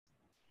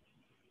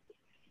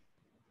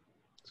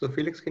So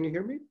Felix, can you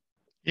hear me?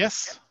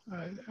 Yes,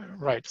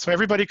 right. So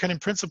everybody can in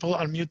principle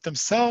unmute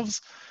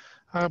themselves,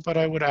 but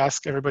I would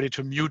ask everybody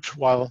to mute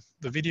while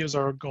the videos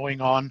are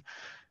going on,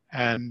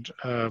 and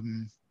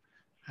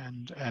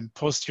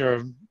post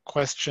your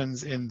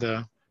questions in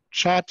the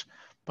chat.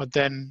 But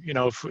then, you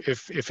know,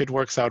 if it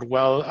works out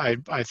well,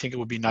 I think it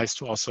would be nice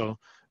to also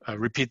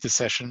repeat the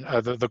session,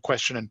 the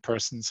question in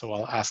person. So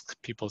I'll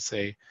ask people,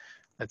 say,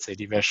 let's say,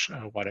 Divesh,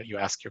 why don't you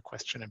ask your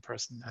question in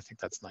person? I think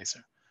that's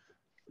nicer.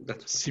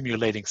 That's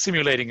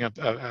simulating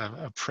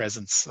a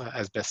presence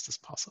as best as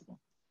possible.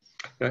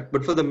 Right,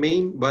 but for the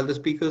main, while the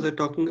speakers are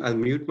talking, I'll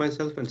mute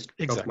myself and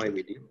stop my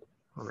video.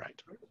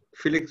 Right.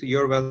 Felix,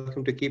 you're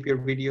welcome to keep your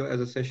video as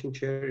a session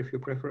chair if you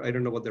prefer. I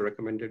don't know what the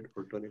recommended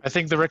alternative. I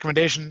think the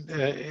recommendation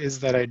is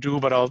that I do,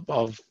 but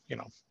I'll you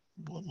know,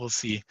 we'll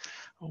see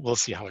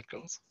how it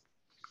goes.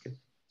 Okay.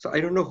 So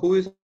I don't know who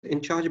is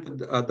in charge, but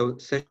the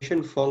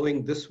session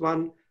following this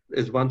one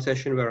is one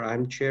session where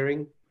I'm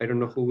chairing. I don't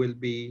know who will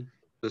be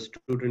the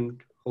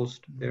student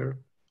host there.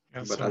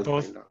 Yeah, but so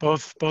I'll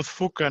both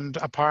Fuk and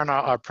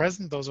Aparna are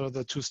present. Those are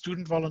the two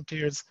student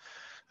volunteers.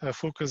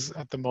 Fuk is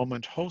at the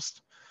moment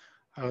host.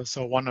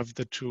 So one of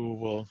the two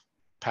will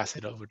pass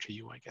it over to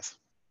you, I guess.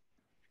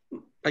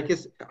 I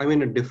guess I'm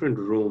in a different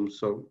room,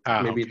 so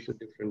maybe okay. it's a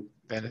different.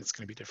 Then it's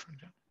going to be different.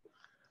 Yeah.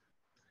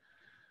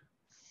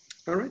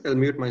 All right, I'll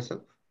mute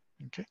myself.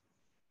 Okay.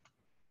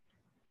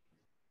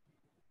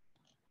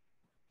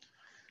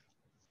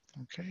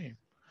 Okay.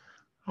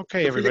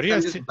 Okay, so everybody.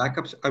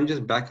 Felix, I'm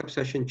just backup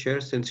session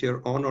chair since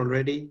you're on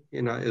already.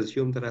 You know, I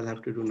assume that I'll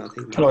have to do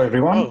nothing. Hello,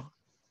 everyone. Oh,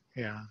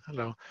 yeah.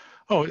 Hello.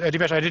 Oh,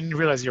 Divesh, I didn't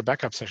realize you're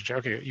backup session chair.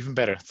 Okay, even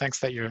better. Thanks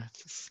that you're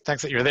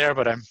there,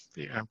 but I'm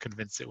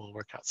convinced it will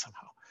work out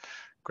somehow.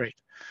 Great.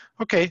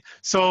 Okay,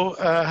 so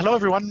hello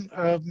everyone.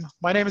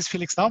 My name is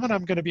Felix Naumann.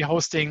 I'm going to be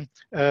hosting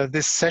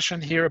this session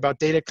here about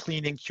data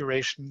cleaning,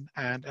 curation,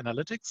 and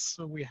analytics.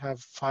 So we have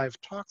 5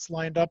 talks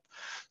lined up.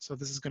 So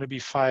this is going to be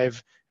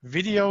 5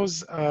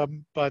 videos,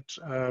 but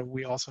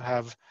we also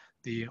have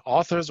the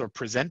authors or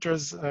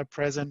presenters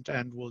present,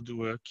 and we'll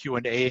do a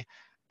Q&A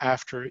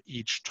after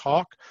each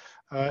talk.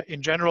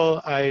 In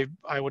general, I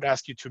would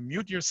ask you to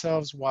mute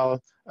yourselves while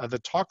the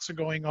talks are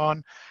going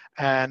on,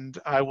 and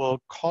I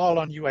will call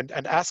on you and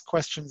ask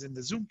questions in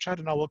the Zoom chat,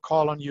 and I will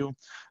call on you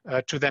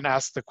to then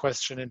ask the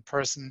question in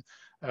person,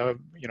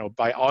 you know,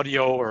 by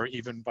audio or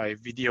even by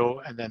video,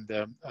 and then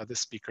the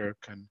speaker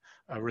can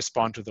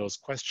respond to those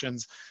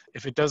questions.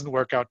 If it doesn't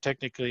work out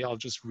technically, I'll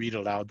just read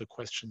aloud the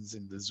questions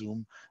in the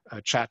Zoom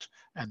chat,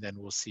 and then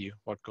we'll see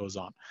what goes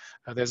on.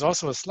 There's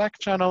also a Slack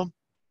channel.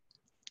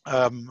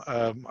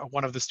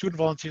 One of the student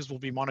volunteers will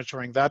be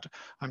monitoring that.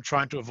 I'm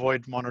trying to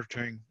avoid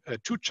monitoring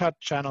 2 chat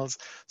channels,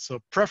 so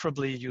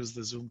preferably use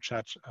the Zoom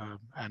chat,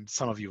 and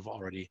some of you have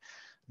already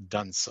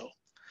done so.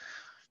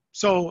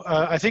 So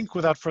I think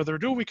without further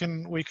ado, we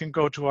can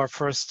go to our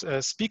first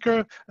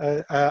speaker,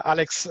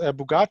 Alex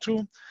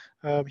Bugatu.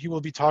 He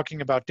will be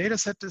talking about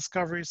dataset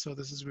discovery. So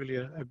this is really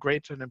a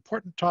great and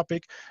important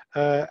topic.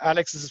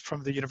 Alex is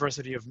from the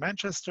University of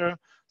Manchester.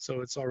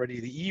 So it's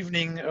already the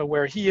evening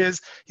where he is.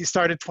 He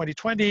started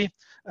 2020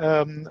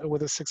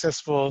 with a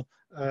successful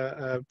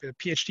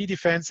PhD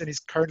defense, and he's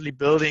currently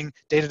building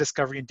data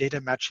discovery and data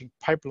matching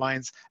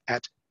pipelines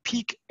at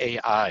Peak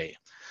AI.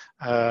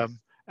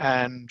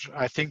 And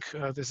I think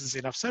this is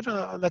enough said.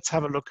 Let's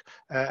have a look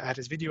at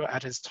his video,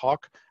 at his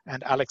talk.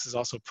 And Alex is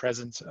also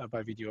present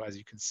by video, as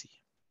you can see.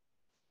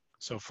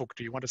 So Fuk,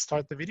 do you want to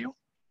start the video?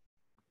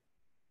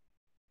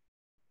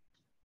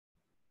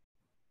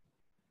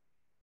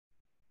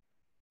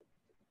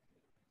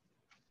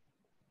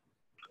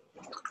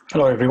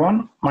 Hello,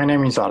 everyone. My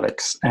name is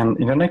Alex, and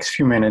in the next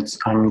few minutes,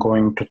 I'm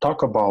going to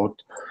talk about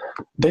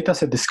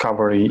dataset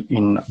discovery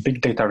in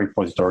big data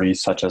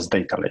repositories such as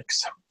data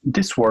lakes.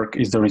 This work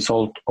is the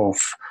result of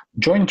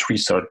joint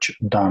research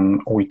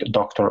done with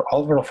Dr.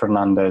 Alvaro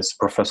Fernandez,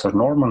 Professor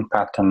Norman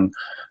Patton,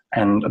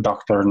 and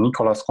Dr.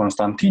 Nicholas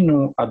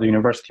Constantinou at the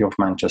University of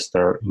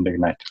Manchester in the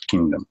United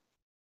Kingdom.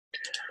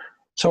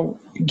 So,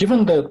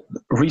 given the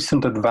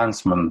recent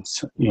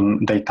advancements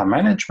in data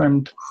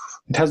management,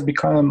 it has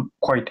become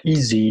quite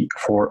easy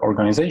for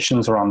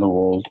organizations around the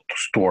world to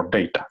store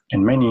data,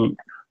 and many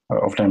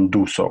of them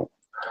do so.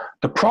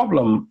 The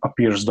problem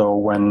appears, though,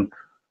 when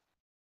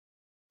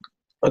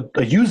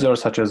a user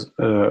such as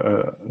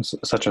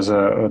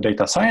a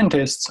data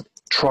scientist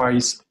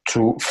tries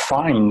to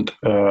find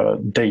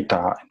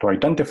data, to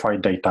identify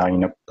data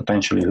in a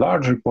potentially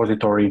large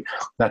repository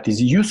that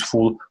is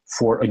useful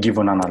for a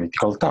given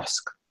analytical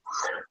task.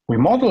 We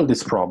model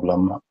this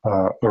problem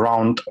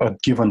around a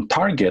given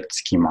target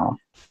schema,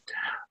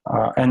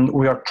 and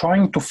we are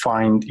trying to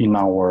find in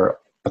our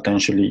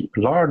potentially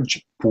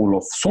large pool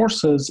of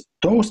sources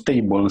those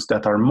tables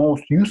that are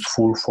most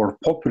useful for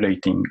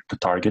populating the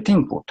target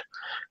input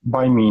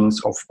by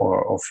means of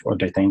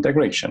data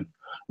integration.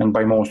 And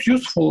by most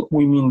useful,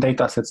 we mean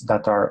datasets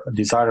that are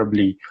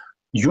desirably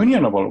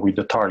unionable with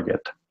the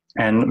target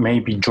and may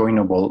be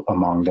joinable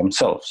among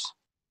themselves.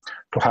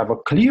 to have a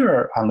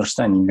clearer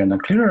understanding and a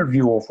clearer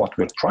view of what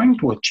we're trying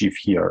to achieve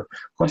here,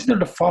 consider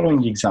the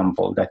following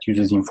example that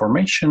uses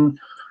information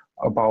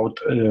about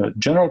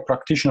general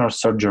practitioner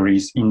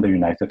surgeries in the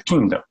United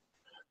Kingdom.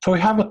 So we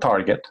have a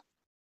target,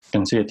 you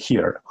can see it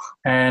here,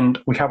 and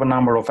we have a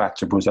number of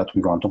attributes that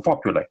we want to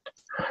populate.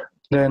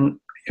 Then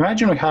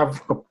imagine we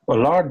have a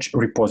large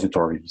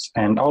repositories,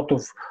 and out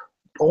of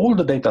all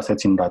the data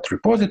sets in that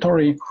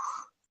repository,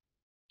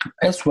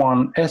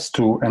 S1,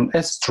 S2, and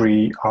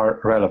S3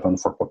 are relevant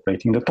for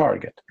populating the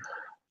target.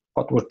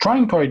 But we're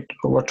trying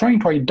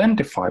to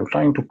identify, we're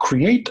trying to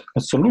create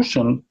a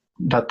solution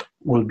that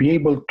will be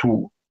able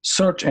to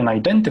search and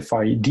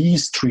identify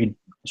these three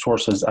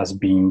sources as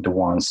being the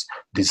ones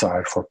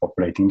desired for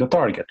populating the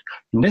target.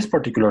 In this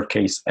particular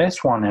case,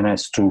 S1 and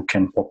S2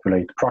 can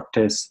populate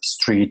practice,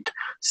 street,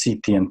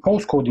 city, and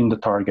postcode in the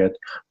target,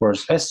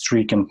 whereas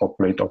S3 can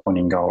populate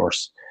opening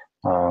hours.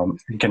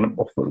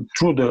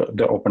 Through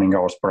the opening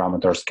hours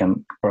parameters,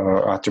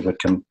 attribute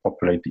can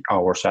populate the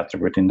hours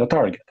attribute in the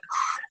target.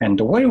 And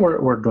the way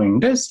we're doing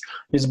this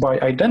is by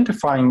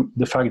identifying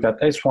the fact that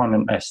S1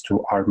 and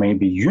S2 are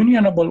maybe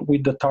unionable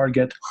with the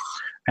target,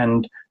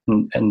 and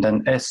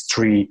then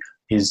S3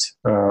 is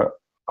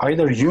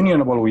either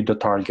unionable with the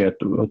target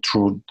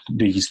through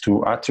these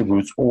two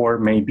attributes, or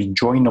maybe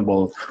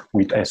joinable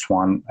with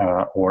S1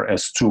 or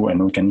S2,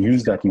 and we can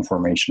use that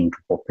information to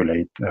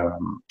populate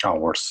the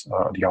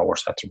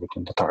hours attribute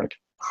in the target.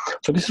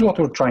 So this is what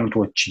we're trying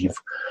to achieve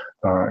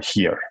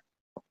here.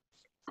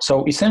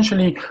 So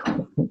essentially,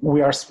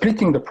 we are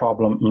splitting the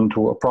problem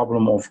into a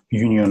problem of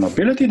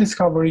unionability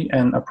discovery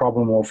and a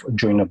problem of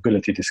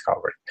joinability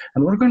discovery.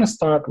 And we're going to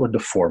start with the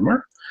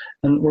former,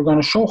 and we're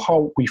going to show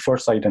how we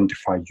first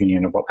identify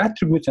unionable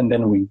attributes, and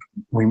then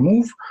we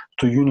move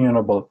to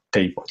unionable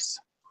tables.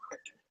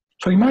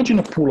 So imagine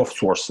a pool of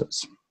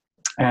sources,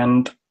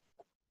 and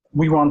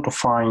we want to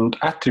find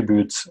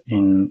attributes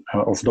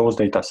of those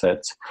data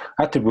sets,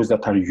 attributes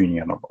that are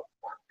unionable.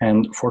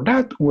 And for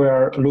that,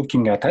 we're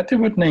looking at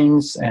attribute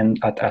names and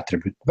at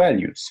attribute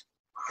values.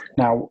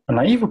 Now, a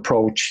naive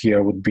approach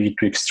here would be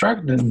to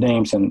extract the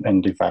names and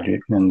the value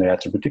and the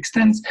attribute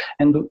extents,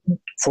 and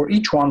for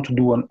each one to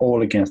do an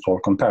all against all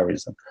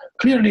comparison.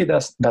 Clearly,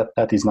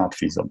 that is not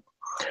feasible.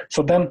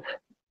 So then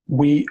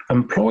we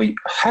employ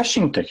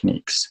hashing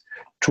techniques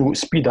to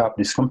speed up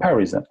this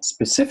comparison.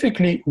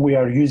 Specifically, we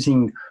are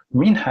using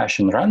min hash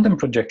and random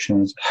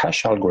projections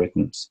hash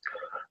algorithms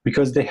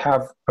because they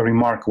have a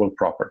remarkable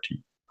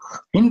property.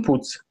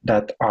 Inputs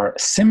that are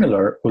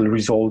similar will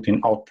result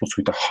in outputs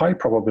with a high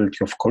probability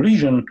of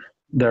collision,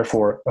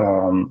 therefore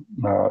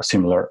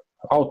similar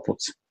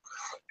outputs.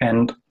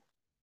 And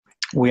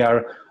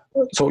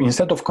so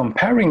instead of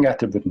comparing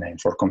attribute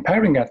names or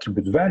comparing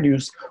attribute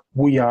values,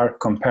 we are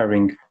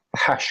comparing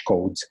hash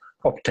codes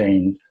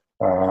obtained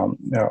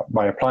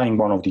by applying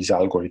one of these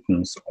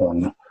algorithms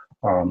on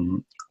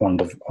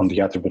the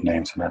attribute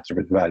names and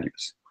attribute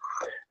values.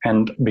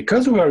 And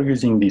because we are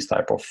using these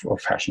type of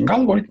hashing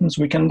algorithms,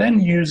 we can then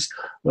use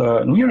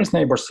nearest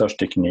neighbor search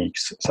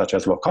techniques, such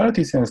as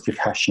locality-sensitive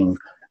hashing,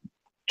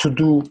 to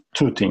do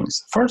two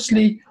things.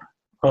 Firstly,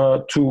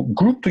 to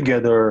group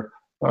together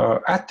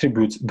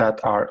attributes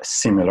that are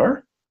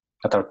similar,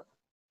 that are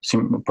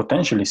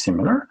potentially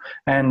similar,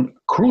 and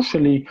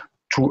crucially,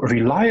 to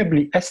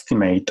reliably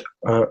estimate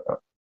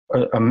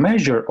a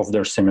measure of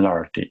their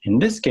similarity. In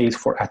this case,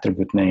 for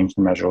attribute names,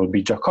 the measure will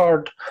be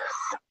Jacquard.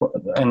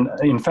 And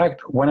in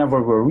fact,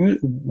 whenever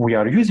we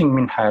are using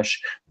min hash,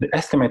 the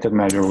estimated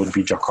measure would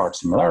be Jacquard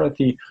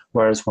similarity,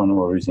 whereas when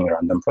we're using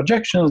random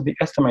projections, the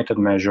estimated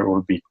measure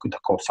will be the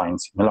cosine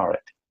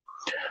similarity.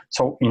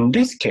 So in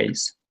this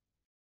case,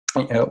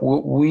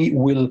 we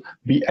will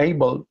be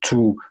able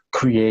to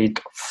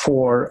create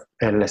 4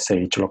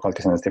 LSH,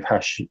 locality-sensitive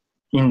hash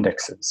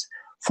indexes,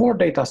 4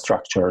 data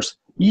structures,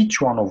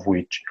 each one of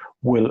which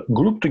will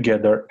group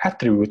together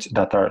attributes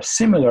that are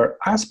similar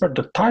as per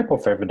the type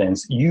of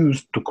evidence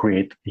used to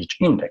create each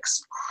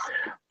index.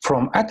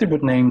 From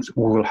attribute names,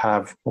 we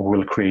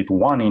will create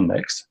 1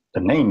 index, the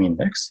name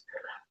index.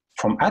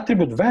 From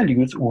attribute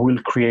values, we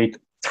will create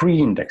 3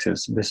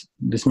 indexes.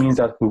 This means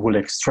that we will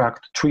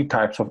extract 3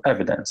 types of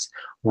evidence.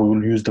 We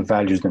will use the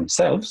values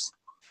themselves,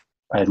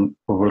 and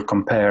we will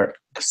compare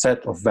the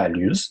set of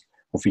values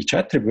of each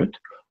attribute.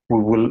 We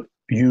will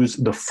use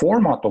the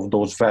format of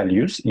those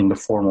values in the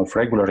form of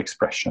regular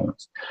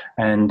expressions,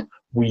 and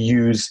we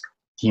use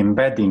the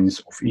embeddings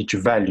of each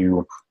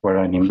value, where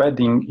an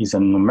embedding is a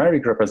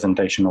numeric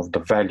representation of the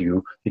value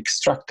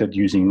extracted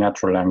using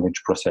natural language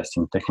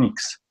processing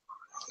techniques.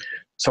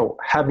 So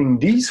having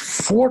these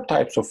 4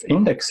 types of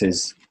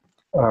indexes,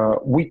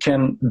 we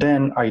can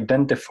then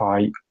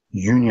identify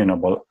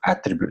unionable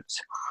attributes.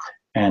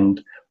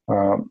 And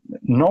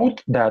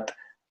note that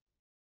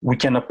we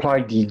can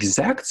apply the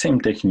exact same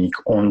technique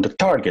on the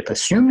target.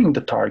 Assuming the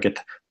target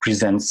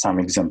presents some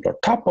exemplar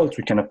tuples,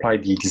 we can apply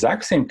the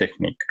exact same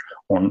technique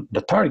on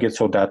the target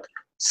so that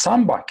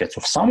some buckets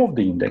of some of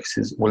the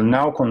indexes will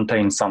now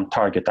contain some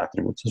target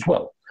attributes as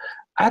well.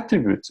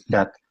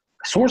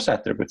 Source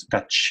attributes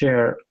that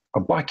share a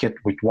bucket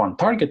with one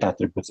target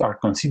attributes are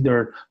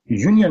considered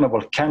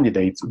unionable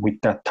candidates with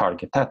that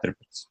target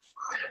attributes.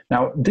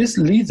 Now, this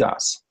leads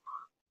us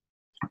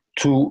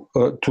to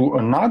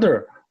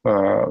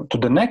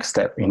the next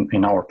step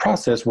in our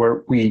process,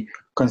 where we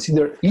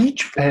consider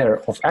each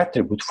pair of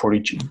attributes for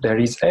which there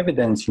is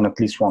evidence in at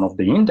least one of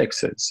the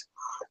indexes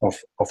of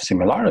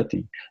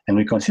similarity, and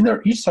we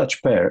consider each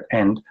such pair,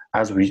 and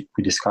as we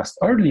discussed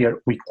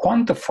earlier, we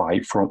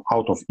quantify from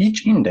out of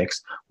each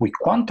index, we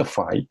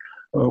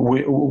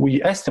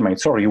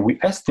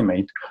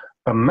estimate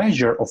a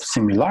measure of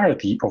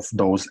similarity of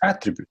those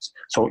attributes.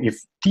 So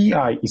if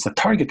TI is a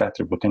target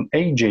attribute and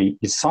AJ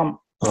is some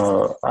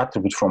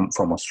attribute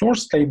from a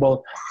source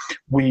table,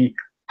 using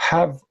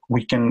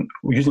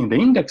the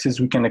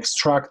indexes, we can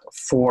extract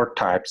 4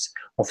 types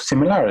of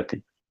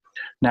similarity.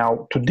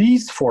 Now, to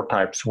these 4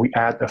 types, we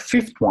add a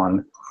 5th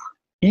one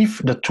if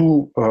the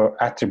 2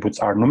 attributes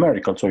are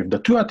numerical. So if the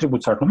 2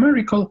 attributes are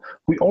numerical,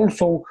 we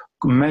also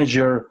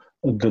measure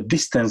the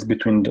distance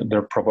between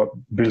their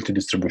probability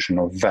distribution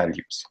of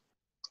values.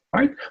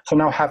 Right? So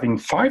now, having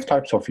 5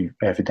 types of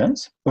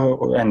evidence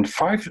and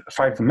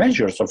five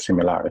measures of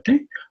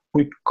similarity,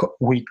 we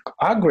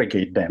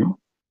aggregate them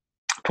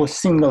to a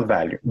single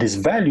value. This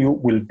value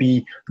will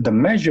be the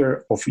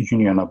measure of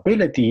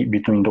unionability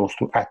between those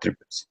 2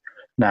 attributes.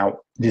 Now,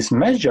 this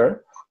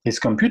measure is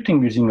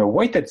computing using a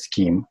weighted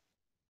scheme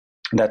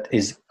that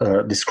is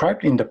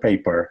described in the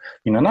paper.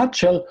 In a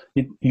nutshell,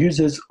 it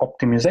uses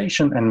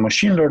optimization and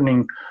machine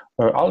learning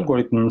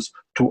algorithms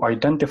to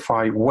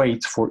identify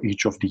weights for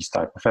each of these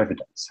type of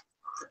evidence.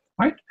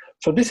 Right?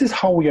 So this is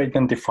how we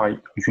identify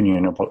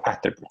unionable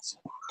attributes.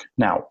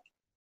 Now,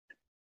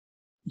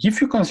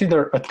 if you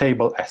consider a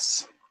table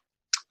S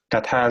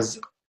that has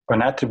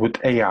an attribute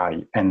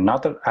AI and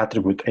another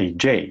attribute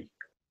AJ,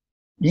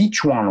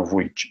 each one of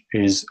which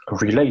is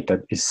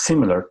related, is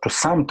similar to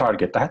some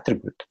target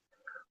attribute,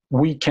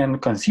 we can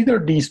consider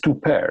these 2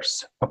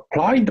 pairs,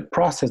 apply the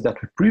process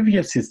that we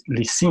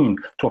previously seen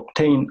to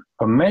obtain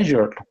a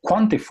measure to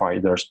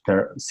quantify their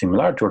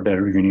similarity or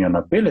their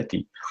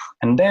unionability,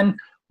 and then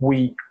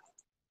we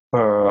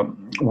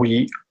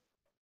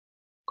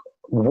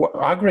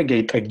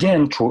aggregate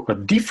again through a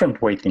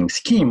different weighting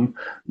scheme,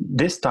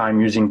 this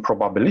time using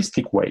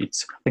probabilistic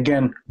weights,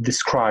 again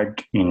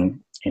described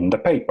in the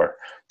paper.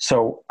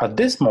 So at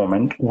this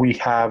moment, we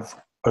have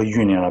a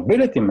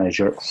unionability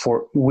measure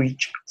for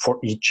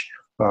each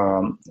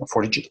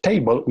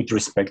table with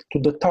respect to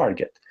the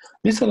target.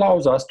 This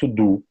allows us to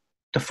do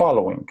the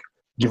following.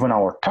 Given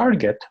our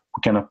target,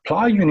 we can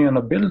apply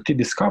unionability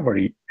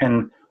discovery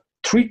and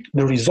treat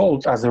the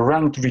result as a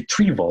ranked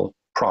retrieval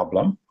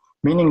problem,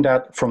 meaning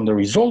that from the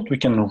result we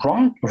can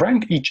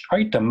rank each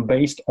item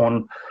based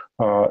on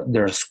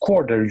their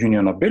score, their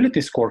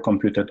unionability score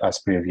computed as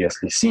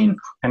previously seen,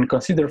 and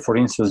consider, for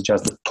instance,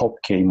 just the top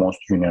K most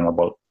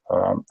unionable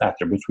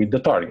attributes with the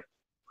target.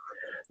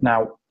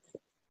 Now,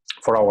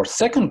 for our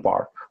second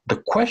part, the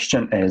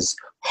question is,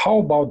 how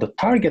about the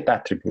target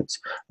attributes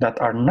that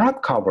are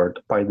not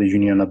covered by the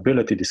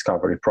unionability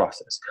discovery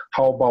process?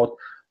 How about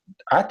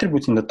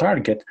attributes in the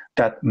target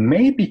that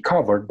may be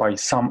covered by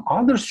some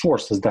other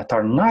sources that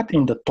are not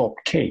in the top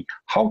K?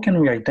 How can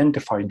we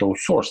identify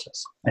those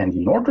sources? And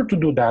in order to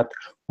do that,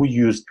 we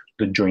use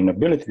the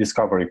joinability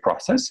discovery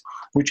process,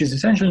 which is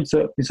essentially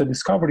it's a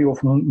discovery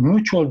of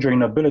mutual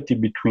joinability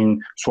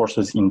between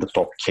sources in the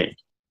top K.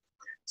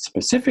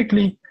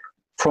 Specifically,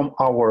 from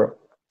our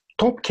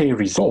top K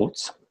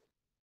results,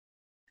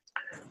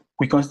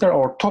 we consider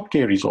our top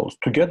K results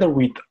together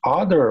with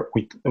other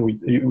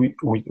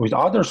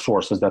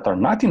sources that are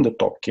not in the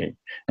top K,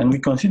 and we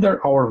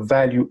consider our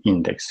value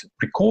index.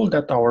 Recall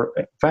that our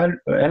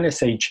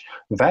LSH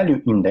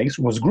value index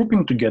was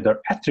grouping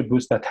together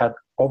attributes that had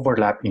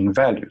overlap in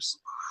values.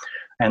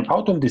 And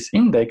out of this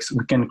index,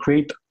 we can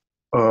create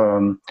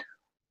a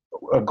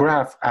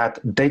graph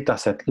at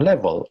dataset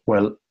level,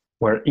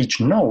 where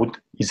each node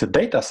is a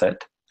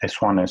dataset,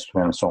 S1,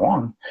 S2, and so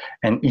on,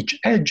 and each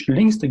edge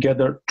links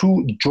together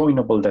 2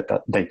 joinable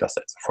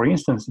datasets. For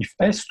instance, if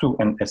S2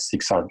 and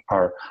S6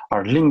 are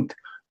linked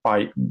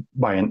by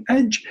an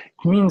edge,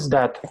 it means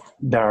that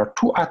there are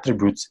 2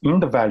 attributes in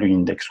the value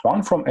index,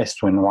 one from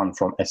S2 and one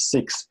from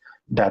S6,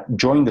 that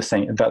join the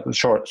same,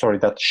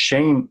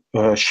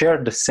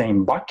 share the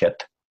same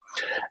bucket,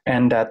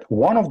 and that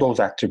one of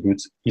those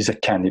attributes is a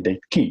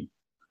candidate key.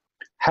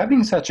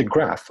 Having such a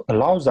graph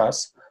allows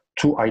us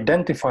to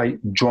identify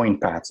join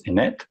paths in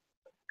it,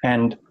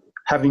 and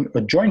having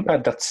a join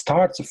path that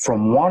starts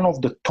from one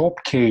of the top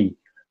K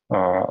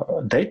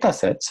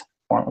datasets,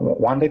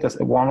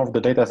 one of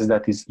the datasets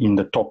that is in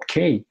the top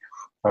K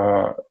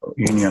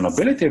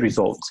unionability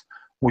results,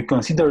 we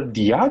consider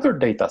the other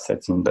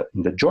datasets in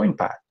the join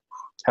path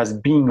as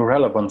being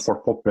relevant for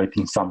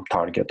populating some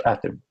target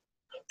attribute.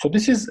 So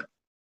this is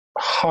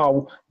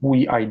how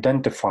we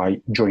identify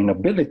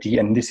joinability,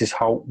 and this is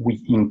how we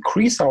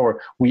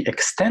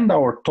extend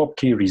our top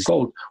K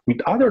result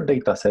with other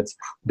data sets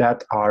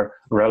that are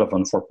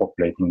relevant for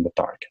populating the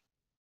target.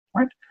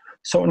 Right?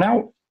 So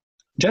now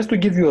just to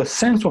give you a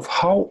sense of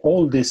how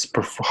all this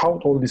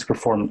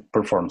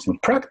performs in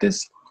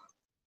practice,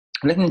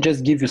 let me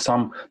just give you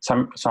some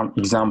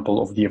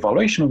example of the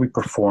evaluation we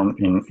performed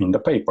in the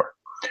paper.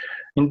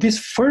 In this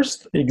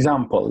first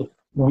example,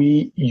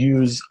 we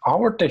use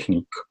our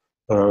technique,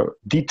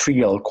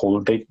 D3L,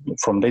 called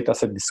from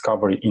dataset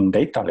discovery in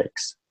data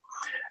lakes.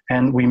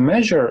 And we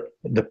measure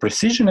the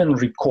precision and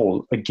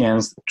recall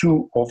against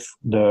two of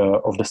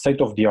the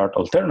state-of-the-art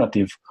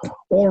alternative,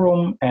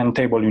 ORUM and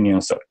table union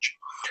search.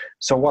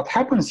 So what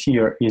happens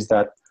here is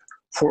that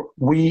for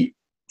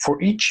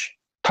each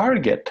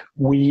target,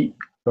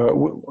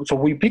 so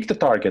we picked a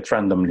target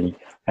randomly,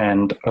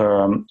 and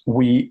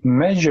we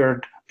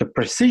measured the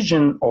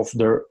precision of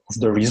the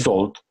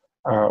result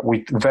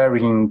with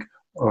varying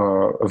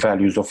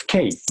values of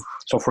k.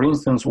 So for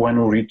instance,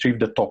 when we retrieve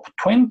the top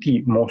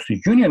 20 most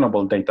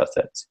unionable data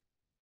sets,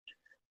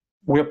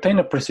 we obtain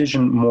a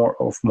precision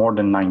of more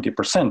than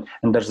 90%,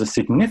 and there's a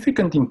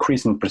significant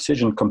increase in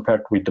precision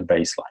compared with the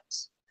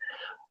baselines.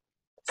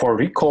 For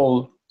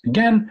recall,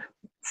 again,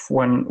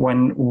 when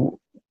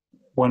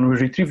we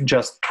retrieve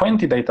just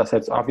 20 data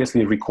sets,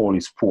 obviously recall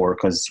is poor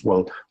because,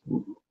 well,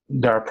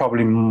 there are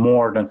probably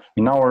more than,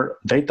 in our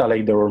data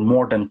lake, there were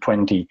more than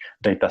 20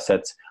 data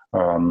sets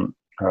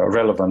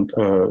relevant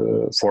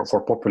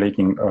for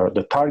populating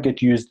the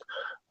target used.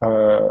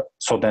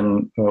 So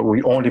then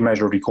we only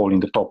measure recall in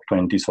the top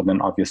 20, so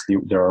then obviously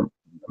there are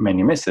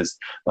many misses.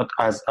 But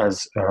as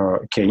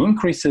K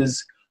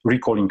increases,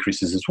 recall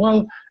increases as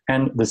well,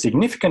 and the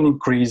significant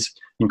increase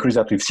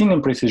that we've seen in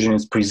precision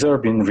is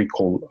preserved in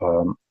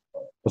recall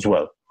as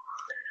well.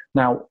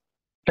 Now,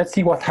 let's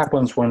see what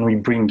happens when we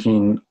bring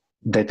in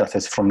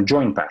datasets from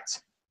joint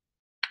paths.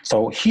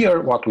 So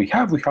here, what we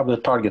have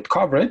the target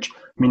coverage,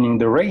 meaning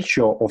the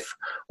ratio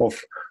of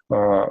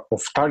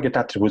target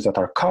attributes that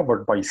are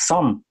covered by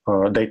some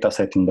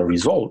dataset in the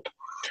result.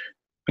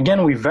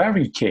 Again, we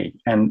vary K,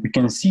 and we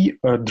can see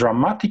a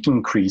dramatic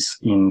increase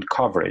in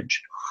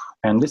coverage.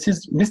 And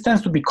this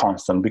tends to be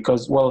constant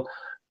because, well,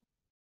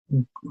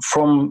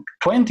 from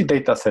 20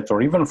 datasets,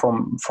 or even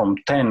from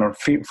 10 or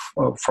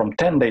from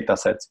 10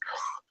 datasets,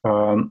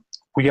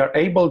 we are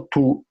able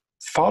to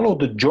follow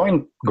the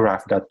joint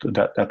graph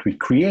that we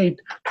create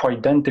to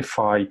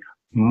identify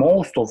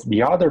most of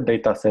the other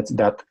datasets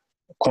that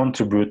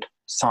contribute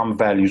some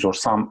values or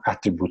some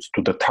attributes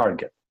to the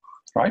target,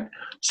 right?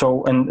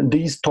 So, and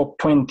these top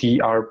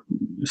 20 are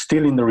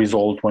still in the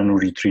result when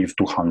we retrieve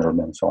 200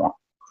 and so on.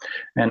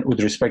 And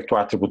with respect to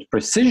attribute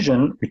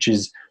precision,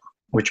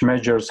 which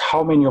measures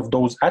how many of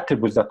those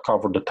attributes that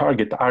cover the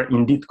target are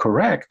indeed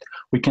correct,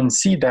 we can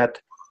see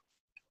that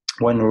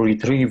when we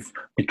retrieve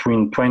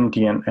between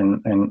 20 and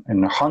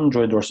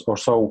 100 or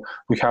so,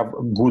 we have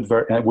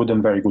good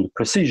and very good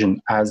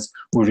precision. As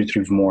we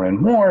retrieve more and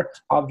more,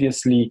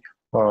 obviously,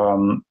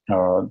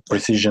 attribute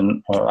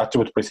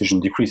precision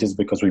decreases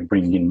because we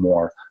bring in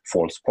more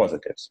false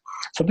positives.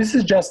 So this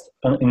is just,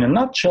 in a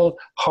nutshell,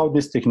 how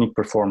this technique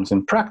performs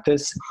in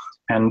practice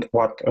and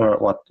what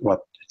it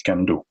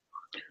can do.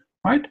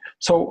 Right?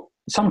 So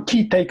some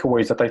key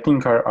takeaways that I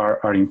think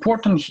are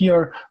important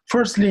here.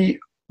 Firstly,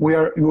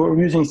 we're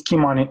using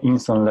schema and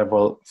instance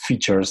level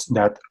features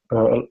that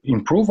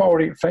improve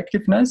our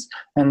effectiveness,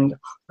 and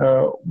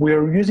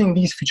we're using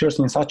these features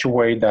in such a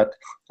way that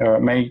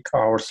make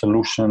our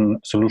solution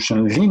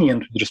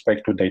lenient with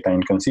respect to data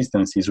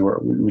inconsistencies, where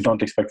we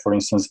don't expect, for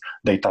instance,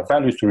 data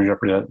values to be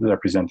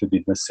represented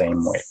in the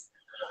same way.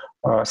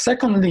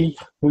 Secondly,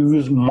 we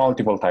use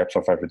multiple types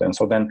of evidence.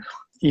 So then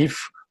if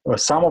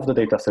some of the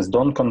data sets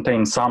don't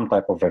contain some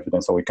type of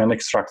evidence, so we can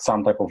extract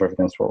some type of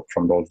evidence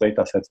from those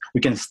data sets, we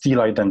can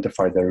still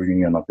identify their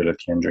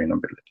unionability and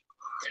joinability.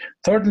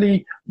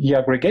 Thirdly, the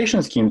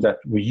aggregation schemes that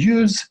we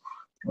use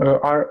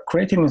are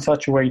created in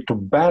such a way to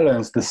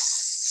balance the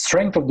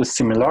strength of the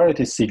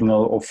similarity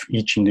signal of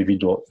each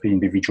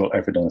individual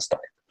evidence type.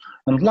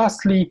 And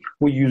lastly,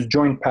 we use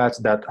joint paths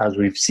that, as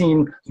we've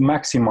seen,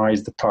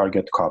 maximize the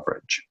target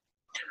coverage.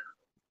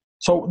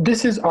 So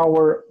this is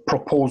our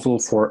proposal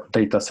for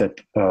dataset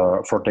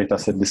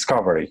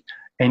discovery.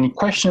 Any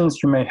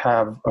questions you may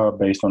have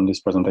based on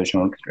this presentation,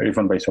 or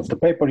even based off the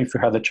paper, if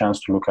you had a chance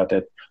to look at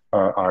it,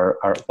 are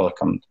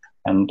welcomed.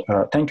 And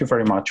thank you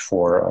very much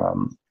for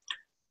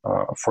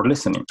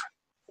listening.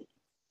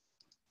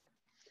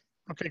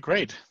 Okay,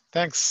 great.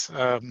 Thanks.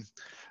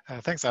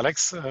 Thanks,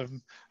 Alex. I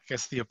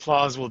guess the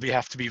applause will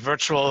have to be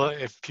virtual.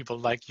 If people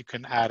like, you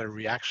can add a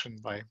reaction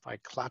by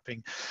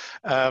clapping.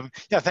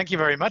 Yeah, thank you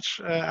very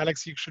much.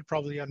 Alex, you should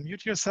probably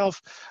unmute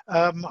yourself.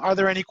 Are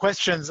there any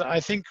questions?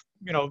 I think,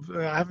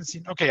 I haven't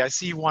seen, okay, I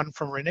see one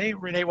from Renee.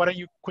 Renee, why don't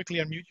you quickly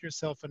unmute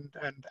yourself and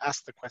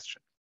ask the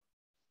question?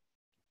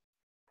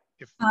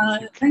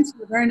 Thanks for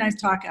the very nice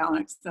talk,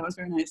 Alex. That was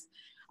very nice.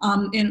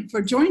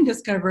 For joint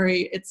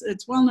discovery,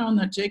 it's well known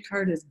that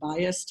JCARD is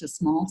biased to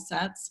small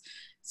sets.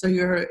 So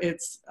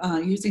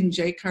using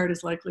JCARD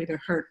is likely to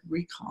hurt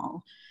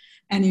recall.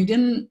 And you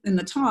didn't, in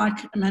the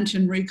talk,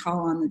 mention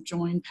recall on the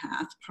join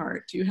path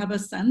part. Do you have a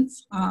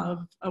sense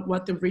of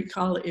what the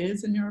recall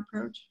is in your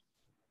approach?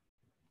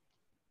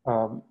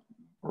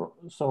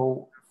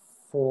 So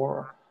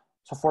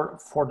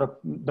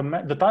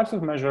the types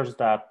of measures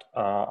that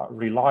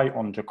rely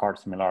on Jacquard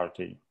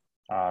similarity,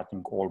 I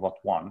think all but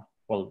one,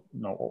 well,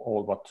 no,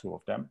 all but two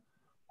of them.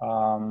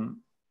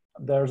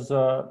 There's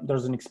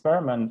an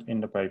experiment in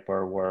the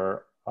paper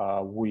where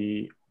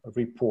we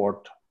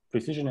report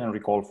precision and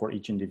recall for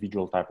each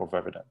individual type of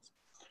evidence.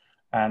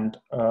 And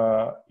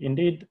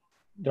indeed,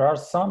 there are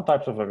some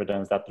types of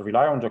evidence that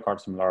rely on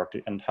Jacquard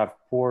similarity and have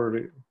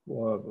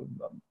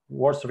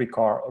worse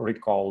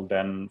recall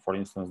than, for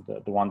instance,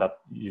 the one that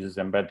uses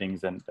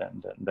embeddings and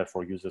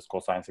therefore uses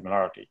cosine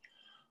similarity.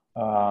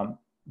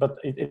 But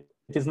it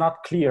is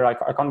not clear,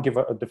 I can't give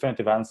a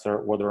definitive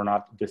answer whether or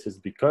not this is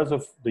because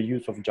of the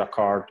use of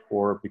Jacquard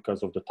or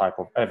because of the type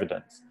of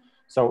evidence.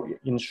 So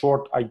in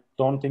short, I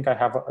don't think I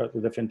have a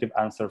definitive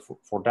answer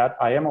for that.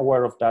 I am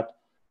aware of that.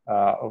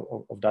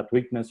 Of that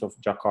weakness of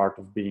Jacquard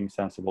of being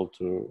sensitive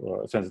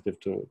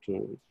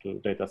to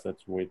data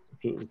sets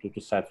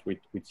to sets with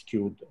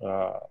skewed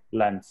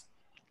lengths,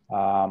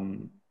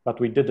 but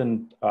we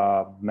didn't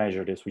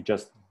measure this. We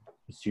just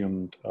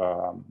assumed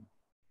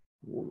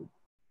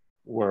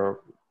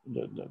where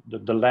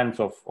the length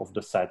of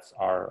the sets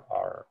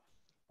are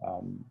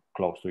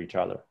close to each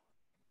other.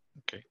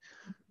 Okay.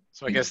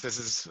 So I guess this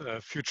is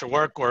future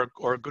work or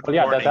good well,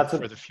 yeah, warning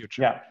for the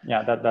future.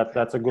 Yeah,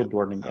 that's a good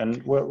warning. Okay.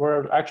 And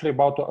we're actually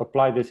about to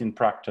apply this in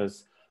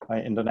practice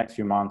in the next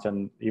few months,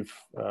 and if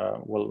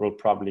we'll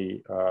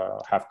probably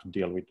have to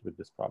deal with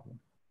this problem.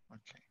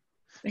 Okay.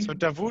 So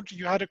Davud,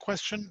 you had a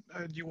question.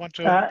 Do you want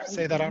to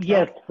say that out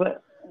yes, loud?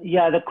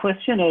 Yeah, the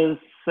question is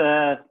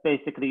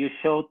basically you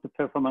showed the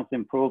performance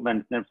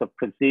improvement in terms of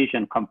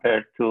precision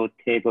compared to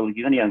table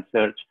union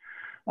search.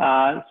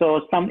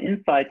 So some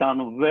insight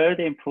on where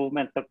the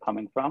improvements are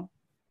coming from,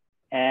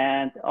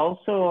 and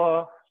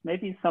also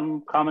maybe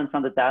some comments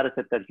on the data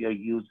set that you're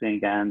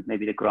using and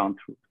maybe the ground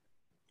truth.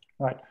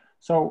 Right.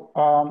 So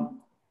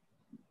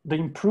the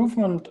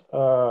improvement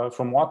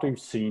from what we've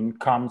seen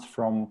comes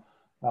from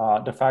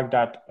the fact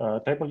that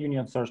table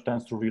union search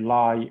tends to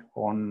rely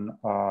on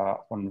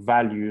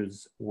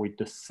values with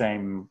the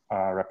same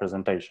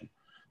representation.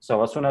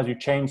 So as soon as you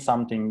change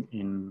something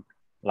in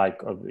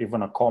like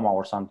even a comma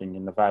or something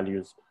in the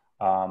values,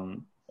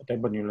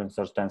 table union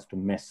search tends to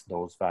miss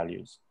those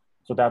values.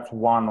 So that's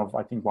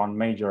one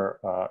major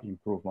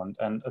improvement.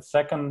 And a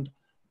second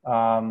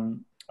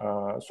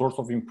source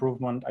of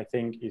improvement, I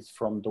think, is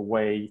from the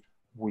way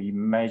we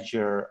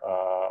measure,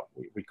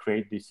 we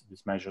create these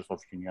measures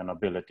of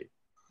unionability.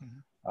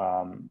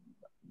 Mm-hmm.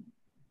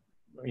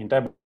 In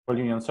table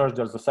union search,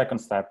 there's a second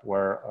step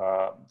where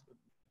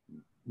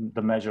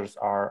the measures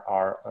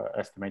are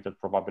estimated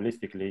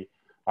probabilistically,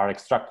 are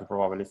extracted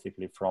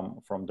probabilistically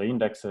from the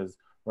indexes,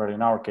 where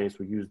in our case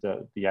we use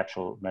the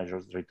actual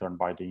measures returned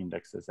by the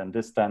indexes, and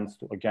this tends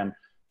to again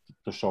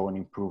to show an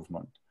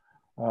improvement.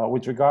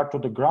 With regard to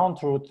the ground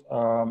truth,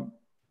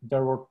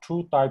 there were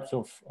two types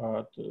of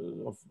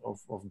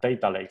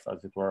data lakes,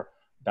 as it were,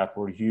 that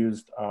were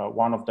used.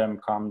 One of them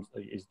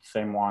is the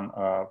same one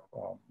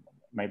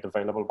made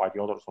available by the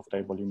authors of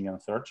table union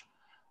search,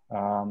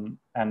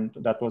 and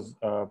that was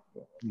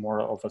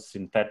more of a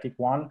synthetic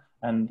one,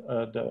 and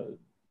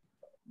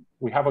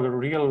we have a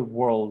real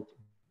world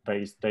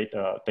based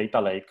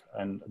data lake,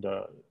 and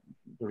the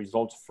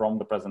results from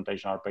the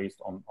presentation are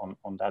based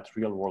on that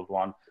real world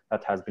one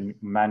that has been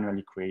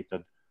manually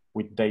created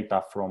with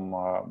data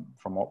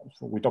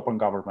with open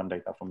government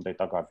data from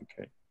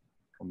DATA.gov.uk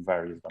from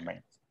various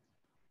domains.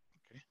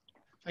 Okay,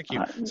 thank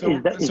you.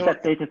 Is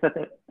that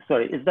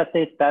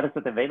data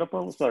set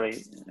available?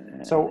 Sorry.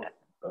 So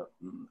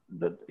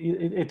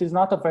it is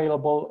not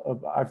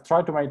available. I've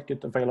tried to make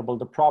it available.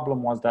 The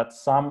problem was that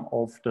some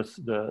of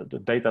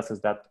the data sets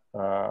that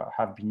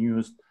have been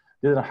used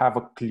didn't have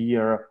a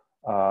clear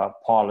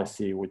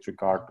policy with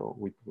regard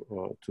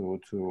to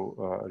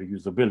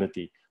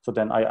reusability. So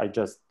then I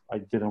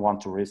didn't want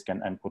to risk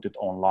and put it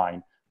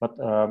online. But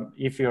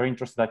if you're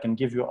interested, I can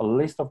give you a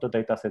list of the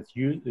data sets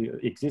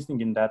existing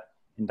in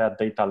that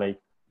data lake,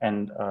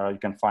 and you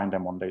can find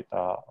them on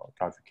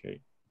DATA.gov.uk.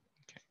 Okay.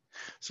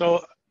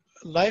 So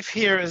life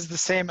here is the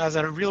same as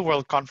at a real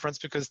world conference,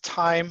 because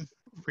time,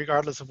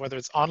 regardless of whether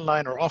it's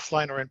online or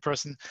offline or in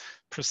person,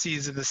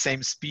 proceeds in the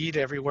same speed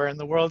everywhere in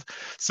the world.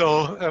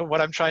 So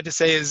what I'm trying to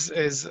say is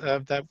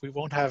that we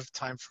won't have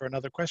time for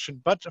another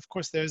question, but of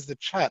course there's the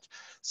chat.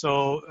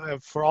 So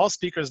for all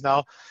speakers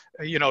now,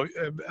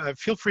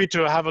 feel free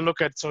to have a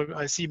look at, so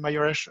I see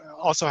Mayuresh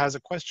also has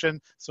a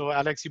question. So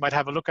Alex, you might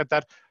have a look at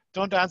that.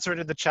 Don't answer it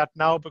in the chat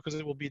now because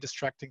it will be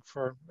distracting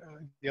for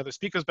the other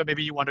speakers, but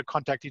maybe you want to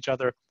contact each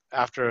other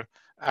after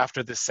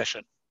this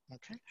session.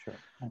 Okay. Sure.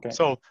 Okay.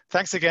 So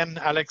thanks again,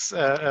 Alex,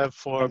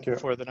 for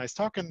the nice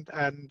talk and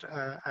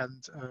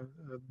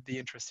the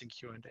interesting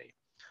Q&A.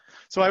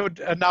 So I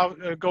would now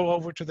go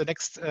over to the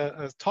next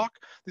talk.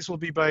 This will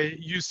be by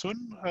Yusun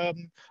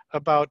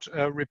about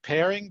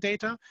repairing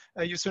data.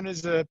 Yusun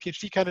is a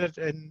PhD candidate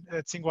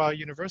at Tsinghua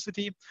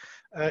University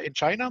in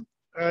China.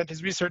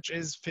 his research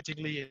is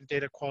fittingly in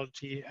data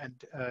quality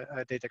and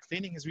data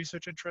cleaning, his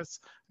research interests.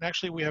 And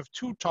actually, we have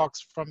 2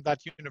 talks from that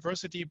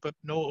university, but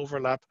no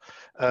overlap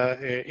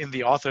in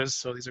the authors.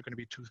 So these are going to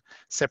be 2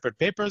 separate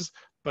papers.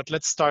 But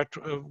let's start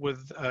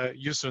with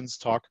Yusun's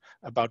talk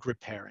about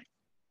repairing.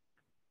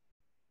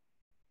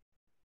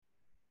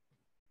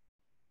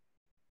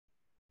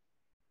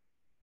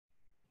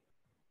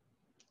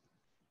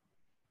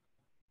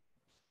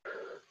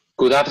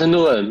 Good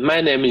afternoon. My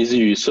name is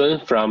Yu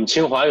Sun from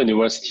Tsinghua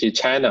University,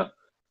 China.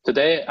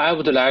 Today, I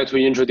would like to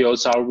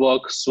introduce our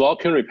work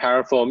swapping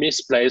repair for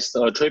misplaced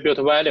attribute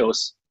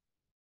values.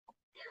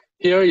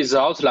 Here is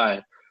the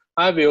outline.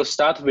 I will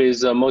start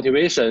with the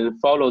motivation,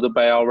 followed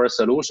by our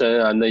solution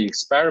and the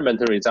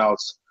experiment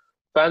results.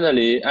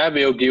 Finally, I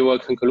will give a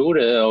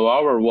conclusion of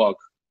our work.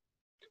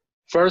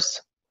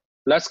 First,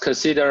 let's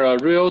consider a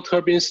real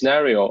turbine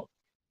scenario.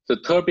 The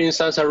turbine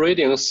sensor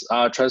readings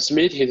are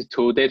transmitted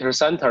to data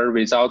center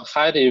without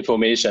head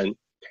information.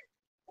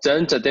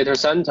 Then the data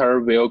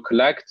center will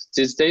collect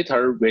this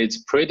data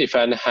with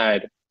predefined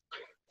head.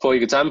 For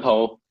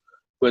example,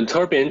 when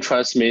turbine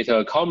transmits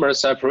a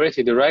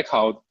comma-separated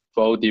record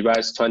for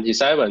device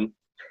 27,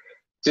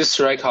 this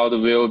record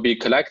will be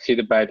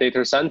collected by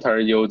data center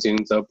using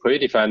the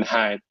predefined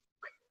head.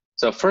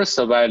 The first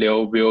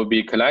value will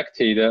be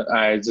collected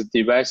as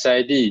device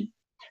ID,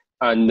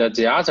 and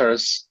the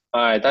others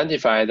are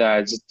identified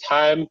as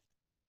time,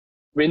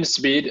 wind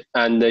speed,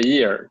 and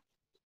year.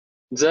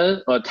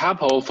 Then a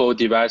tuple for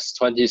device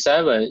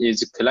 27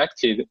 is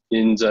collected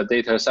in the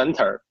data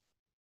center.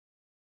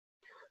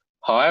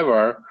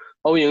 However,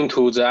 owing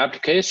to the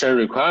application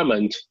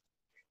requirement,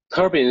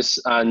 turbines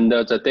and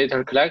the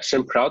data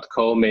collection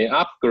protocol may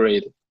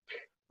upgrade.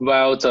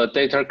 While the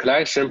data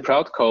collection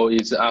protocol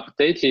is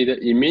updated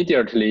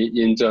immediately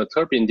in the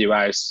turbine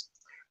device,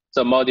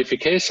 the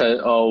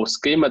modification of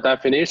schema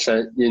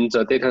definition in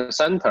the data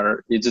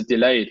center is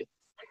delayed,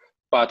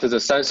 but the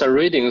sensor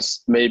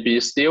readings may be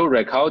still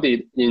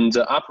recorded in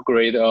the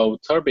upgrade of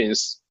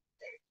turbines.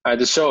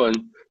 As shown,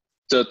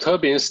 the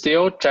turbine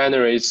still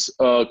generates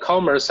a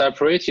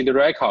comma-separated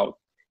record,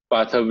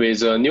 but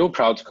with a new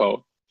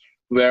protocol,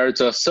 where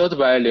the third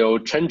value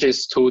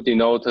changes to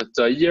denote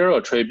the year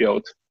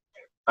attribute,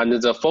 and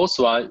the fourth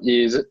one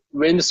is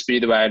wind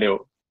speed value.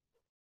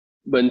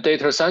 When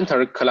data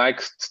center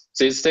collects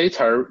this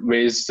data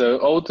with the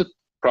old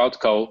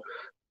protocol,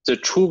 the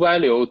true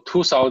value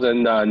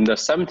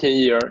 2017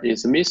 year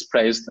is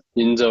misplaced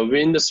in the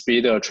wind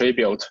speed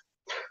attribute,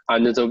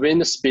 and the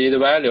wind speed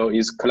value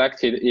is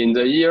collected in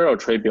the year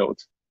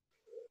attribute.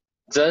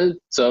 Then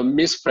the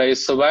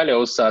misplaced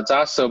values are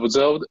thus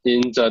observed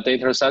in the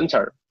data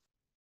center.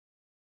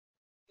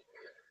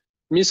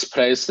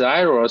 Misplaced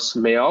errors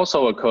may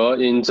also occur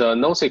in the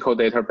NoSQL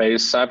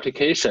database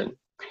application.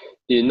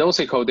 In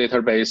NoSQL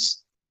database,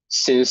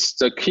 since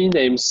the key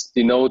names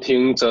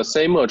denoting the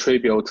same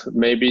attribute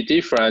may be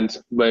different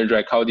when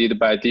recorded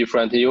by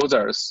different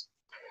users,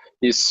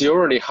 it's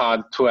usually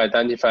hard to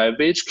identify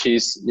which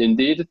keys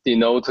indeed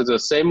denote the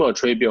same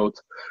attribute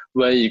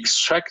when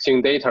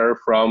extracting data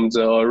from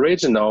the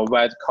original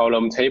white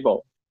column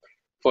table.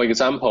 For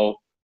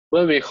example,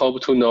 when we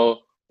hope to know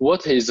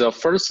what is the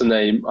first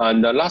name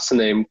and the last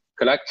name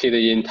collected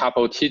in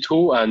tuple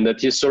T2 and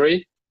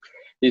T3,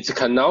 it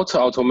cannot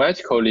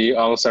automatically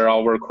answer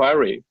our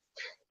query,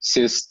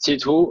 since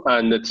T2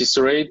 and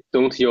T3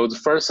 don't use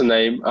first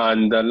name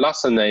and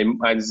last name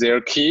as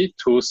their key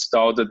to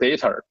store the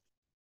data.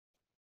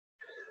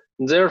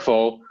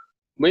 Therefore,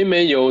 we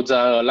may use an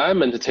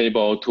alignment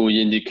table to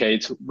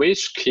indicate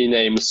which key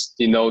names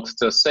denote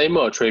the same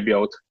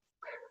attribute,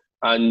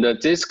 and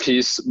these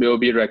keys will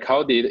be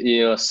recorded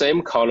in a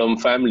same column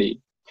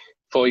family.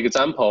 For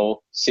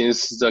example,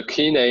 since the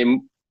key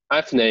name,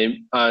 F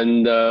name,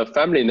 and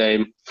family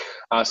name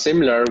are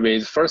similar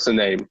with first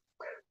name,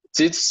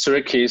 these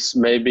 3 keys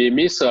may be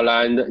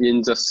misaligned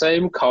in the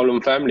same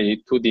column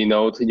family to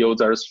denote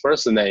user's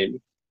first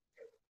name.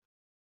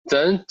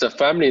 Then the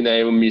family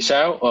name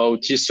Michelle of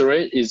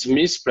T3 is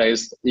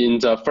misplaced in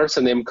the first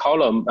name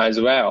column as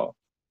well.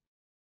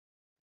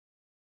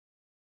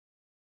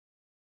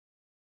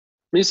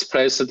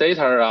 Misplaced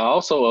data are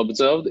also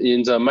observed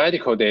in the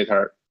medical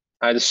data.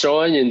 As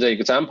shown in the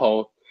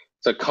example,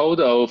 the code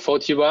of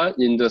 41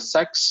 in the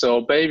sex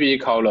of baby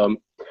column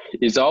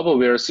is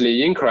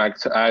obviously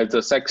incorrect as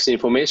the sex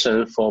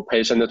information for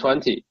patient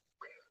 20.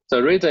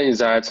 The reason is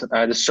that,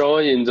 as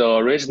shown in the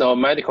original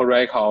medical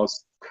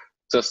records,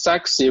 the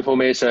sex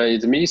information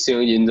is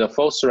missing in the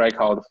fourth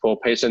record for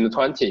patient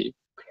 20.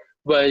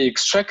 When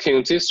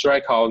extracting this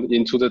record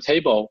into the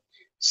table,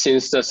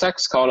 since the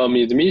sex column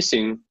is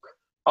missing,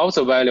 all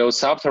the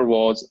values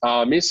afterwards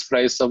are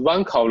misplaced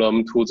 1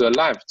 column to the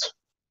left.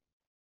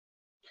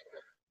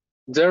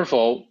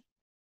 Therefore,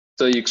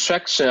 the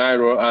extraction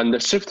error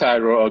and shift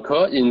error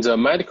occur in the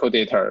medical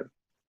data.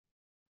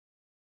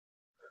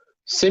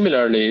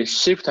 Similarly,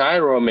 shift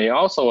error may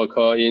also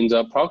occur in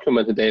the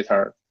procurement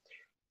data,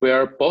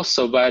 where both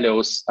the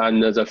values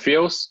and the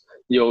fields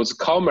use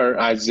comma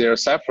as their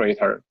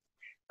separator.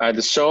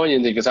 As shown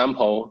in the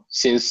example,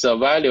 since the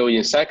value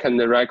in second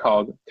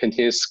record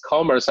contains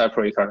comma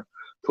separator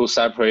to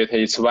separate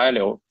its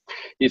value,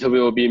 it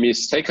will be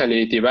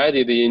mistakenly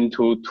divided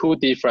into two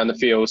different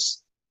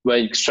fields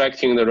when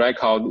extracting the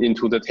record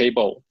into the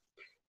table.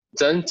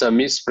 Then the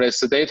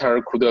misplaced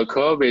data could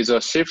occur with a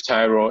shift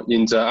error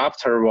in the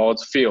afterward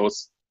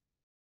fields.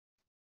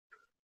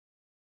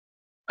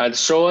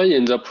 As shown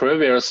in the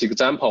previous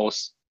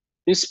examples,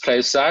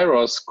 misplaced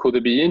errors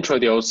could be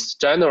introduced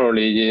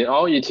generally in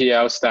all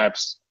ETL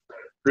steps,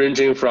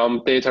 ranging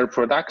from data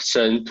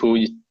production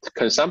to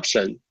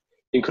consumption,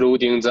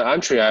 including the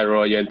entry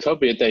error in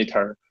in-tuple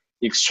data,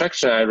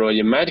 extraction error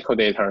in medical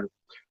data,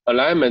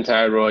 alignment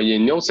error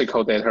in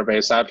NoSQL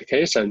database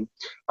application,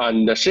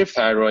 and the shift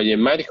error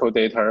in medical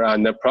data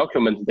and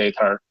procurement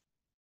data.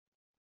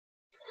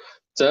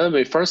 Then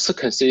we first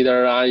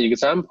consider an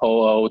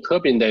example of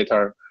turbine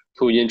data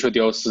to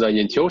introduce the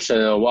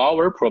intuition of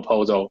our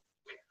proposal.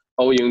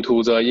 Owing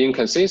to the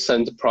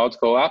inconsistent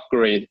protocol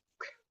upgrade,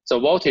 the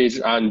voltage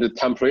and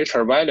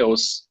temperature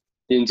values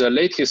in the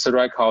latest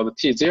record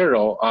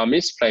T0 are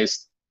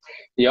misplaced.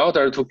 In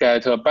order to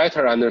get a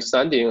better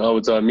understanding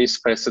of the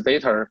misplaced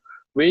data,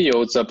 we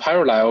use the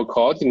parallel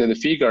coordinate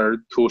figure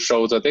to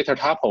show the data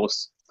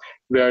tuples,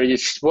 where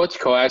each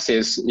vertical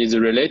axis is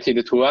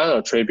related to an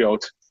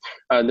attribute,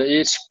 and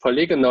each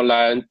polygonal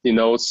line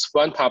denotes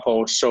one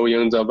tuple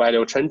showing the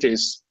value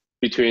changes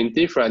between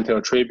different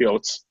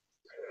attributes.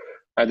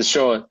 As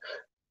shown,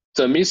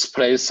 the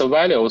misplaced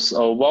values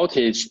of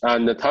voltage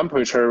and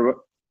temperature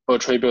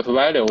attribute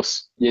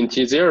values in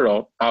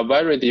T0 are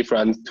very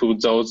different to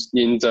those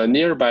in the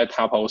nearby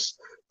tuples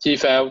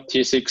T5,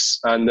 T6,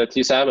 and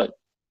T7.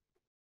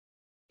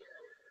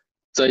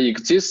 The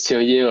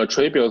existing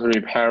in-attribute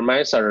repair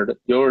method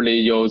usually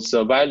uses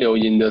the value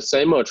in the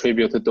same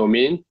attribute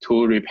domain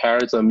to repair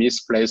the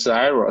misplaced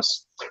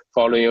errors,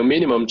 following a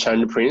minimum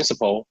change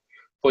principle.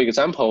 For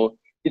example,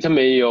 it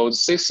may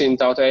use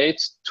 16.8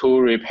 to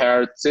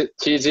repair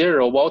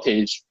T0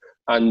 voltage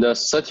and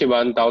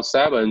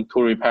 31.7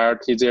 to repair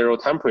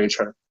T0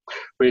 temperature,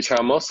 which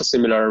are most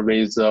similar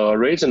with the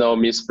original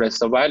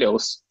misplaced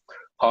values.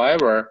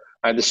 However,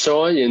 as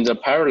shown in the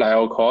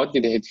parallel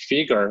coordinate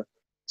figure,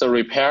 the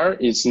repair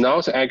is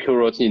not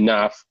accurate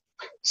enough,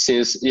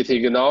 since it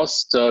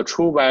ignores the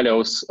true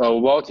values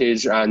of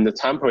voltage and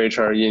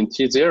temperature in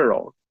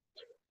T0.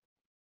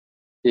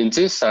 In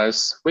this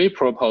sense, we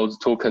propose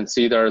to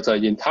consider the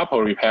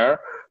in-tuple repair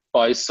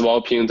by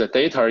swapping the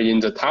data in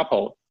the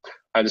tuple.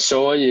 As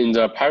shown in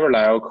the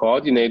parallel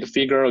coordinate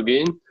figure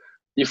again,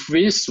 if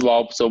we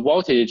swap the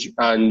voltage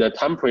and the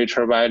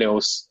temperature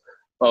values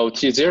of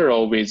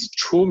T0 with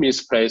true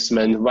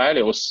misplacement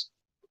values,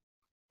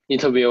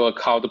 it will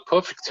account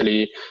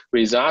perfectly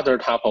with other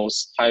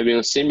tuples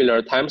having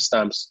similar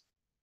timestamps,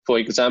 for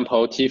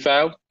example,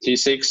 T5,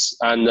 T6,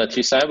 and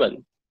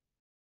T7.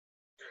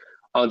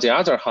 On the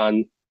other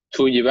hand,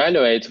 to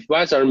evaluate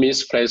whether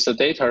misplaced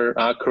data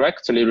are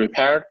correctly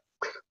repaired,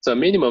 the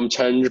minimum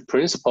change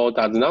principle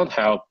does not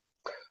help.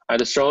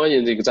 As shown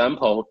in the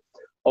example,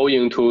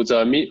 owing to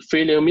the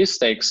filling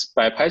mistakes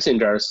by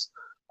passengers,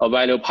 a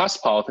value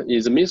passport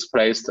is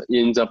misplaced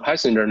in the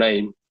passenger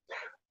name,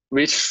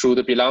 which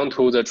should belong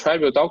to the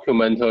travel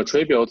document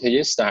attribute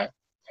instead.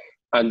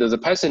 And the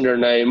passenger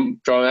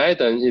name John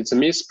Eden is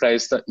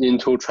misplaced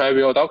into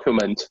travel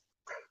document.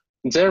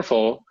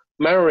 Therefore,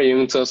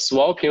 mirroring the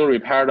swapping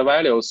repaired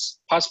values,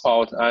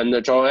 passport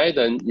and John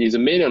Eden is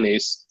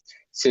meaningless,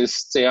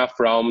 since they are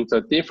from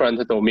the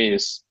different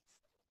domains.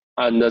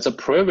 And the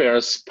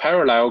previous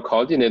parallel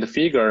coordinate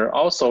figure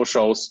also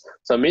shows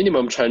the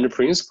minimum change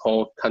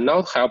principle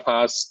cannot help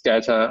us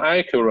get an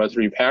accurate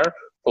repair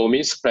for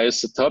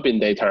misplaced turbine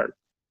data.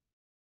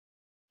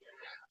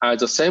 At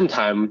the same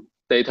time,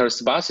 data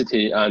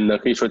sparsity and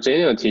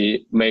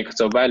heterogeneity make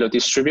the value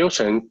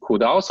distribution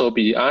could also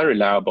be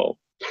unreliable.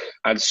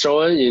 As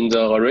shown in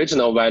the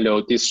original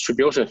value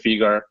distribution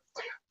figure,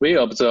 we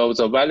observe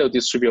the value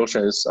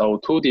distributions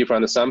of two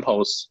different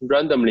samples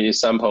randomly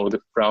sampled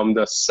from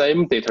the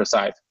same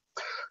dataset.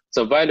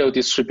 The value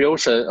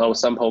distribution of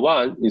sample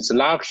 1 is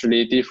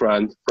largely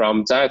different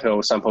from that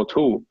of sample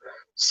 2,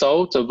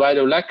 so the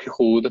value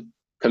likelihood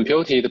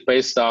computed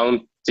based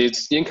on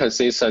these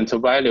inconsistent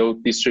value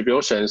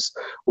distributions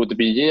would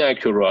be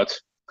inaccurate.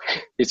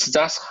 It's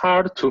thus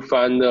hard to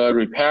find a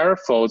repair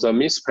for the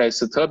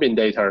misplaced turbine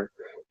data,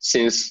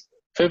 since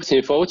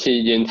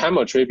 1540 in time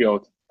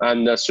attribute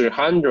and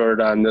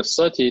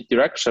 330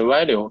 direction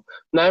value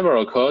never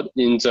occurred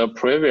in the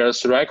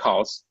previous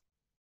records.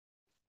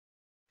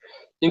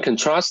 In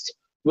contrast,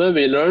 when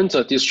we learn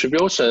the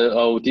distribution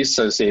of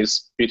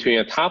distances between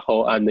a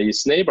tuple and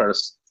its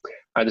neighbors,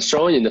 as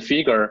shown in the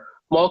figure,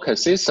 more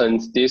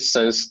consistent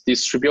distance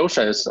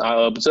distributions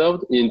are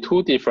observed in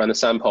two different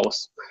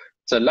samples.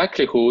 The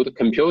likelihood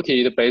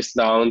computed based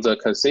on the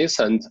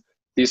consistent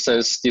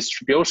distance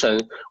distribution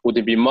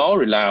would be more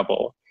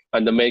reliable,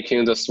 and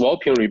making the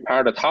swapping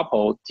repaired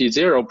tuple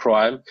T0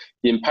 prime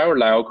in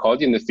parallel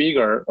coordinate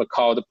figure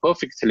accord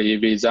perfectly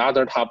with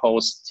other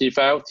tuples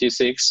T5,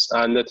 T6,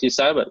 and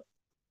T7.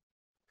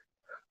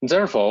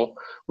 Therefore,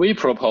 we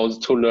propose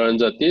to learn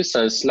the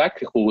distance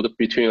likelihood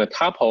between a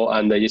tuple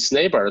and its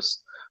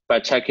neighbors by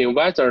checking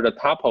whether the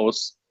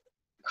tuples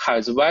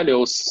has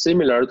values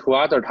similar to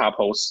other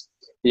tuples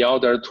in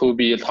order to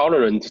be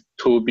tolerant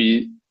to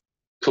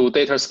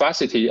data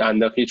sparsity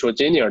and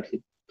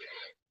heterogeneity.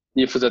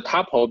 If the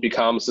tuple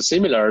becomes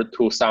similar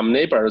to some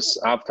neighbors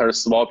after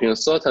swapping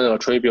certain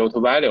attribute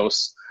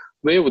values,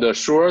 we would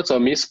assure the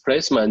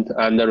misplacement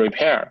and the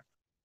repair.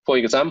 For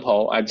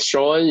example, as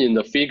shown in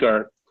the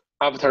figure,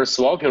 after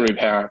swapping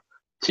repair,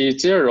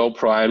 T0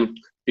 prime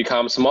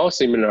becomes more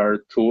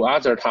similar to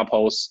other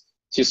tuples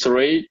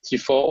T3,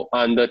 T4,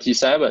 and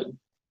T7.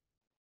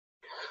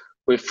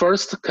 We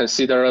first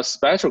consider a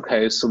special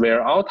case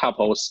where all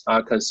tuples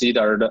are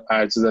considered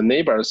as the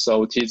neighbors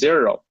of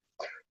T0.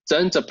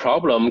 Then the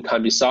problem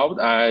can be solved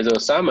as an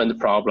assignment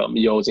problem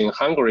using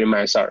Hungarian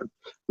method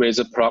with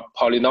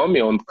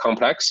polynomial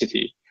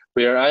complexity,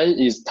 where n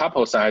is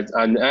tuple size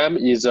and m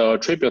is the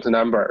attribute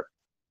number.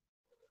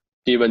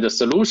 Given the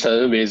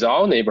solution with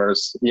all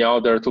neighbors, in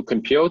order to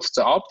compute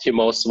the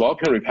optimal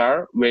swapping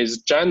repair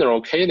with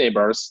general k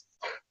neighbors,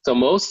 the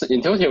most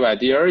intuitive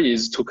idea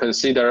is to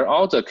consider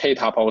all the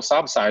k-tuple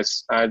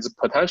subsets as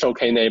potential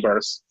k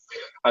neighbors,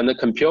 and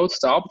compute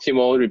the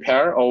optimal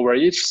repair over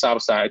each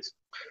subset.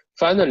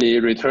 Finally,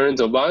 return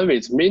the one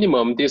with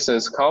minimum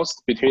distance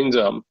cost between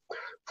them.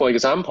 For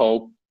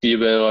example,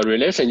 given a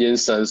relation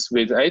instance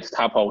with 8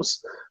 tuples,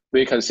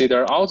 we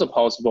consider all the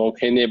possible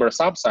k-neighbor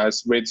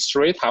subsets with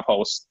 3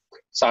 tuples,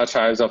 such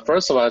as the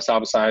first one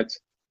subset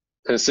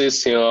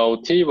consisting of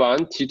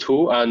T1,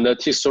 T2, and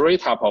T3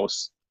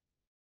 tuples.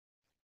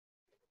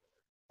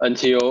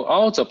 Until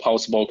all the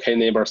possible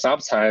k-neighbor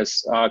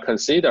subsets are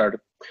considered,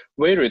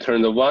 we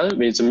return the one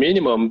with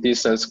minimum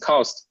distance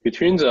cost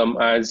between them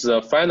as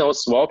the final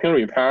swapping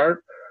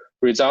repair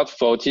result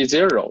for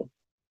T0.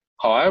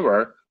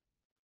 However,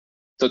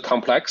 the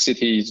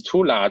complexity is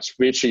too large,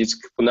 which is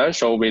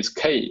exponential with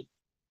k.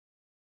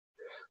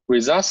 We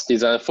thus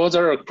design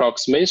further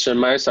approximation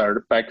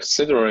method by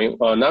considering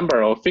a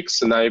number of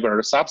fixed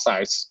neighbor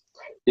subsets.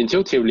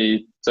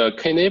 Intuitively, the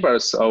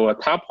k-neighbors of a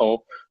tuple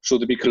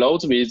should be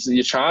close with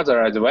each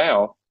other as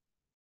well.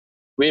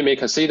 We may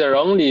consider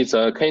only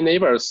the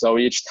k-neighbors of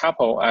each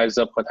tuple as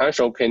the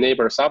potential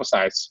k-neighbor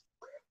subsets.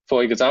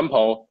 For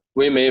example,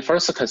 we may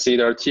first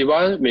consider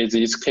T1 with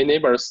its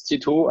k-neighbors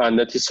T2 and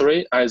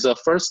T3 as the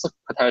first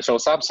potential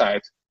subset.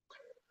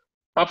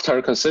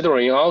 After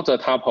considering all the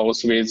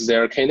tuples with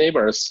their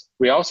k-neighbors,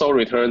 we also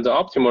return the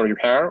optimal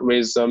repair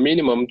with the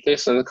minimum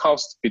distance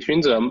cost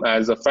between them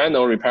as the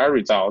final repair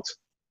result.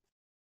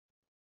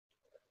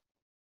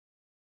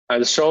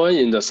 As shown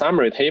in the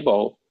summary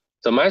table,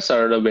 the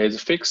method with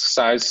fixed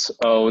size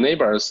of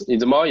neighbors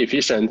is more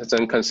efficient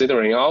than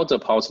considering all the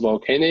possible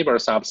k-neighbor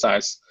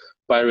subsets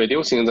by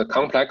reducing the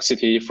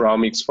complexity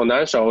from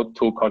exponential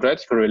to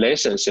quadratic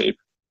relationship.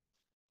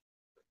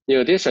 In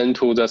addition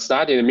to the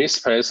studied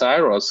misplaced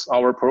errors,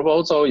 our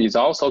proposal is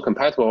also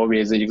compatible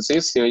with the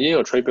existing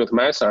in-attribute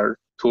method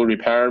to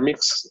repair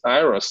mixed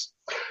errors.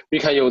 We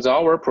can use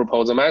our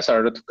proposed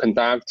method to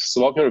conduct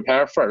swapping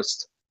repair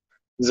first.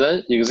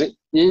 Then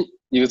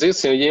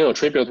existing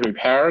in-attribute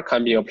repair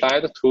can be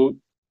applied to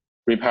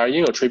repair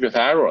in-attribute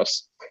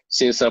errors,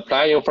 since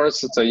applying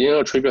first the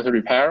in-attribute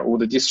repair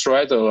would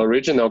destroy the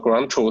original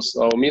ground truth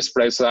of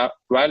misplaced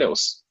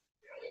values.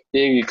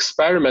 In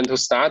experimental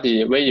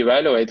study, we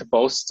evaluate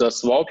both the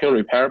swapping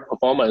repair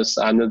performance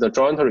and the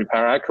joint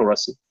repair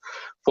accuracy.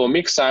 For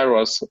mixed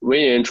errors,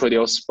 we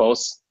introduce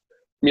both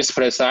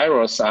misplaced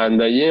errors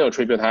and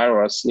in-attribute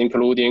errors,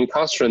 including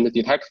constraint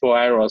detectable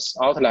errors,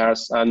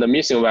 outliers, and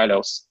missing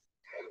values.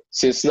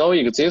 Since no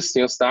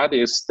existing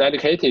study is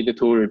dedicated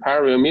to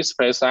repairing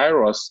misplaced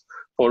errors,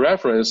 for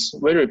reference,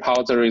 we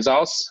report the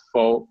results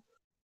for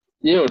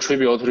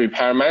in-attribute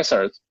repair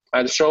method.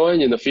 As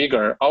shown in the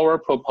figure, our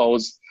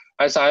proposed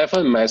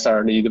SIFN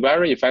method is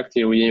very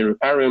effective in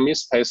repairing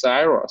misplaced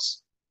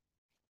errors.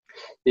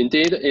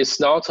 Indeed, it's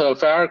not a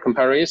fair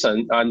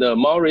comparison, and a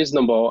more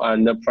reasonable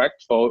and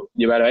practical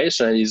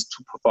evaluation is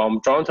to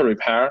perform joint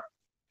repair.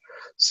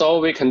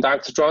 So we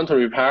conduct joint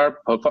repair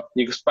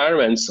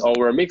experiments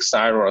over mixed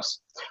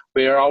errors,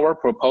 where our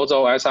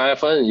proposal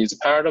SIFN is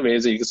paired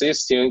with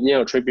existing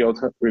in-attribute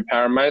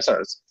repair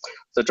methods.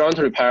 The joint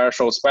repair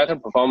shows better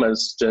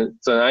performance than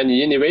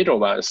any individual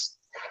ones.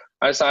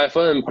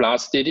 SIFN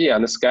plus DD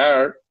and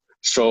SCARE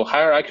show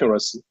higher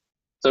accuracy.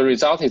 The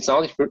result is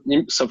not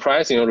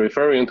surprising,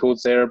 referring to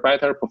their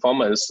better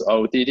performance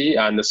of DD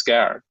and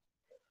SCARE.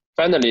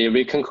 Finally,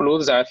 we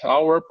conclude that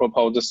our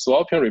proposed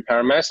swapping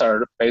repair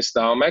method based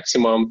on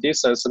maximum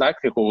distance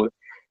likelihood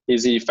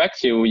is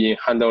effective in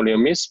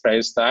handling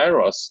misplaced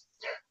errors,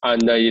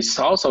 and is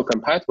also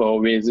compatible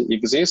with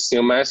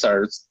existing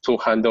methods to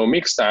handle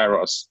mixed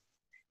errors.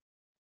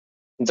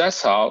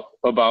 That's all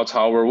about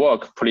our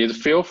work. Please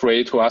feel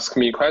free to ask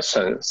me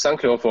questions.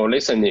 Thank you for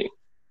listening.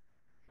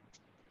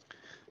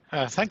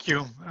 Thank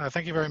you.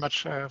 Thank you very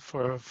much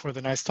for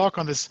the nice talk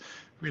on this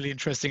really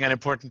interesting and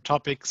important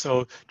topic.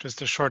 So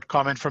just a short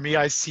comment from me.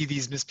 I see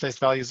these misplaced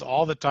values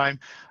all the time.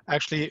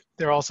 Actually,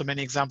 there are also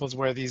many examples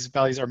where these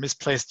values are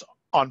misplaced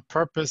on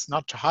purpose,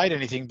 not to hide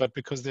anything, but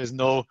because there's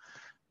no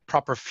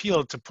proper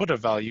field to put a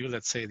value.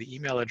 Let's say the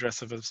email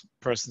address of a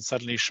person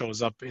suddenly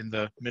shows up in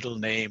the middle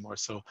name or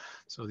so.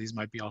 So these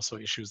might be also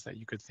issues that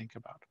you could think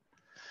about.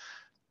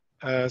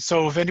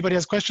 So if anybody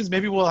has questions,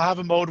 maybe we'll have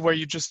a mode where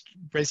you just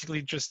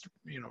basically just,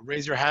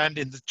 raise your hand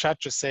in the chat,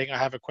 just saying I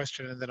have a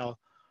question, and then I'll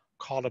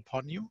call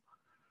upon you.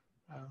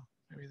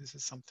 Maybe this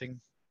is something.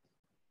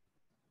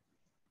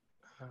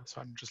 So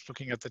I'm just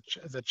looking at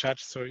the chat.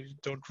 So you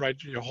don't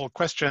write your whole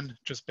question,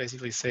 just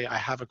basically say I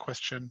have a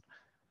question,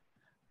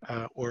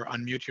 or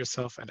unmute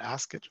yourself and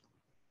ask it.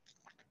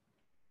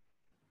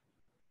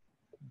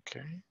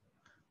 Okay.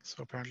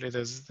 So apparently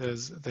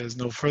there's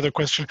no further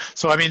question.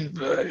 So I mean,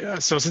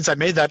 so since I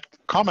made that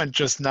comment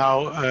just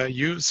now, have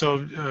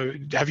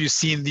you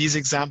seen these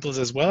examples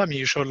as well? I mean,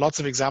 you showed lots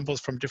of examples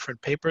from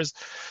different papers.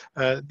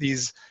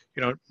 These,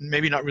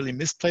 maybe not really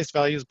misplaced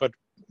values, but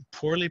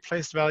poorly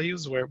placed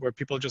values where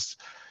people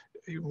just,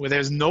 where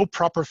there's no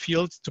proper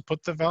field to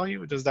put the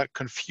value. Does that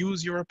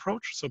confuse your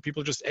approach? So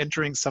people just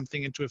entering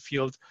something into a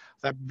field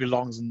that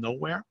belongs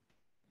nowhere?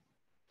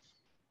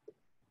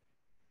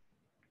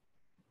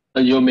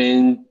 You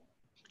mean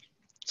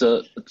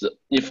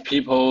if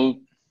people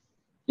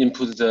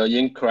input the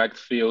incorrect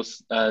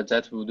fields,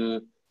 that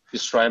would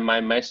destroy my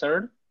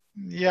method?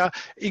 Yeah,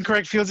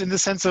 incorrect fields in the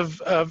sense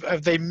of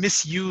they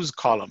misuse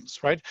columns,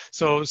 right?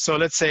 So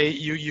let's say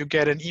you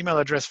get an email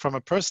address from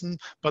a person,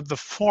 but the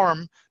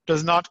form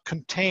does not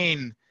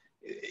contain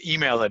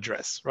email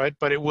address, right?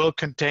 But it will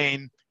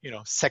contain,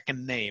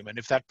 second name. And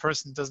if that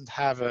person doesn't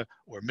have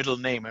or middle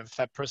name, if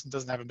that person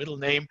doesn't have a middle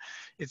name,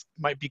 it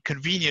might be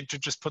convenient to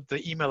just put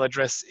the email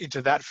address into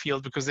that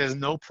field because there's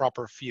no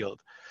proper field.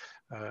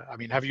 I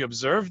mean, have you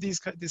observed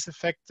this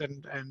effect,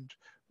 and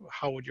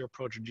how would your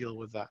approach deal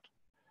with that?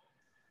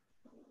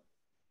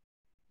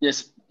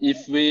 Yes,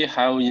 if we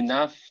have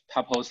enough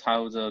tuples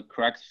have the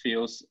correct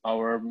fields,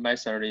 our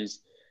method is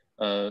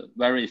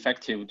very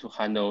effective to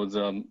handle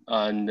them,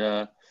 and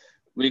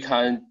we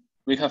can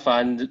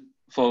find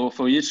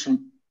for each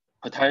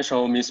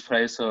potential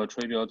misplaced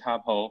attribute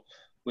tuple,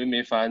 we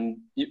may find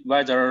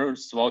whether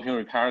swapping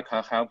repair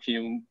can help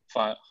him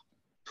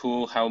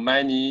to have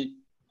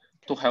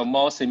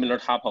more similar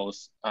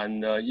tuples,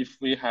 and if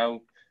we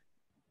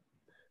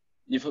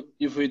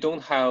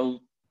don't have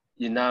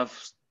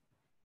enough.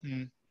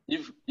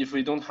 If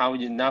we don't have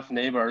enough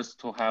neighbors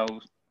to have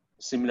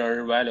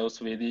similar values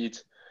with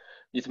it,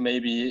 it may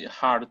be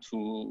hard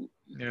to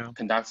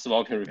conduct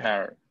swapping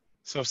repair.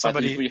 So if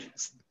somebody,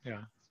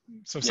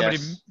 so if somebody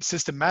yes.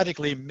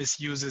 systematically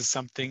misuses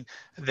something,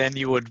 then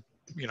you would,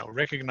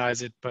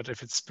 recognize it. But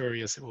if it's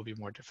spurious, it will be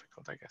more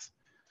difficult, I guess.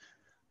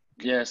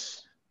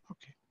 Yes.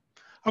 Okay.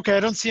 Okay. I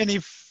don't see any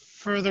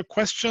further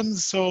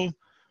questions, so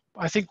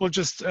I think we'll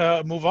just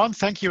move on.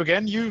 Thank you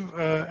again.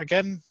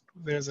 Again.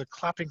 There's a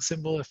clapping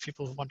symbol if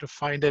people want to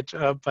find it,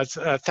 but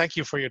thank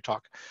you for your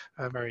talk.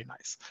 Very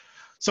nice.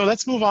 So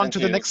let's move on to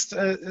the next.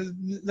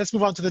 Let's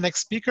move on to the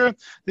next speaker.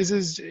 This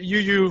is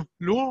Yu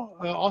Lu,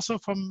 also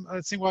from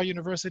Tsinghua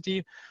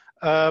University.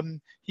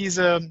 He's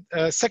a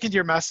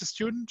second-year master's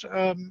student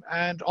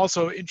and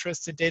also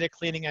interested in data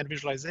cleaning and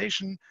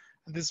visualization.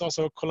 And this is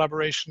also a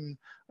collaboration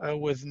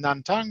with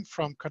Nan Tang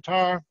from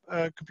Qatar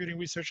Computing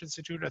Research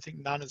Institute. I think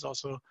Nan is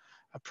also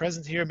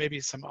present here, maybe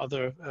some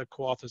other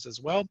co-authors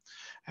as well.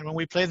 And when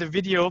we play the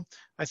video,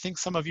 I think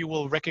some of you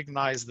will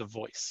recognize the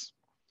voice.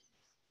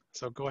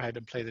 So go ahead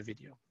and play the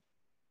video.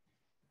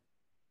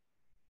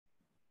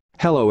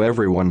 Hello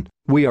everyone,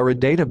 we are a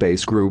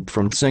database group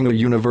from Tsinghua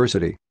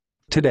University.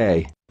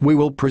 Today, we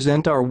will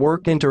present our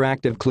work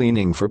interactive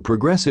cleaning for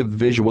progressive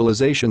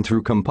visualization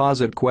through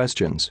composite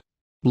questions.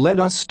 Let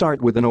us start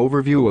with an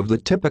overview of the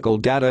typical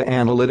data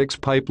analytics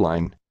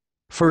pipeline.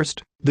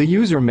 First, the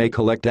user may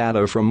collect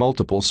data from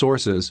multiple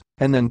sources,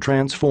 and then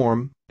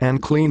transform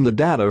and clean the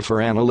data for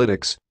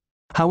analytics.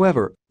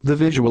 However, the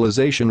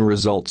visualization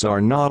results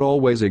are not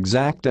always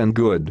exact and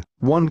good.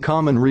 One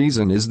common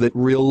reason is that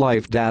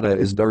real-life data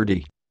is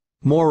dirty.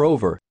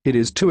 Moreover, it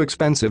is too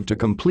expensive to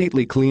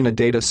completely clean a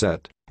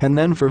dataset, and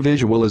then for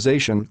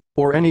visualization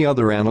or any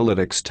other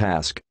analytics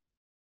task.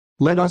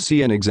 Let us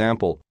see an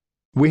example.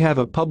 We have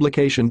a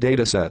publication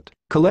dataset,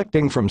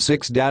 collecting from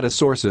 6 data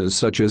sources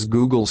such as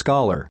Google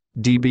Scholar,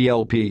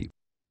 DBLP.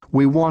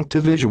 We want to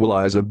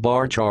visualize a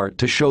bar chart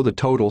to show the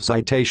total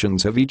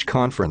citations of each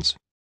conference.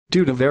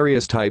 Due to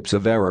various types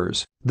of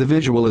errors, the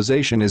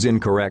visualization is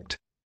incorrect.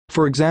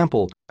 For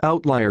example,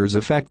 outliers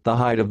affect the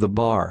height of the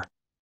bar.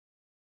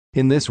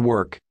 In this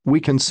work, we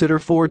consider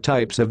 4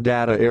 types of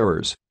data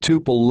errors: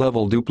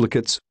 tuple-level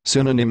duplicates,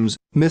 synonyms,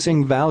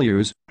 missing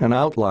values, and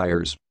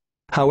outliers.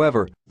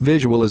 However,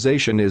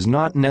 visualization is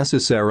not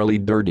necessarily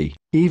dirty,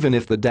 even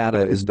if the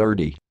data is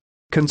dirty.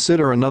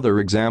 Consider another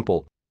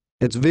example.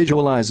 It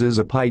visualizes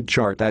a pie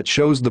chart that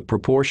shows the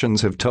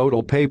proportions of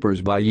total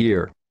papers by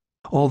year.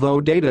 Although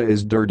data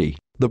is dirty,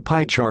 The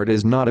pie chart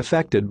is not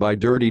affected by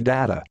dirty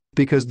data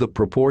because the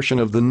proportion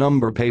of the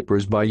number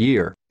papers by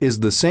year is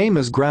the same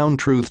as ground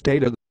truth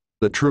data.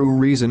 The true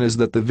reason is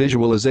that the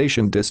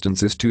visualization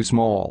distance is too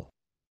small.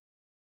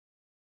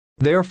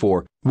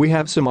 Therefore, we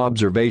have some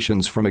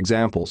observations from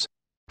examples.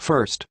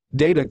 First,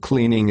 data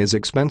cleaning is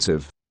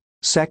expensive.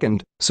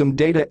 Second, some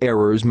data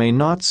errors may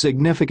not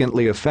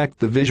significantly affect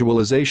the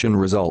visualization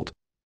result.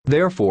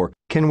 Therefore,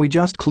 can we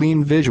just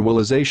clean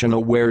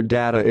visualization-aware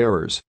data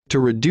errors to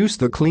reduce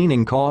the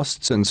cleaning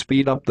costs and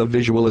speed up the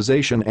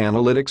visualization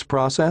analytics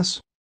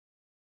process?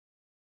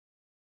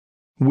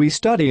 We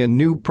study a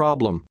new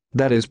problem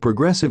that is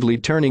progressively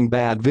turning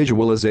bad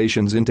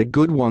visualizations into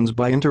good ones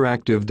by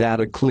interactive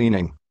data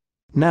cleaning.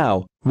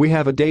 Now, we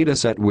have a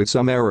dataset with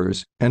some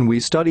errors, and we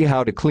study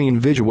how to clean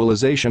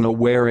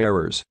visualization-aware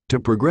errors to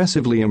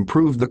progressively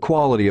improve the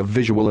quality of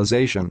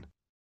visualization.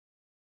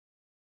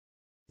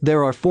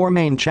 There are 4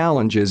 main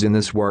challenges in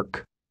this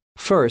work.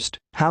 First,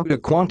 how to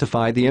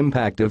quantify the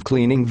impact of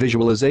cleaning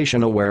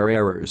visualization-aware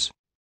errors.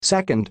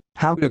 Second,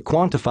 how to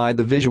quantify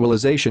the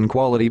visualization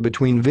quality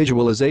between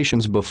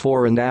visualizations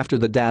before and after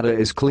the data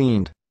is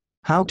cleaned.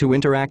 How to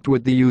interact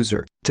with the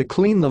user to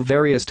clean the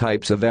various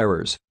types of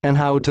errors, and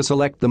how to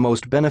select the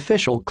most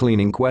beneficial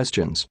cleaning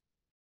questions.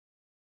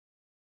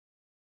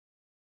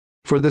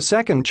 For the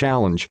second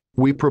challenge,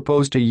 we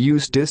propose to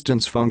use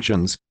distance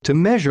functions to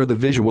measure the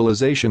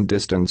visualization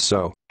distance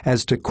so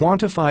as to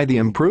quantify the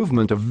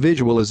improvement of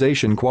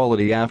visualization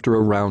quality after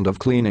a round of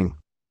cleaning.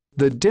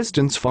 The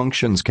distance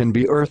functions can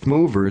be earth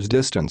movers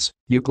distance,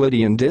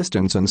 Euclidean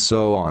distance, and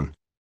so on.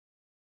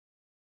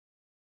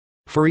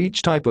 For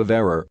each type of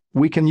error,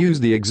 we can use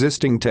the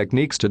existing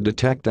techniques to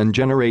detect and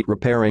generate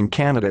repairing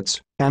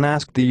candidates and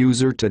ask the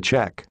user to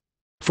check.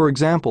 For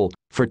example,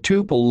 for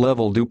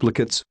tuple-level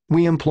duplicates,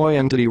 we employ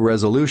entity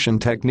resolution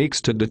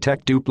techniques to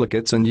detect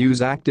duplicates and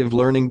use active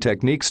learning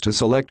techniques to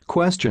select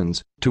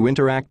questions to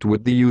interact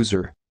with the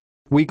user.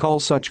 We call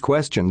such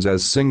questions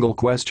as single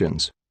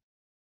questions.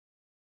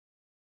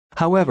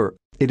 However,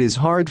 it is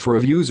hard for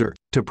a user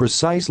to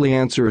precisely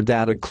answer a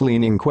data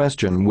cleaning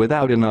question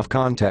without enough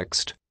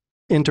context.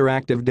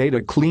 Interactive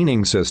data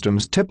cleaning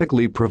systems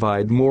typically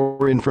provide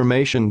more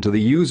information to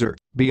the user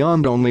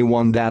beyond only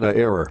one data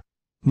error.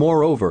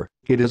 Moreover,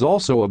 it is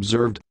also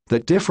observed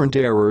that different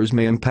errors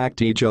may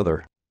impact each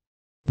other.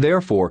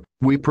 Therefore,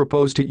 we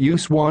propose to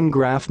use one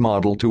graph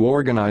model to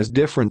organize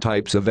different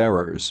types of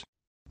errors.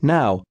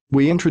 Now,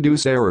 we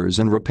introduce errors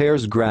and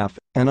repairs graph,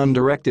 an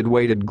undirected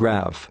weighted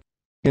graph.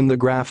 In the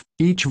graph,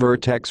 each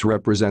vertex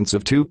represents a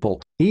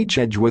tuple, each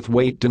edge with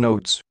weight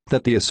denotes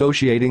that the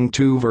associating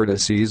 2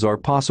 vertices are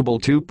possible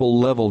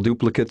tuple-level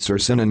duplicates or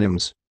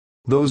synonyms.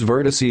 Those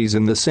vertices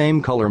in the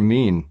same color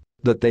mean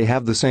that they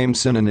have the same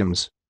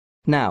synonyms.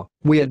 Now,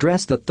 we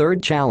address the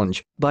third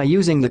challenge by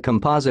using the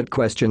composite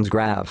questions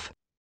graph.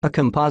 A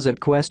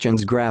composite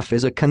questions graph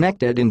is a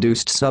connected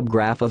induced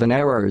subgraph of an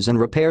errors and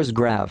repairs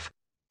graph.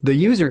 The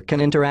user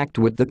can interact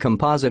with the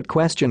composite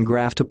question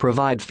graph to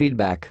provide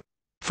feedback.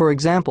 For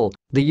example,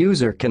 the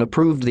user can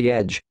approve the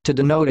edge to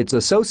denote its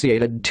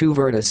associated 2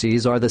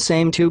 vertices are the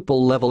same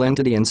tuple-level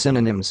entity and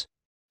synonyms.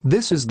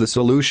 This is the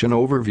solution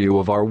overview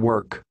of our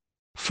work.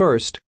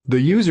 First,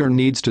 the user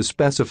needs to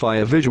specify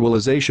a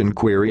visualization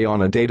query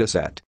on a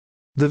dataset.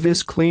 The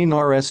visclean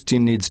RST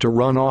needs to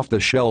run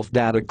off-the-shelf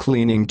data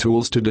cleaning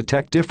tools to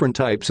detect different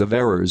types of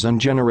errors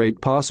and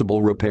generate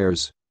possible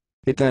repairs.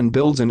 It then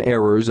builds an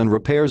errors and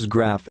repairs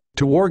graph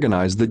to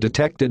organize the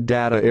detected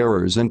data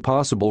errors and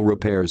possible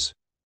repairs.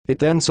 It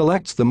then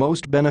selects the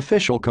most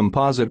beneficial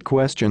composite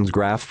questions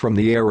graph from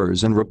the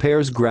errors and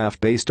repairs graph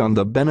based on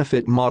the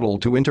benefit model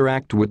to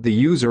interact with the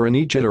user in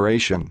each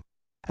iteration.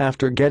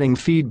 After getting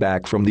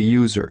feedback from the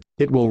user,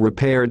 it will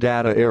repair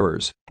data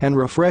errors and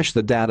refresh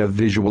the data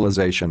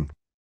visualization.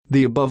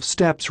 The above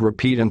steps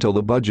repeat until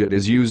the budget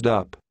is used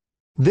up.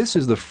 This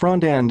is the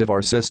front end of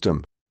our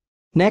system.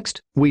 Next,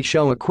 we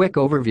show a quick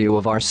overview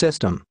of our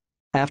system.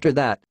 After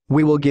that,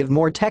 we will give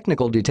more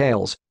technical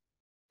details.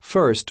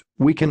 First,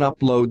 we can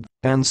upload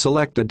and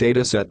select a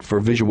dataset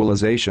for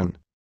visualization.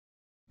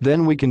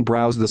 Then we can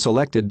browse the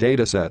selected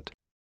dataset.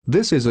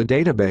 This is a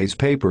database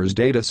papers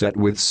dataset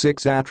with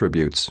 6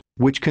 attributes,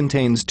 which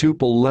contains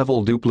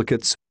tuple-level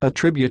duplicates,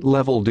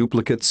 attribute-level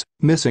duplicates,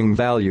 missing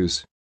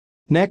values.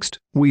 Next,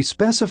 we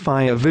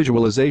specify a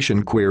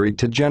visualization query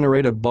to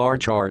generate a bar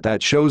chart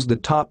that shows the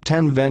top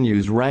 10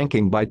 venues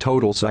ranking by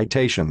total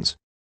citations.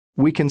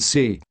 We can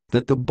see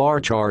that the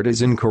bar chart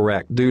is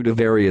incorrect due to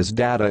various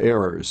data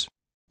errors.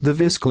 The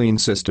visclean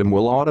system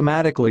will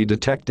automatically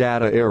detect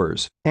data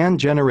errors and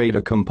generate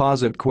a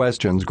composite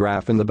questions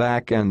graph in the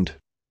back end.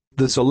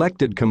 The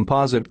selected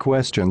composite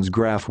questions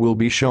graph will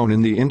be shown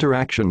in the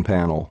interaction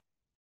panel.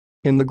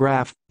 In the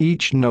graph,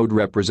 each node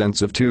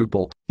represents a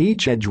tuple.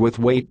 Each edge with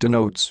weight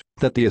denotes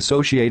that the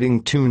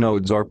associating 2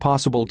 nodes are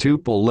possible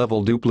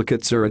tuple-level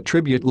duplicates or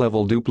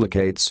attribute-level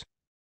duplicates.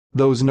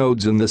 Those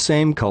nodes in the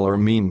same color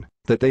mean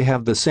that they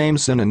have the same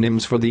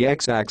synonyms for the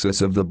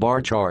x-axis of the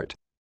bar chart.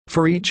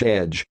 For each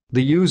edge,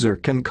 the user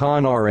can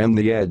con-rm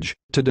the edge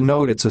to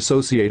denote its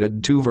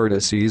associated two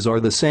vertices are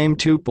the same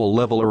tuple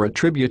level or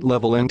attribute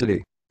level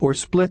entity, or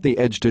split the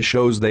edge to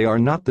shows they are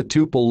not the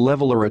tuple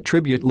level or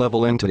attribute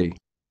level entity.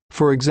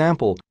 For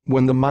example,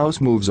 when the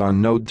mouse moves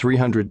on node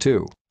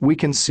 302, we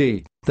can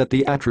see that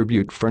the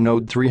attribute for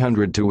node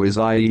 302 is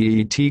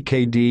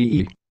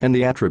IEETKDE, and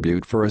the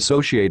attribute for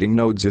associating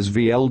nodes is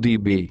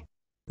VLDB.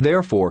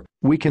 Therefore,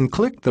 we can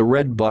click the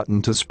red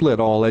button to split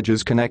all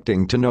edges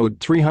connecting to node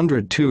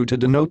 302 to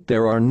denote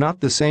there are not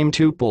the same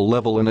tuple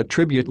level and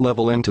attribute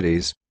level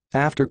entities.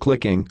 After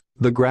clicking,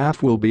 the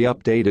graph will be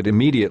updated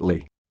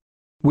immediately.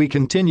 We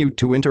continue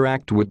to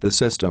interact with the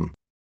system.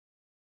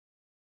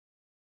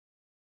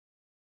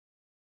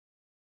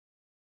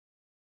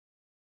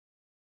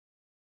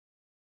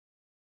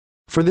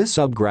 For this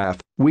subgraph,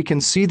 we can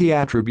see the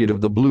attribute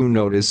of the blue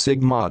node is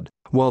sigmod,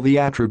 while the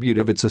attribute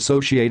of its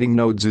associating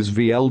nodes is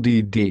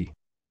VLDD.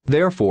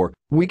 Therefore,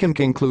 we can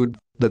conclude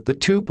that the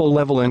tuple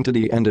level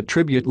entity and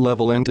attribute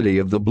level entity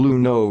of the blue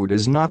node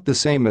is not the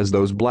same as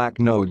those black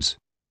nodes.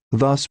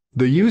 Thus,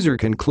 the user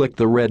can click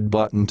the red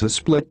button to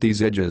split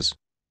these edges.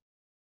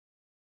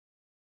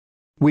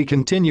 We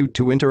continue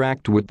to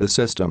interact with the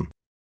system.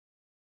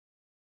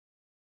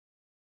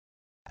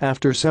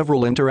 After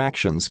several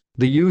interactions,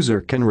 the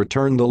user can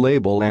return the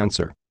label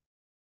answer.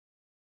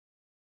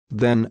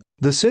 Then,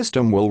 the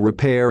system will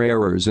repair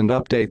errors and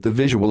update the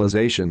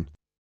visualization.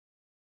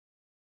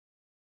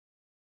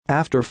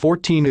 After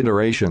 14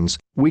 iterations,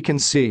 we can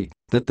see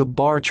that the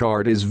bar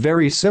chart is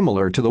very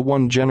similar to the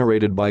one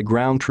generated by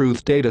ground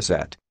truth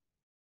dataset.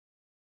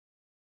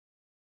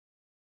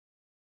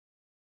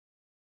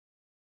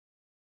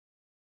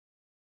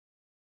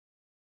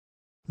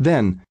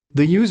 Then,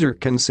 the user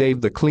can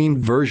save the cleaned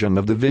version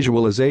of the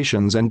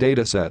visualizations and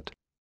dataset.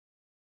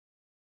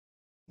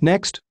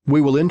 Next,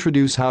 we will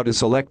introduce how to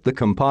select the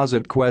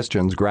composite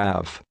questions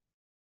graph.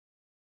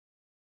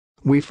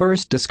 We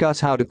first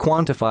discuss how to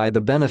quantify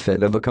the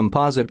benefit of a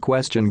composite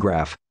question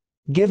graph.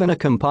 Given a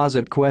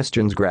composite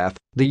questions graph,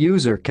 the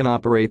user can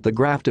operate the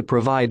graph to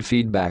provide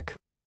feedback.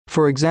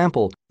 For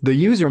example, the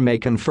user may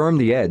confirm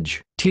the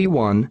edge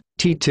T1,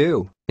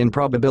 T2 in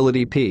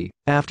probability P.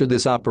 After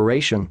this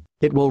operation,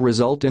 it will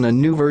result in a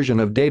new version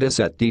of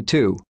dataset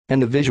D2,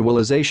 and the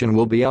visualization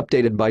will be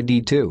updated by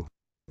D2.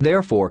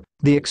 Therefore,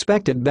 the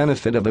expected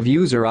benefit of a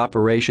user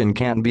operation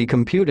can be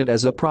computed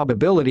as a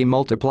probability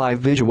multiply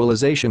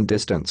visualization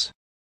distance.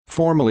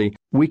 Formally,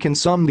 we can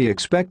sum the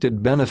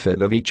expected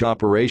benefit of each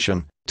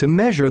operation to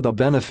measure the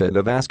benefit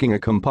of asking a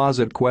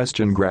composite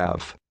question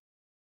graph.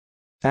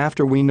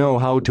 After we know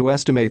how to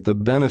estimate the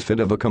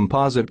benefit of a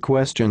composite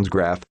questions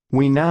graph,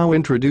 we now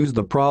introduce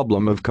the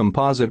problem of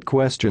composite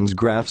questions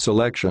graph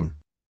selection.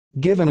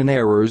 Given an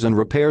errors and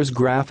repairs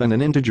graph and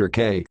an integer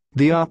k,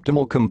 the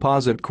optimal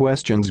composite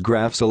questions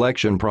graph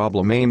selection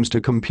problem aims to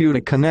compute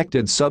a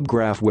connected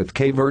subgraph with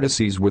k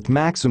vertices with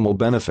maximal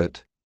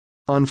benefit.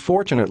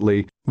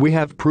 Unfortunately, we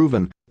have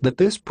proven that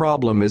this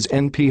problem is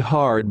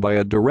NP-hard by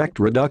a direct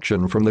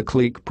reduction from the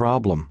clique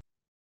problem.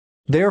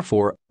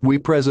 Therefore, we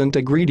present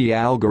a greedy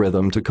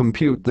algorithm to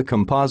compute the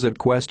composite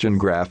question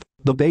graph.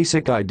 The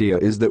basic idea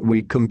is that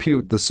we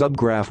compute the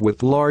subgraph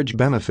with large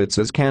benefits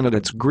as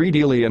candidates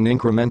greedily and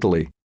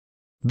incrementally.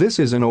 This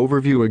is an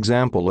overview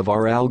example of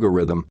our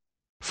algorithm.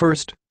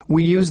 First,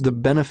 we use the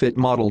benefit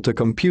model to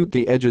compute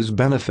the edges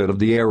benefit of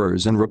the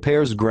errors and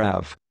repairs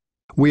graph.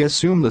 We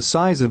assume the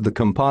size of the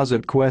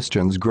composite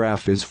questions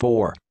graph is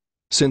 4.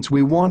 Since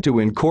we want to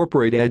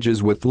incorporate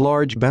edges with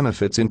large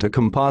benefits into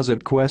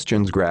composite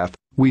questions graph,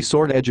 we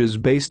sort edges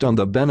based on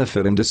the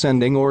benefit in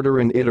descending order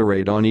and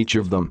iterate on each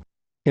of them.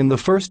 In the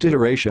first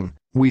iteration,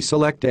 we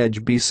select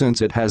edge B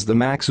since it has the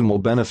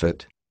maximal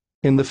benefit.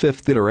 In the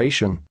fifth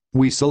iteration,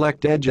 we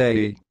select edge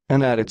A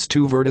and add its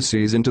two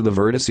vertices into the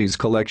vertices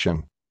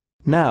collection.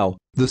 Now,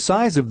 the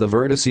size of the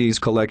vertices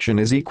collection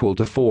is equal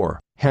to 4,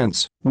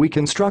 hence, we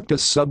construct a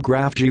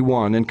subgraph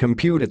G1 and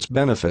compute its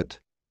benefit.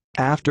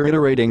 After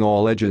iterating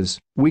all edges,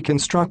 we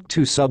construct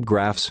two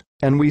subgraphs,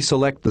 and we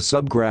select the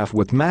subgraph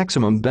with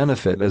maximum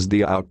benefit as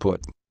the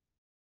output.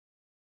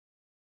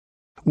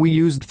 We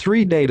used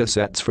 3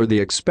 datasets for the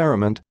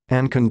experiment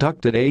and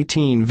conducted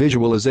 18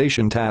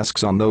 visualization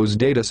tasks on those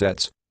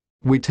datasets.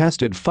 We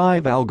tested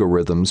 5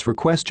 algorithms for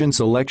question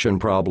selection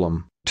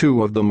problem,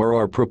 2 of them are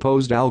our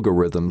proposed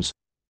algorithms.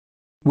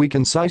 We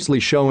concisely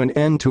show an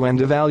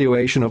end-to-end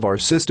evaluation of our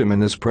system in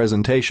this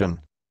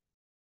presentation.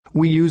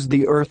 We used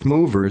the Earth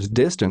mover's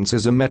distance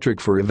as a metric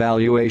for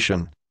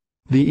evaluation.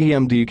 The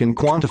EMD can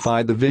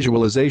quantify the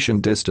visualization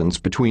distance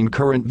between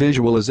current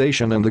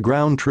visualization and the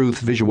ground truth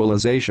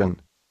visualization.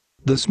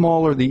 The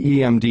smaller the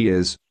EMD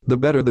is, the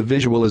better the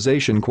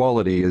visualization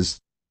quality is.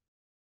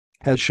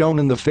 As shown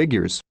in the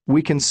figures,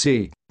 we can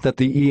see that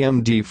the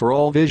EMD for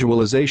all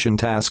visualization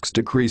tasks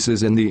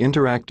decreases in the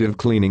interactive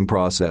cleaning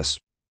process.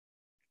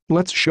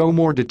 Let's show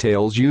more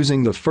details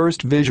using the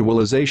first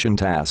visualization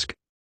task.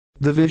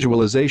 The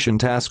visualization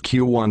task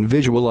Q1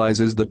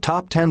 visualizes the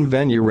top 10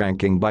 venue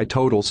ranking by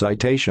total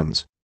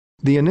citations.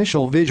 The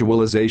initial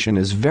visualization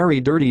is very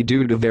dirty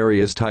due to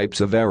various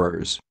types of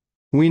errors.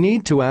 We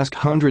need to ask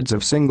hundreds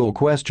of single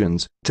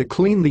questions to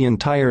clean the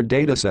entire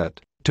dataset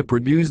to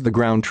produce the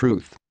ground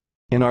truth.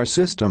 In our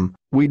system,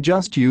 we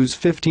just use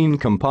 15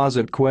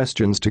 composite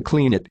questions to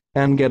clean it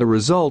and get a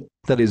result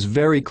that is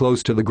very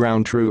close to the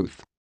ground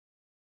truth.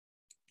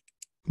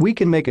 We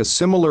can make a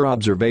similar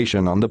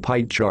observation on the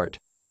pie chart.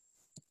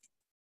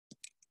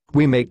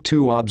 We make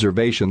two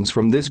observations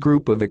from this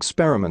group of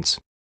experiments.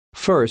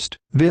 First,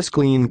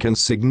 VisClean can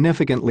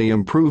significantly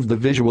improve the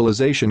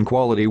visualization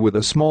quality with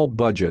a small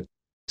budget.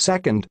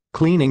 Second,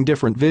 cleaning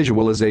different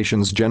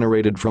visualizations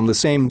generated from the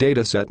same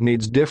dataset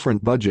needs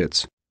different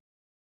budgets.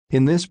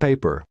 In this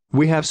paper,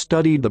 we have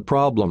studied the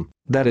problem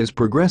that is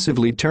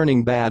progressively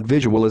turning bad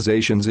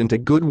visualizations into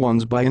good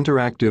ones by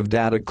interactive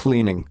data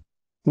cleaning.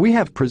 We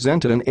have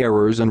presented an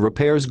errors and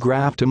repairs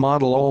graph to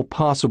model all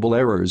possible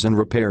errors and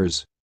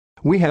repairs.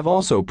 We have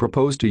also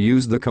proposed to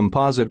use the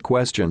composite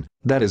question,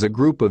 that is a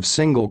group of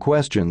single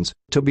questions,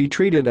 to be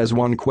treated as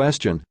one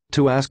question,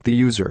 to ask the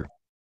user.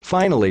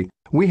 Finally,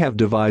 we have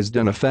devised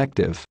an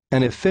effective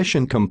and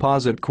efficient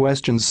composite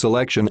questions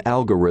selection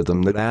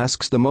algorithm that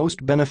asks the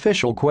most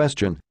beneficial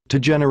question to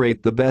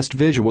generate the best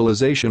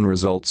visualization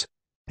results.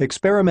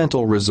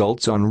 Experimental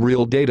results on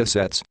real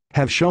datasets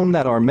have shown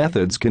that our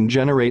methods can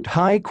generate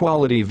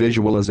high-quality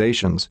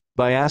visualizations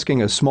by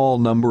asking a small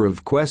number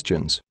of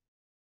questions.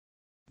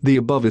 The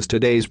above is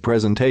today's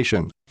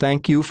presentation.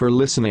 Thank you for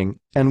listening,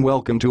 and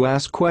welcome to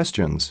Ask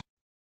Questions.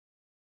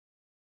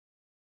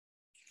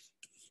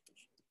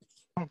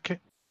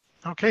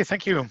 Okay,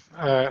 thank you,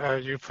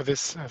 you for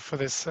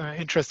this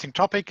interesting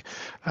topic,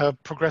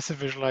 progressive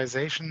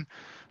visualization.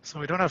 So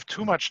we don't have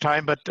too much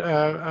time, but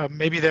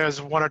maybe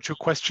there's one or two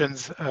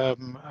questions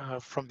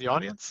from the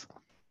audience.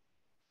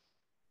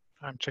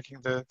 I'm checking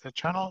the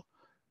channel.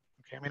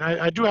 Okay, I mean,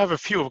 I do have a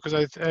few because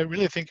I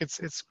really think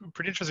it's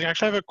pretty interesting.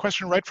 Actually, I have a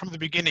question right from the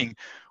beginning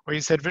where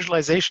you said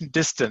visualization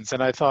distance,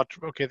 and I thought,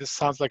 okay, this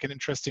sounds like an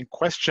interesting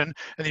question.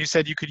 And then you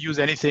said you could use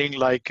anything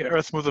like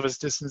Earth-Moother's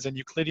distance and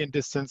Euclidean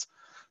distance.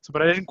 So,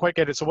 but I didn't quite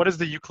get it. So what is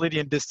the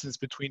Euclidean distance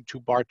between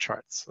two bar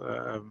charts?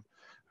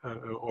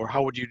 Or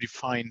how would you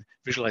define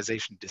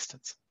visualization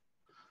distance?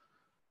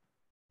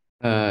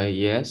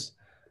 Yes.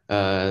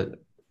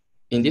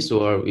 In this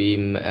work, we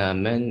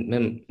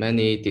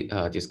mainly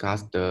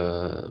discuss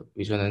the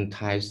visualization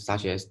types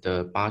such as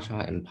the bar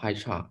chart and pie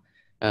chart.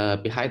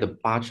 Behind the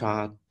bar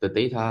chart, the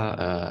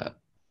data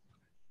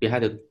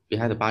behind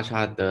the bar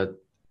chart,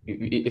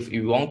 if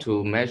you want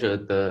to measure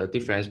the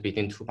difference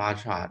between two bar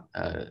charts,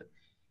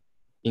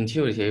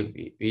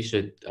 intuitively we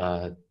should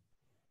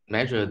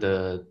measure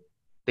the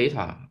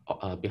data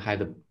behind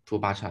the two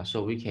bar chart,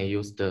 so we can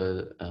use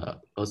the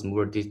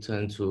Earth-Moother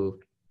distance to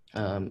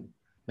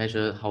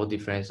measure how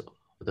different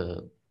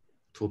the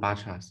two bar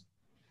charts.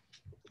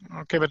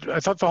 Okay, but I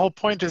thought the whole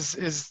point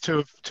is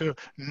to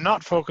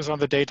not focus on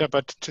the data,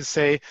 but to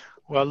say,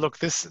 well, look,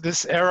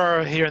 this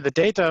error here in the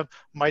data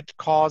might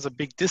cause a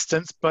big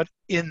distance, but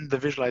in the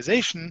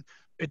visualization,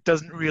 it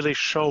doesn't really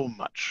show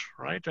much,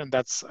 right? And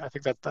I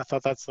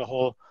thought that's the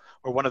whole,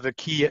 or one of the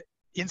key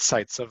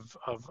insights of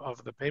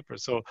the paper.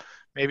 So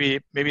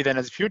maybe then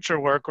as future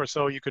work or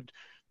so, you could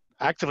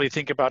actively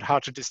think about how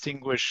to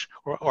distinguish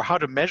or how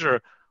to measure,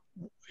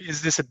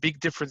 is this a big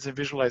difference in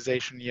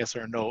visualization, yes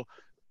or no,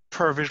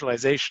 per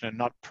visualization and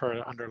not per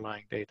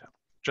underlying data?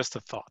 Just a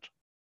thought.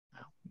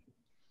 Yeah.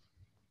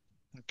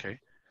 Okay.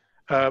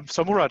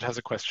 So Murat has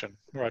a question.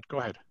 Murat, go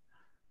ahead.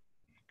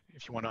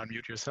 If you want to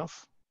unmute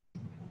yourself.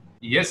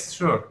 Yes,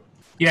 sure.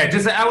 Yeah,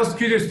 just I was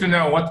curious to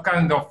know what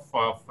kind of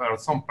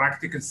some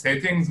practical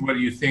settings where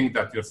you think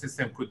that your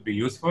system could be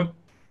useful.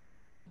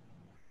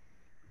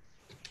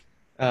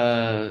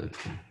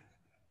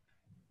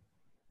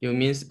 You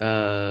mean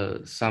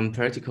some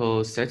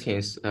practical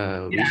settings?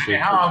 How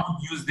I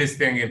would use this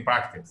thing in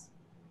practice?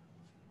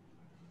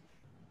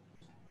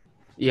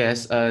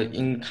 Yes,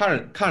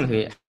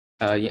 currently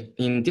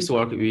in this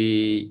work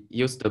we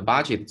use the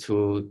budget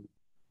to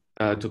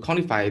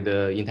quantify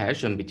the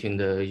interaction between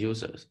the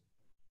users.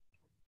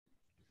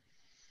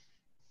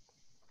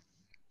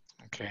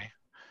 Okay,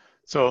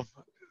 so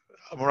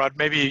Murat,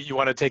 maybe you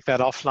want to take that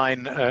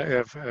offline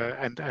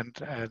and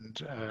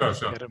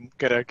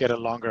get a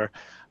longer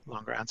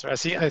answer. I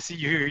see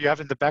you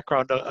have in the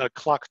background a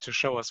clock to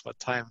show us what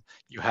time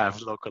you have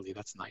locally.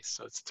 That's nice.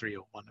 So it's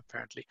 3:01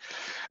 apparently.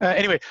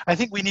 Anyway, I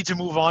think we need to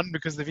move on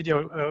because the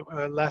video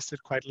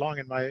lasted quite long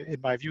in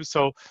my view.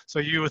 So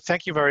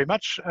thank you very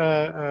much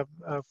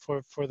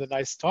for the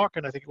nice talk,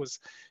 and I think it was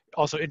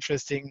also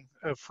interesting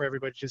for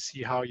everybody to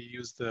see how you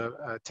use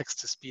the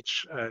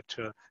text-to-speech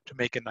to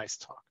make a nice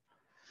talk.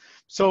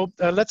 So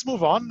let's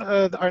move on.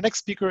 Our next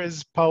speaker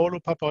is Paolo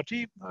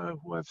Papotti,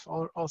 who I've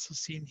also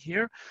seen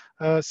here.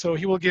 So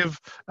he will give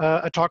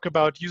a talk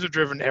about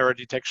user-driven error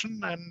detection,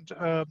 and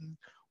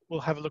we'll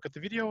have a look at the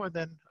video, and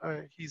then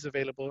he's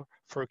available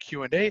for a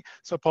Q&A.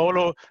 So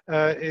Paolo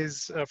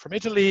is from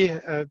Italy,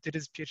 did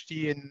his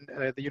PhD in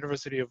the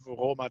University of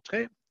Roma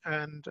Tre,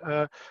 and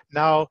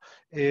now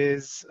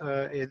is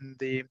in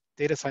the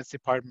data science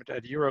department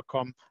at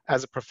Eurocom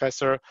as a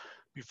professor,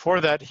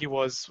 Before that, he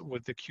was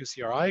with the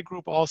QCRI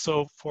group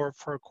also for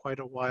quite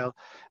a while.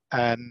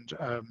 And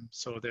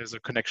so there's a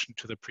connection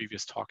to the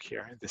previous talk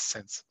here in this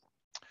sense.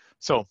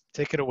 So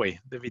take it away,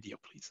 the video,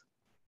 please.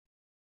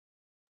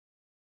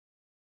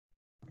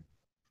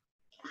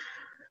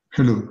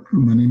 Hello,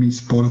 my name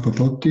is Paolo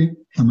Papotti.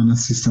 I'm an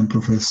assistant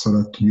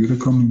professor at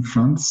Eurocom in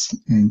France,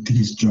 and this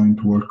is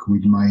joint work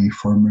with my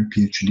former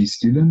PhD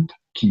student,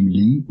 Kim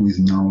Lee, who is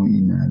now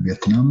in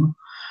Vietnam.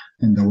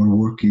 And our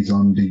work is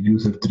on the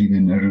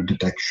user-driven error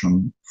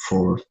detection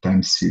for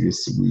time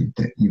series with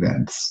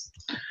events.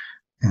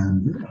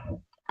 And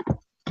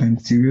time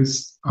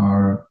series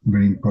are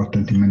very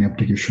important in many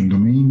application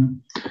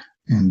domains.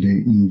 And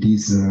in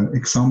this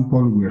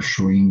example, we are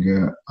showing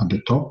at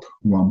the top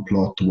one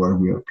plot where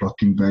we are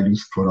plotting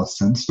values for a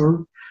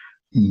sensor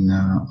in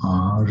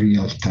a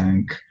real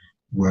tank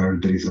where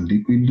there is a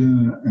liquid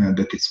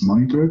that is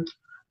monitored.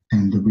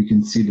 And we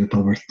can see that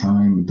over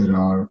time there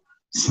are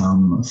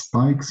some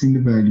spikes in the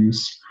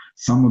values.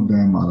 Some of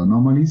them are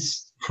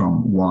anomalies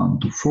from 1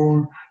 to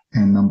 4,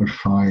 and number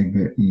 5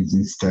 is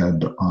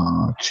instead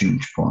a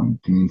change point.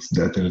 It means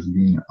that there has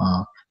been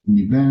an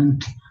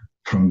event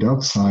from the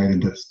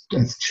outside that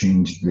has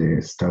changed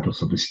the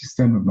status of the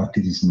system, but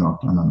it is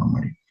not an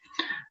anomaly.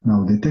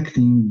 Now,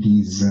 detecting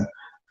these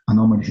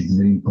anomalies is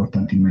very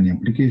important in many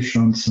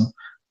applications,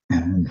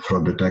 and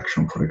fraud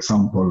detection, for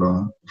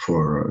example,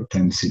 for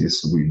time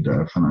series with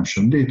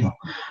financial data.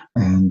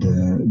 And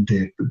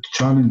the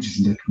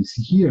challenges that we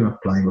see here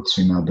apply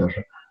also in other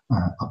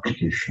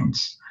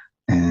applications.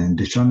 And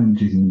the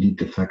challenge is indeed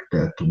the fact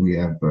that we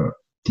have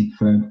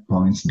different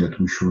points that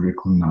we should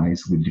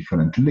recognize with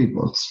different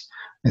labels.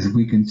 As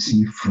we can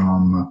see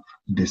from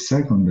the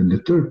second and the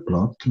third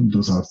plot,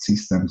 those are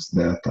systems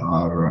that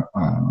are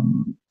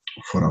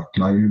for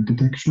outlier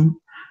detection.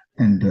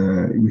 And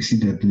we see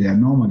that the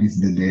anomalies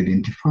that they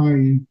identify,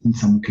 in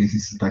some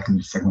cases, like in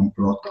the second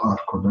plot, are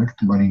correct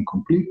but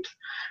incomplete,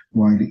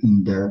 while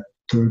in the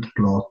third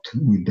plot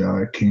with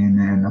the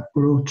KNN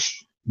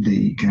approach,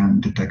 they can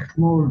detect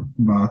more,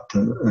 but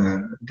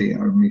they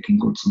are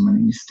making also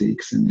many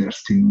mistakes and they're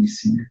still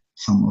missing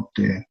some of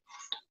the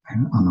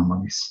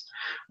anomalies.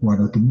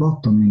 While at the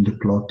bottom in the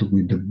plot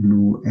with the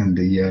blue and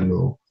the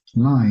yellow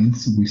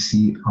lines, we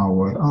see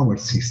our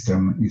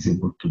system is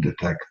able to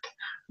detect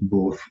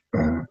both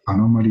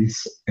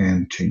anomalies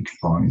and change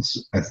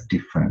points as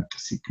different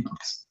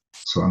signals.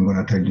 So I'm going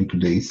to tell you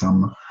today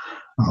some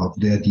of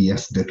the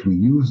ideas that we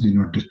used in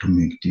order to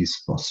make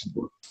this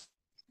possible.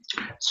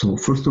 So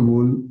first of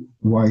all,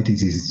 why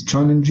this is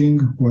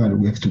challenging? Well,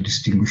 we have to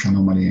distinguish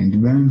anomaly and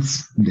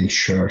events. They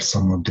share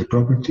some of the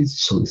properties,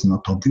 so it's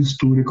not obvious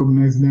to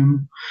recognize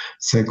them.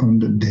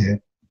 Second,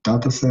 the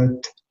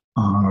dataset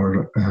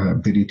are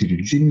very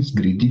heterogeneous,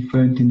 very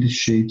different in the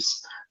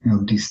shapes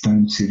of this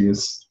time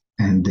series.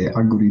 And the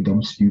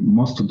algorithms,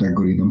 most of the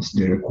algorithms,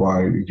 they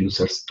require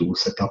users to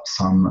set up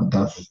some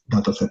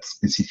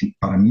dataset-specific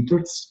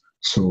parameters.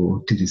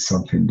 So this is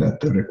something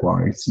that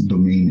requires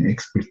domain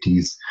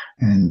expertise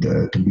and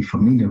to be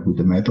familiar with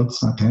the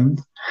methods at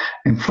hand.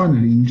 And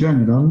finally, in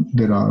general,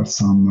 there are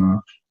some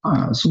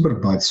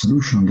supervised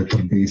solutions that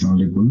are based on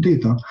labeled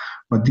data,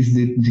 but this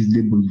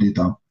labeled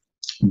data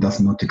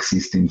does not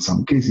exist in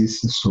some cases,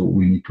 so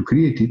we need to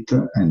create it,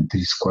 and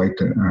this is quite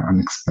an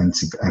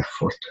expensive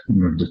effort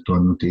in order to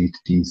annotate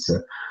these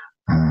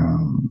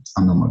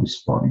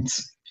anomalous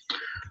points.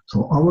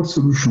 So our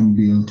solution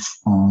builds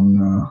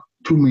on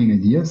two main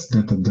ideas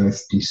that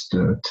address these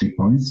 3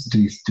 points,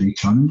 these 3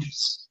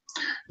 challenges.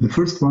 The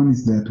first one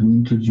is that we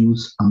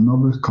introduce a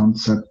novel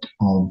concept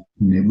of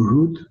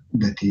neighborhood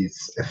that is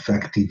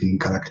effective in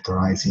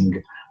characterizing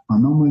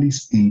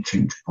anomalies and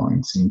change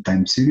points in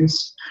time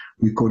series.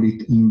 We call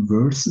it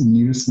inverse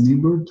nearest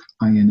neighbor,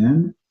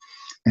 INN,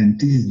 and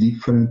this is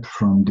different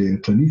from the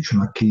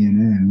traditional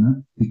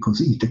KNN because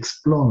it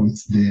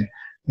exploits the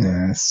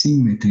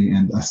symmetry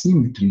and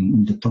asymmetry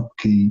in the top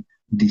K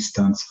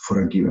distance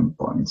for a given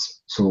point.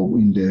 So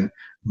we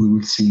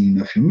will see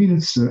in a few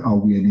minutes how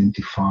we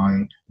identify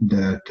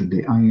that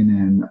the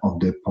INN of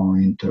the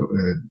point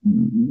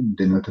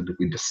denoted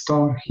with the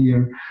star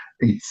here,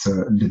 it's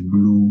the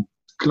blue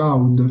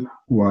cloud,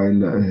 while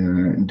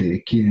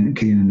the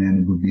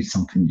KNN will be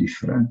something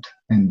different.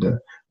 And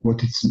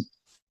what is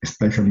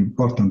especially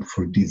important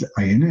for this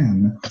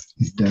INN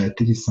is that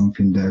it is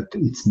something that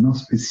it's not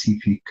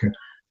specific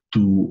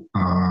to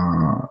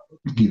a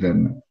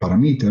given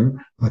parameter,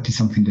 but it's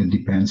something that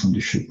depends on the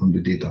shape of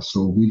the data.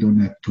 So we don't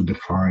have to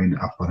define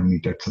a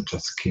parameter such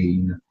as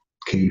K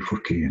for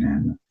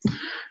KNN.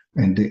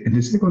 And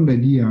the second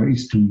idea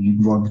is to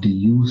involve the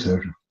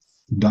user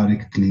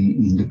directly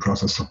in the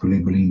process of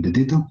labeling the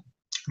data.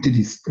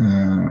 This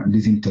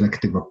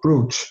interactive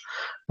approach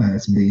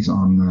is based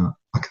on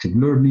active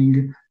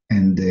learning,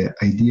 and the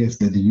idea is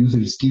that the user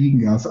is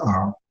giving us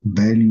a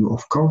value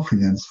of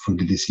confidence for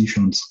the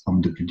decisions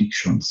of the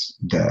predictions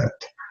that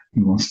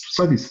he wants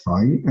to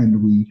satisfy,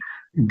 and we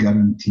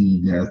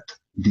guarantee that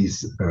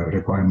these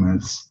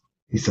requirements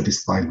is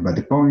satisfied by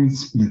the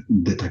points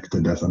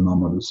detected as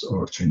anomalous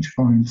or change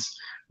points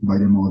by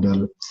the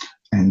model,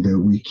 and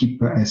we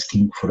keep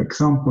asking for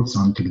examples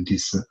until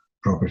these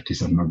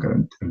properties are not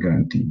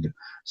guaranteed.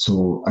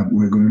 So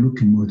we're going to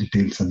look in more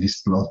details at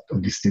this plot,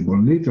 at this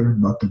table later,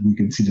 but we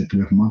can see that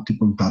we have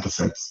multiple data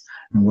sets.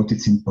 And what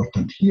is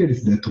important here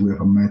is that we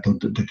have a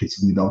method that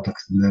is without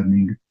active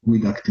learning,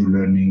 with active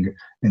learning,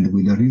 and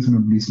with a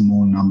reasonably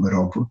small number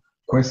of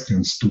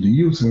questions to the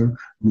user,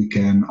 we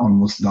can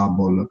almost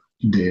double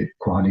the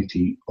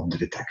quality of the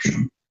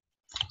detection.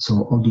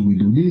 So how do we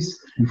do this?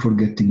 Before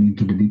getting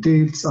into the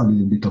details, a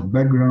little bit of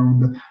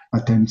background. A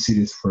time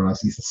series for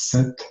us is a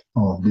set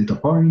of data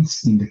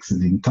points indexed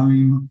in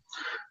time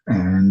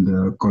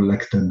and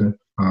collected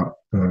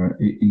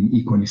in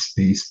equally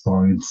spaced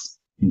points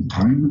in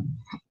time.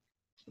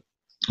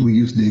 We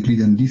use the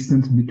Euclidean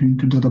distance between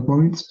two data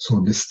points, so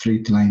the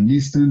straight line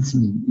distance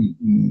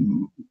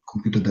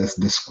computed as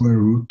the square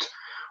root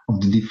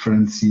of the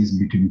differences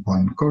between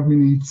point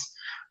coordinates.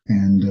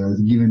 And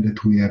given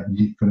that we have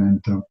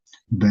different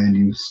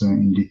values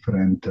in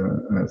different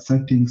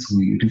settings,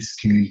 we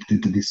rescaled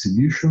data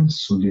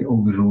distributions, so the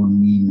overall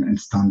mean and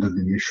standard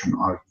deviation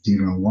are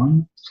 0 and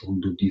 1, so we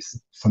do this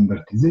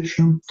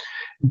standardization.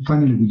 And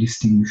finally, we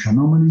distinguish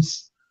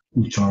anomalies,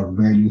 which are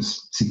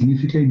values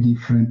significantly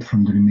different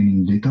from the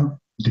remaining data.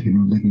 They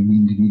can be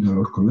individual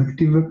or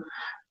collective,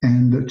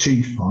 and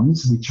change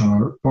points, which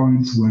are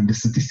points where the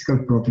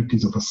statistical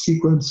properties of a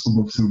sequence of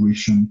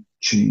observation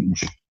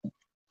change.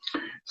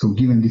 So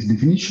given these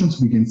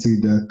definitions, we can say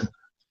that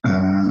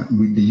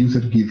with the user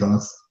give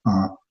us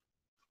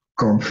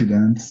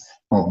confidence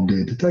of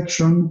the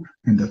detection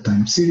and the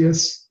time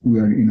series. We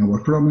are in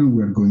our problem,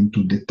 we are going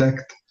to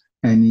detect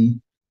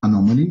any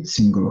anomaly,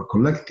 single or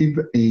collective,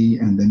 A,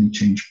 and any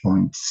change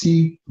point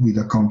C with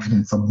a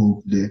confidence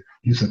above the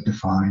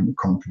user-defined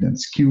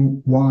confidence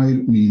Q, while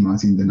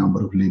minimizing the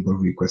number of label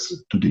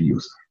requests to the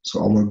user.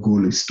 So our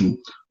goal is to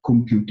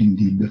compute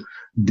indeed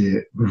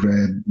the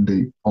red,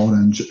 the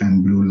orange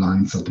and blue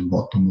lines at the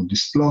bottom of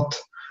this plot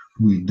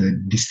with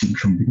the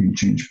distinction between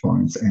change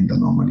points and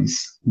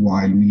anomalies,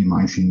 while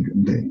minimizing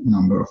the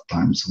number of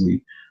times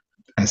we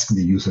ask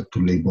the user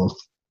to label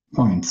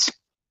points.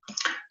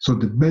 So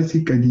the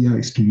basic idea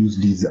is to use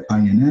this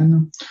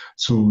INN.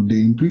 So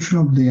the intuition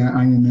of the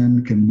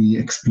INN can be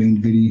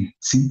explained very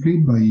simply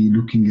by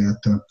looking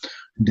at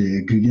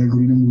the greedy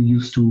algorithm we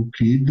use to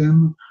create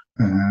them.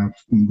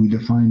 We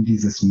define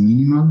this as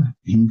minimal,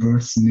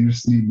 inverse,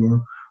 nearest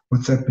neighbor.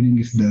 What's happening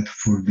is that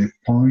for the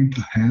point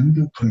hand,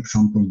 for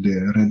example,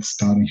 the red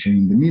star here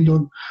in the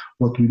middle,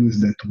 what we do is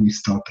that we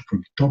start from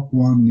the top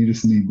one,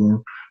 nearest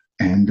neighbor,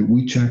 and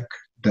we check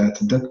that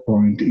that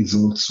point is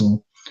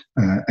also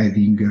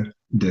having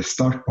the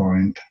start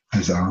point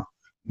as a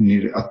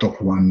top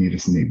one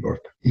nearest neighbor.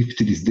 If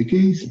it is the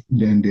case,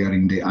 then they are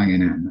in the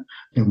INN.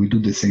 And we do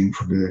the same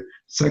for the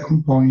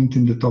second point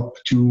in the top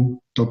 2,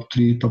 top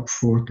 3, top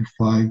 4, top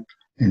 5,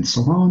 and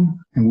so on.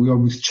 And we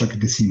always check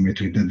the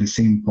symmetry, that the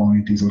same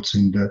point is also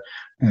in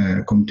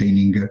the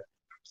containing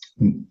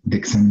the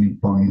examining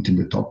point in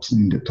the top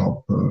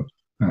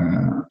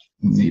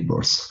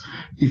neighbors.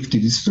 If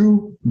this is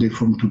true, they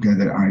form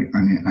together a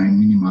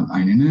minimal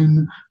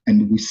INN,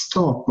 and we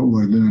stop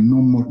where there are no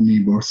more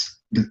neighbors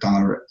that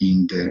are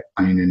in the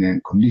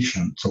INN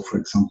condition. So for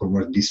example,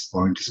 where this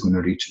point is going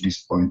to reach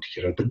this point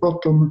here at the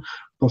bottom,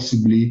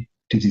 possibly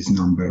this is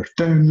number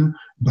 10,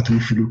 but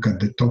if you look at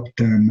the top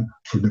 10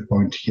 for the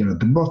point here at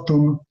the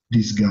bottom,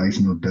 this guy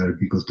is not there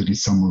because there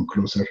is someone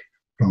closer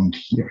around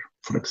here,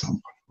 for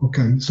example.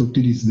 Okay, so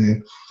this is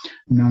the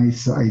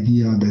nice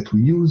idea that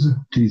we use.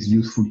 It is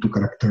useful to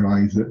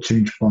characterize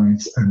change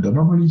points and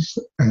anomalies,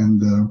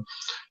 and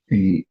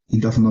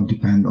it does not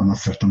depend on a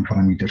certain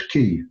parameter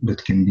k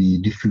that can be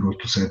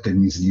difficult to set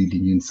and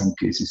misleading in some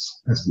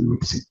cases, as we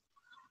will see.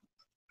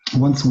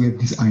 Once we have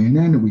this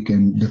INN, we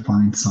can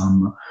define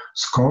some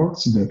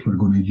scores that we're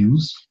going to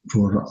use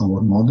for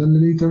our model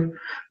later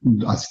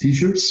as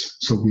features.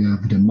 So we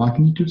have the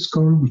magnitude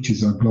score, which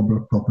is a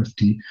global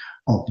property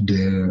of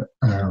the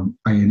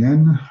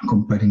INN,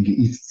 comparing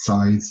its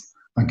size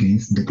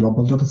against the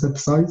global dataset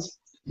size.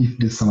 If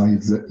the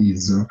size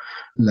is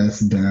less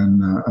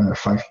than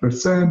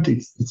 5%,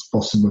 it's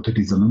possible that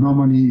it's an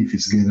anomaly. If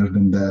it's greater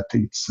than that,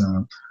 it's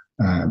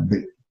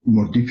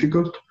more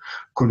difficult.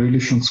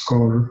 Correlation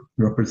score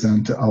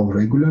represent our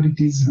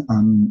regularities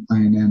and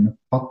INN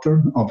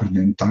pattern over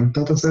the entire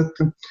dataset.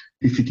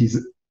 If it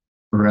is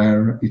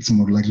rare, it's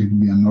more likely to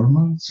be a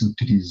normal, so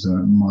it is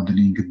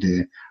modeling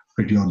the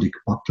periodic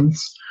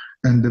patterns.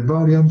 And the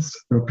variance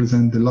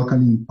represent the local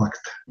impact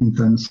in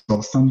terms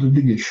of standard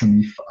deviation.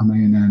 If an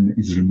INN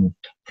is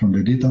removed from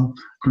the data,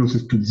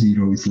 closest to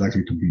 0 is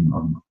likely to be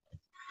normal.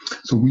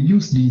 So we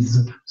use these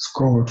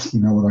scores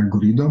in our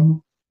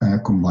algorithm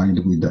combined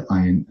with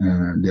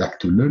the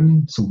active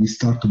learning. So we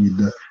start with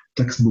the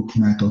textbook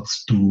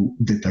methods to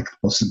detect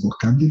possible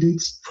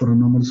candidates for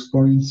anomalous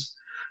points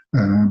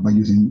by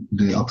using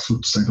the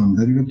absolute second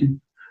derivative.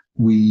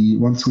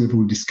 Once we have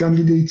all these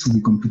candidates,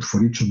 we compute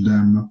for each of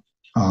them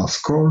a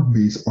score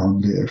based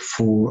on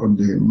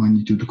the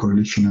magnitude,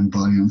 correlation, and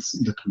variance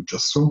that we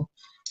just saw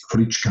for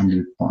each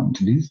candidate point.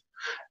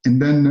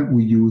 And then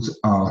we use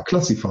a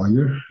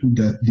classifier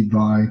that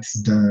divides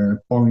the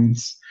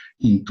points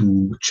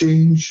into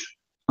change,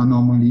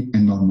 anomaly,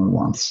 and normal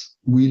ones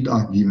with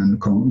a given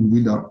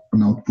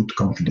an output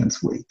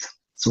confidence weight.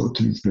 So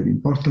it is very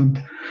important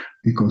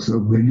because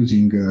we're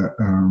using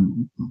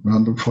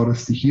random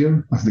forest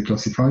here as the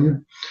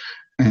classifier.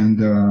 And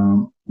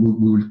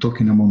we will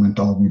talk in a moment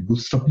how we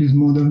bootstrap this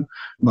model.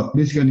 But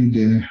basically,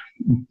 the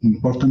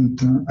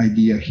important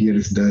idea here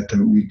is that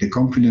with the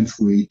confidence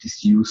weight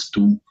is used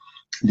to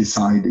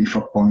decide if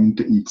a point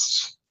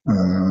is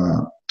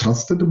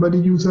trusted by the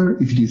user.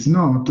 If it is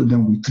not,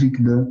 then we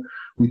trigger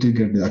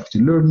the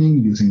active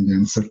learning using the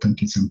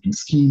uncertainty sampling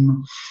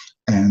scheme,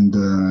 and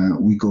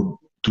we go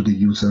to the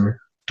user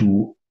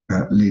to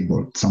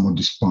label some of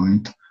this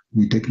point.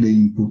 We take the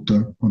input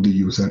of the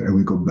user and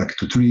we go back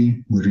to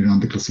tree. We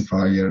rerun the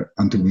classifier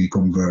until we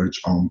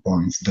converge on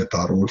points that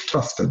are all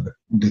trusted.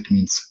 That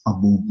means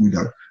above, with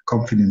a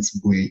confidence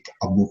weight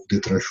above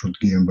the threshold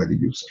given by the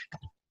user.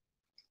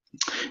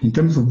 In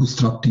terms of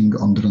bootstrapping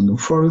on the random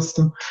forest,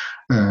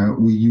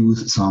 we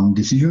use some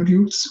decision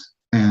routes,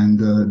 and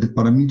the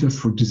parameters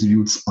for these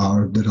routes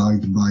are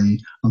derived by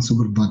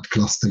unsupervised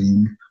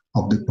clustering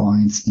of the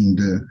points in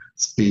the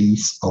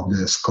space of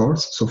the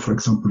scores. So for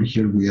example,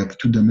 here we have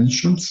 2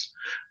 dimensions,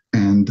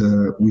 and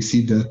we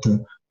see that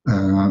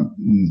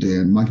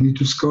the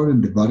magnitude score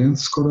and the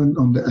variance score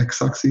on the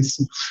x-axis,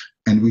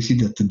 and we see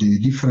that the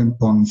different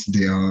points,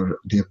 they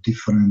have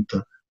different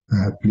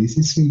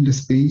places in the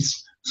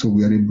space. So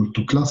we are able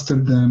to cluster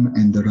them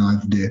and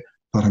derive the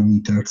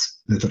parameters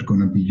that are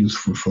going to be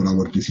useful for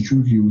our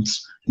decision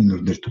rules in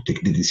order to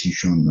take the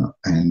decision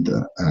and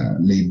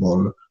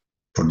label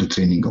for the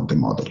training of the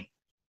model.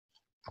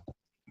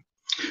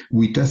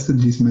 We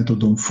tested this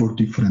method on 4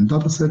 different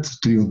datasets.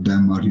 3 of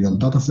them are real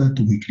datasets.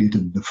 We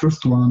created the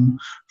first one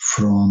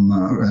from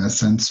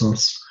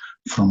sensors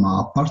from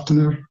a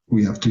partner.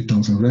 We have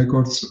 3,000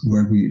 records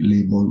where we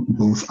label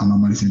both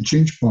anomalies and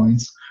change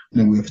points.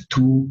 Then we have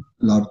 2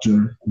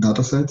 larger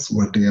datasets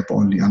where they have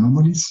only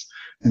anomalies.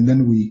 And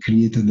then we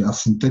created a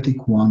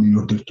synthetic one in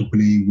order to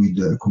play with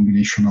the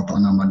combination of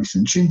anomalies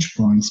and change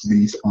points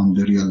based on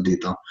the real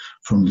data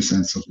from the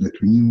sensors that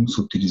we knew.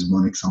 So this is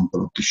one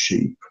example of the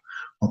shape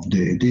of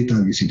the data.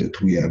 You see that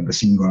we have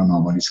single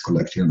anomalies,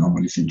 collecting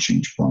anomalies, and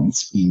change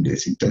points in the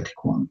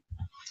synthetic one.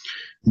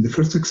 In the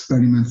first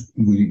experiment,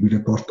 we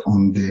report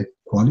on the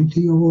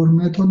quality of our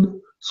method.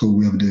 So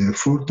we have the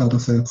 4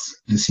 datasets.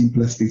 The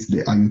simplest is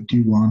the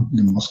IoT one.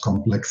 The most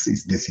complex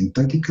is the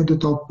synthetic at the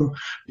top.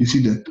 You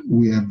see that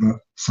we have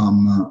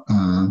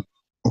some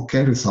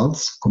okay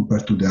results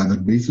compared to the other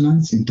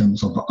baselines in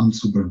terms of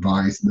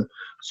unsupervised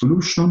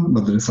solution,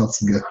 but the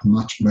results get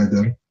much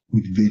better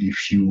with very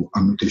few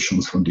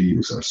annotations from the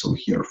user. So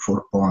here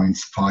 4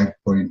 points,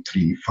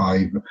 5.3,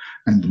 5,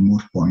 and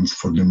more points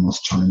for the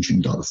most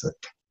challenging dataset.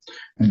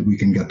 And we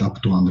can get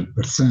up to 100%,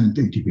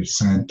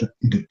 80%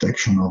 in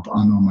detection of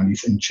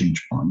anomalies and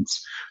change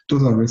points.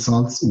 Those are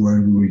results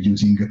where we were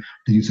using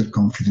the user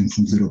confidence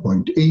in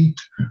 0.8.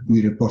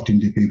 We report in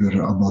the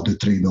paper about the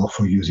trade-off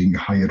for using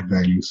higher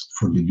values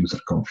for the user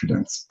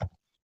confidence.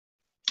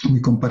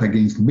 We compare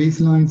against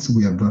baselines.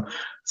 We have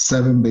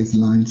 7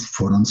 baselines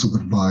for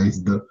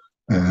unsupervised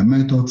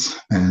methods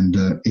and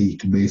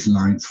 8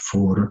 baselines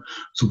for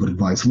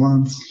supervised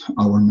ones.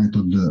 Our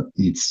method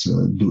is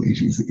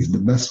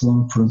the best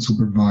one for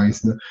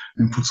unsupervised,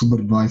 and for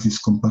supervised is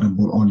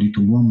comparable only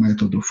to one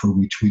method for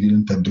which we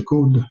didn't have the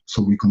code.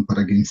 So we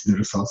compare against the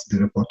results they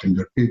report in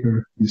their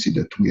paper. You see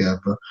that we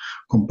have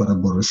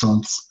comparable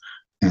results,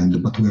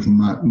 but we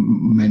have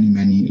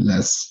many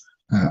less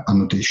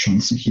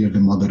annotations. Here the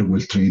model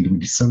will train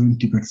with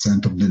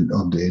 70% of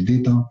the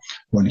data,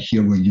 while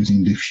here we're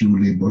using the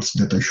few labels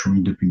that I showed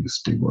in the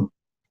previous table.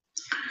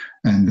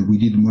 And we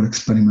did more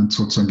experiments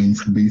also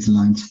against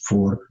baselines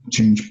for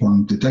change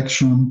point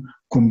detection,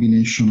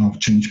 combination of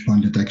change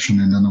point detection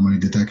and anomaly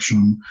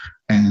detection,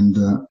 and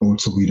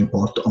also we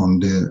report on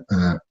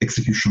the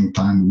execution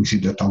time. We see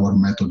that our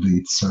method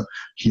is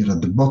here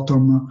at the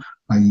bottom.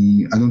 I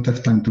don't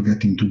have time to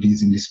get into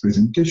this in this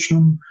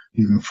presentation.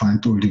 You can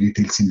find all the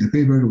details in the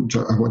paper.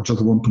 I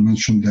just want to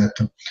mention that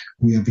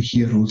we have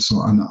here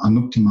also an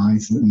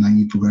optimized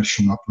naive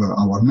version of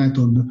our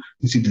method.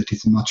 You see that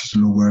it's much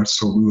slower,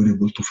 so we were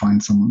able to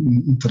find some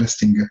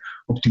interesting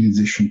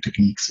optimization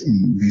techniques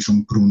based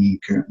on pruning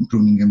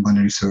and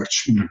binary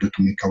search in order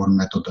to make our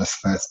method as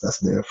fast as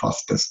the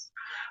fastest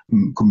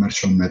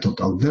commercial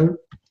method out there.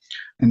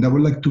 And I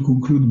would like to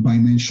conclude by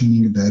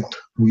mentioning that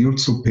we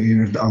also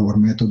paired our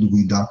method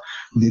with a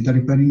data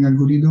repairing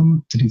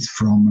algorithm that is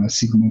from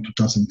Sigma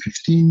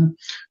 2015.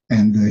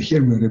 And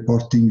here we're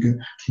reporting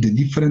the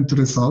different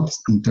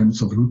results in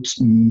terms of root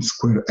mean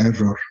square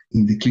error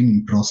in the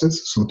cleaning process.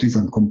 So this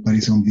is a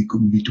comparison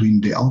between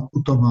the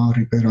output of our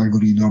repair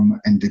algorithm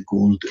and the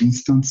gold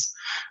instance.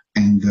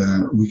 And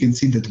we can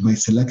see that by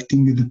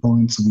selecting the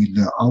points with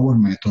our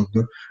method,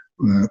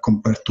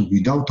 compared to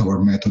without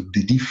our method,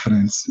 the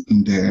difference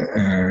in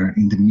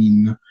the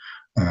mean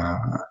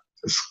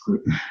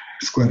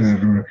square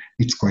error,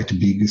 it's quite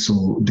big.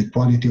 So the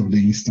quality of the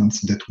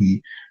instance that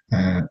we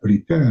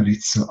repair,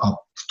 it's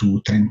up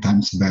to 10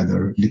 times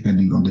better,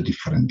 depending on the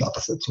different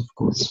datasets, of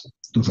course.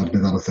 Those are the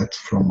datasets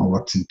from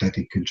our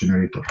synthetic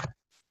generator.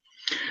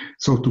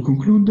 So to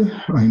conclude,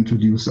 I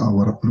introduce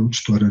our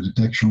approach to error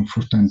detection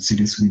for time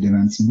series with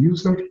events in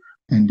user.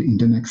 And in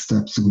the next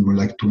steps, we would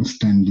like to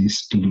extend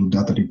this to do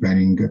data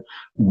repairing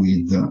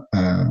with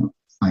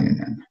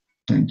INN.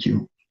 Thank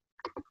you.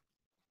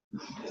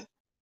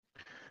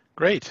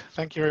 Great,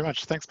 thank you very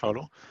much. Thanks,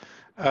 Paolo.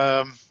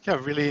 Yeah,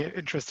 really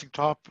interesting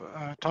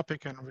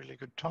topic and really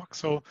good talk.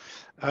 So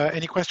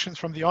any questions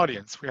from the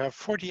audience? We have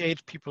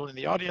 48 people in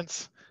the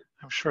audience.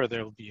 I'm sure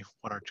there will be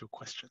one or two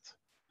questions.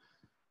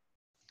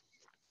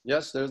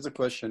 Yes, there's a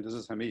question. This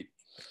is Hamid.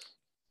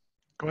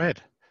 Go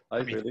ahead.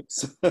 Hi,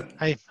 Felix.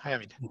 Hi,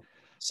 Hamid.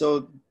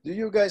 So do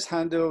you guys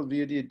handle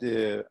really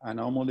the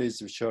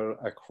anomalies which are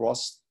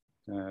across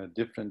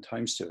different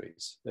time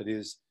series? That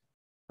is,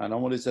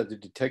 anomalies that are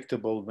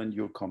detectable when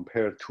you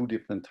compare two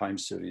different time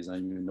series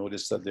and you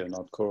notice that they're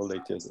not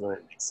correlated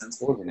or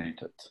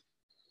coordinated.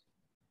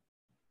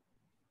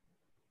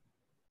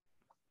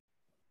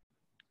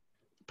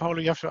 Paolo,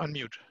 you have to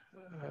unmute.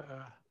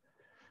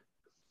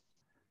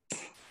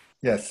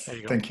 Yes,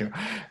 thank you.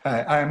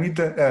 Hamid,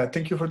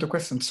 thank you for the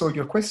question. So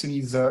your question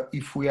is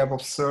if we have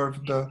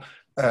observed,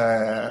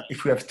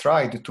 if we have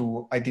tried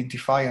to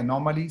identify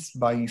anomalies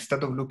by,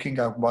 instead of looking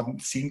at one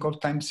single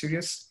time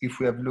series, if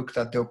we have looked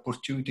at the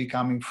opportunity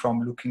coming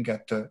from looking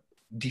at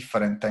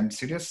different time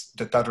series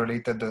that are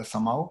related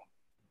somehow?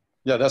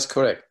 Yeah, that's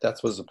correct.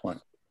 That was the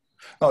point.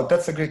 Oh,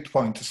 that's a great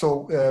point.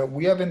 So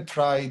we haven't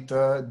tried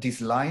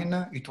this line.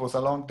 It was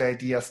along the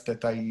ideas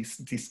that I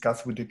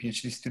discussed with the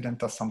PhD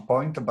student at some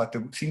point, but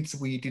since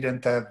we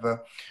didn't have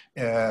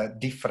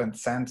different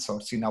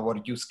sensors in our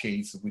use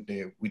case with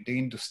the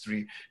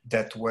industry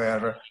that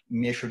were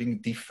measuring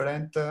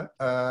different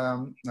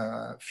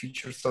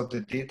features of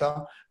the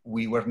data,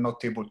 we were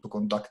not able to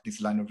conduct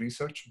this line of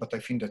research. But I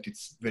think that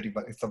it's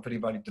a very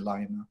valid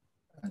line,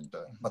 and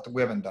but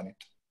we haven't done it.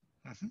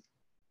 Mm-hmm.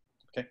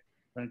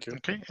 Thank you.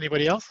 Okay,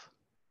 anybody else?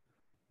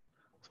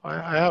 So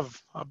I have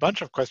a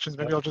bunch of questions.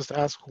 Maybe I'll just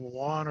ask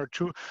one or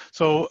two.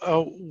 So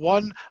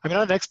one, I'm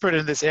not an expert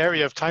in this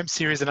area of time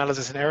series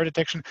analysis and error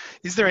detection.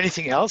 Is there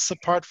anything else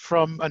apart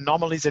from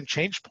anomalies and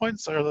change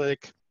points? Are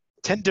like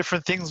 10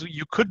 different things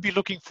you could be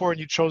looking for and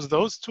you chose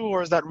those two,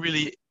 or is that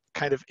really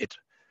kind of it?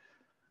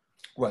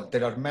 Well,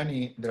 there are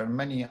many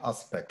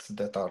aspects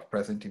that are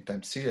present in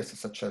time series,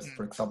 such as,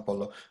 for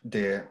example,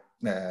 the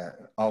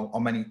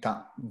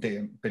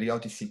the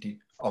periodicity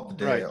of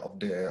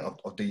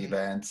the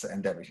events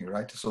and everything,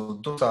 right? So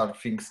those are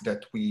things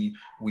that we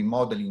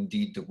model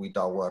indeed with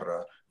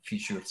our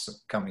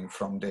features coming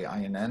from the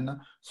INN.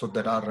 So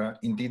there are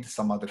indeed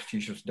some other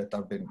features that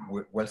have been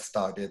well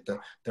studied.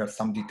 There are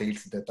some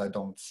details that I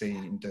don't say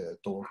in the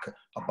talk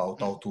about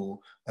how to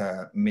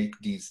make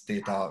these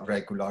data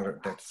regular,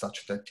 that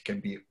such that it can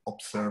be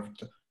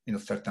observed in a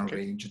certain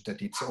range,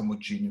 that it's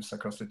homogeneous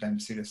across the time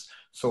series.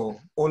 So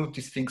all of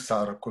these things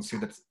are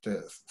considered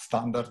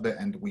standard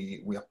and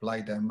we apply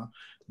them.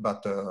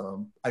 But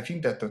I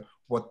think that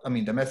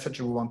the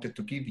message we wanted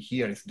to give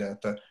here is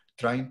that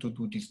trying to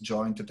do this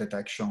joint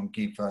detection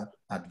give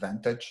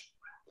advantage.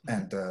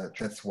 And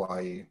that's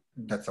why,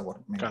 that's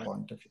our main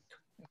point, I think.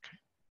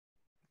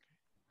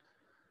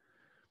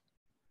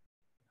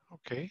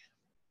 Okay.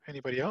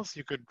 Anybody else?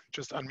 You could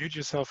just unmute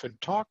yourself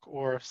and talk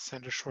or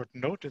send a short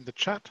note in the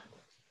chat.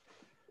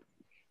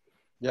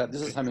 Yeah,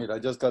 this is Hamid. I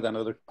just got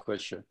another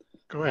question.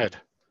 Go ahead.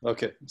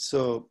 Okay,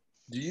 so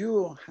do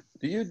you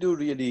do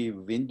really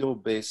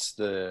window-based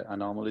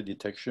anomaly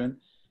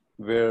detection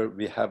where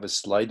we have a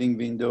sliding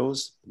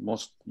windows,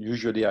 most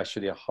usually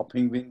actually a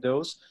hopping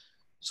windows?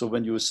 So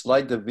when you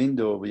slide the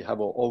window, we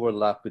have an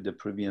overlap with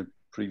the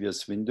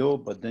previous window,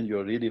 but then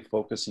you're really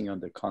focusing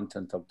on the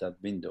content of that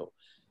window.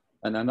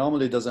 An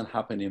anomaly doesn't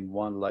happen in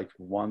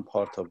one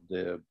part of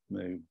the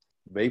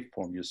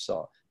waveform you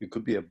saw. It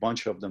could be a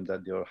bunch of them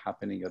that they are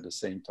happening at the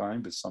same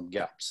time with some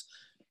gaps.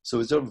 So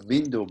it's a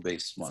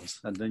window-based ones,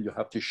 and then you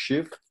have to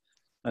shift,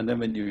 and then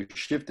when you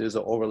shift, there's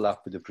an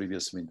overlap with the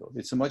previous window.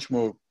 It's a much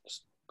more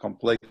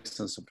complex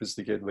and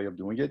sophisticated way of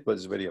doing it, but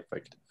it's very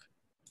effective.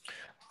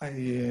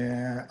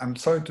 I'm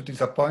sorry to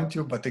disappoint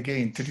you, but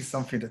again, this is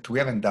something that we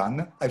haven't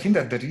done. I think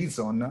that the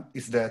reason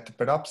is that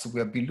perhaps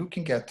we have been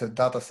looking at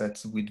data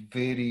sets with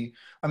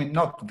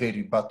not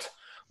very, but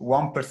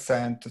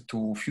 1%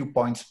 to few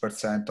points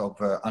 %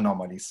 of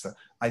anomalies.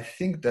 I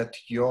think that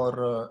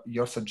your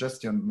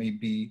suggestion may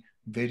be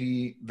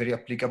very, very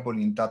applicable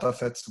in data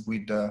sets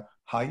with a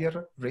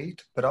higher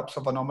rate, perhaps,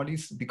 of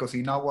anomalies, because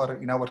in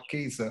our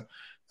case,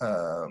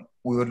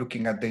 we were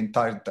looking at the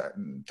entire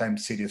time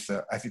series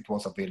as it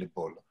was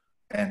available.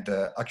 And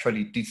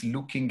actually, this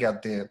looking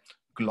at the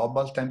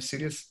global time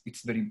series,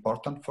 it's very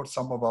important for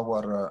some of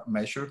our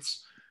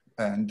measures.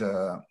 And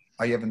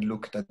I haven't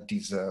looked at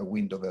this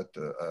window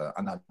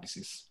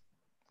analysis.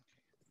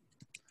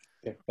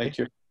 Okay, thank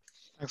you.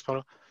 Thanks,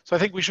 Paulo. So I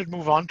think we should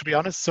move on, to be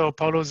honest. So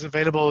Paulo is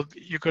available.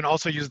 You can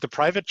also use the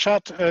private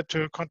chat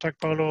to contact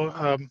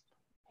Paulo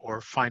or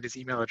find his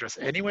email address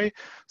anyway.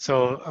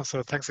 So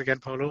thanks again,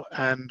 Paulo.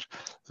 And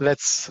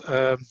let's,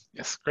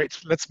 yes, great.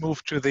 Let's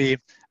move to the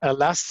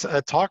last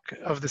talk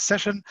of the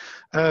session.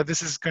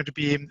 This is going to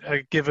be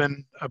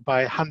given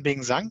by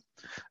Hanbing Zhang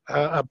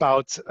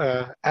about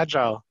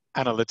agile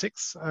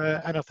analytics.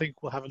 And I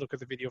think we'll have a look at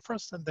the video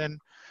first, and then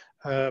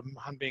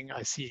Hanbing,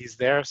 I see he's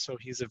there, so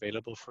he's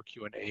available for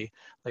Q&A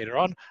later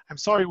on. I'm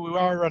sorry we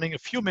are running a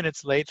few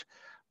minutes late,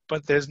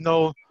 but there's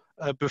no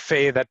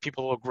buffet that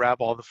people will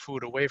grab all the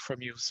food away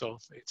from you, so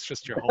it's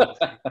just your home.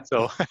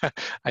 So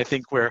I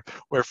think we're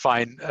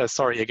fine.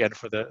 Sorry again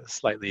for the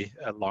slightly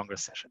longer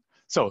session.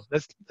 So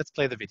let's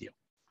play the video.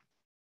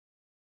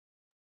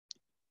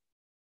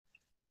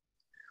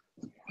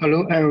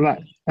 Hello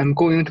everyone, I'm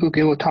going to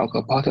give a talk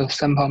about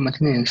sample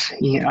maintenance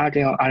in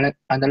Agile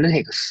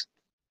Analytics.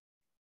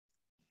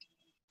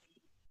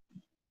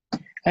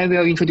 I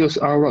will introduce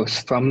our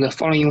works from the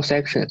following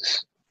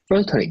sections.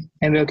 Firstly,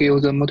 I will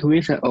give the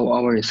motivation of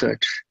our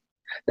research.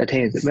 That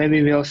is, when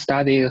we will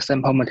study the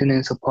sample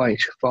maintenance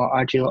approach for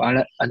Agile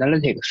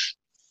Analytics.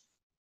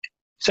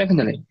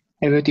 Secondly,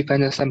 I will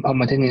define the sample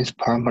maintenance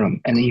problem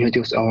and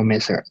introduce our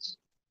methods.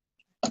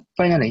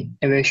 Finally,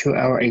 I will show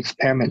our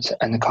experiments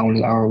and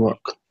conclude our work.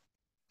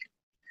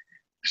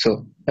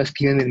 So let's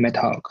begin with my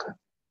talk.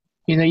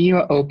 In the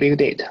era of big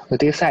data, the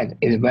dataset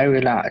is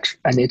very large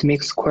and it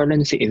makes query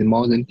is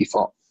more than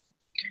before.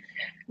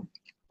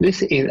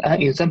 This is an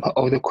example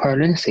of the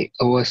query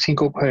of a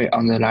single query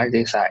on the large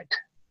dataset.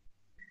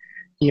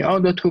 In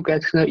order to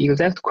get the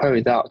exact query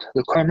result,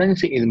 the query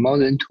is more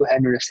than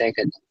 200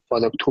 seconds for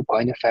the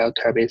 2.5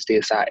 terabase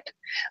dataset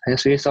and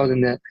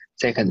 3000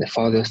 seconds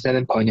for the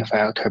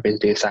 7.5 terabase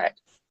dataset.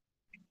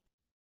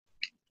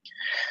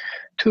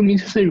 To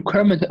meet the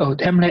requirement of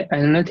template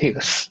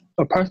analytics,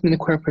 approximate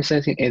query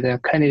processing is a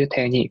candidate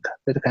technique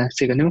that can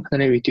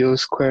significantly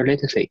reduce query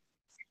latency.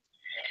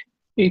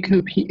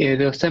 AQP is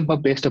a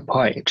sample-based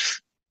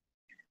approach.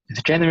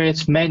 It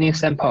generates many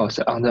samples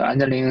on the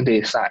underlying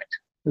dataset.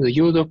 The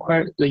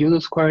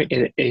user's query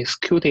is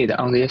executed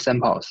on these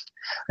samples,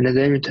 and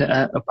then return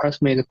an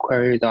approximate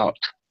query result.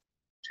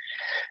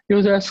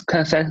 Users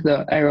can set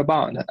the error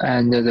bound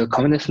and the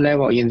confidence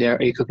level in their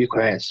AQP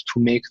queries to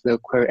make the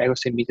query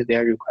accuracy meet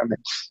their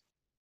requirements.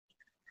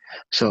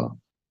 So,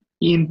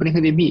 in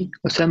BlinkDB,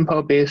 a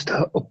sample-based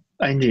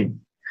engine,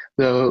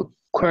 the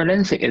query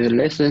length is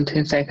less than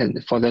 10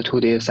 seconds for the two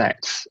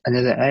datasets, and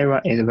the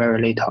error is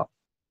very little.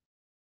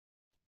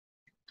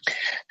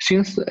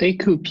 Since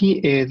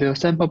AQP is a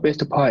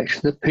sample-based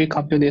approach, the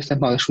pre-computed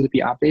sample should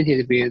be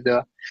updated with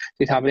the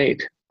data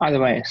update.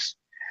 Otherwise,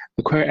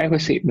 the query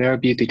accuracy will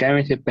be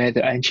degenerated by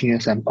the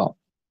unchanged sample.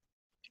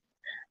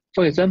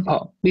 For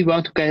example, we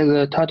want to get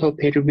the total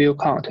page view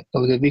count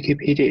of the wiki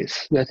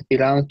pages that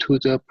belong to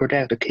the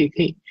project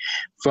KK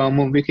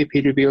from wiki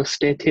page view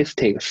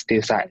statistics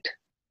dataset.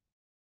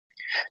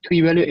 To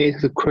evaluate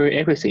the query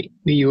accuracy,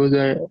 we use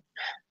the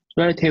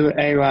relative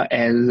error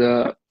as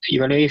the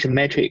evaluation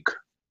metric.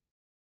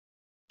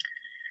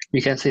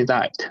 We can see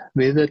that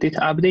with the data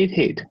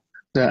updated,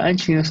 the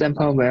unchanged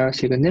sample will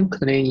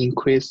significantly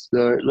increase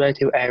the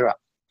relative error.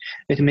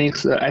 It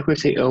makes the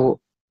accuracy of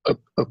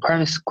a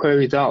premise query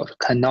result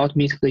cannot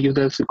meet the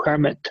user's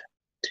requirement,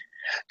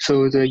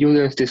 so the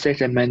user's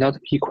decision may not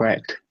be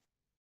correct.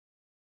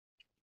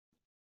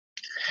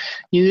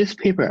 In this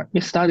paper, we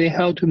study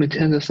how to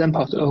maintain the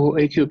samples of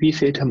AQP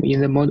system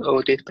in the mode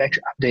of data batch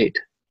update.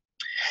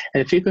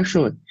 As the figure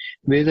shown,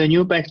 with the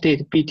new batch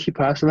date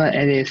BT+1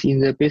 added in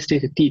the base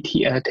date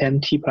DT at time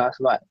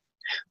T+1,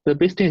 the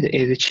base date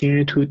is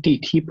changed to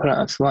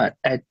DT+1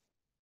 at.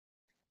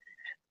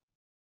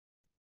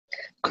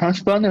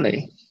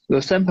 Correspondingly,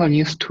 the sample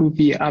needs to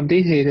be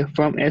updated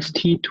from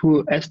ST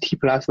to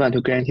ST+1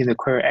 to guarantee the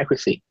query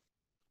accuracy.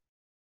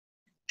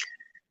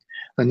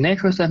 A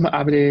natural sample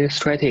update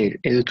strategy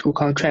is to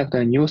contract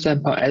a new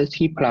sample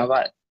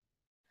ST+1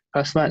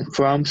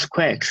 from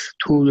scratch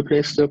to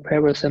replace the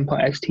previous sample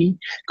ST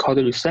called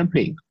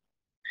resampling.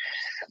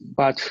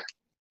 But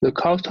the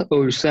cost of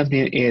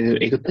resampling is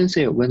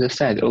expensive when the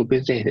size of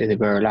base data is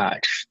very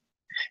large.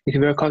 It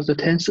will cost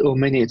tens of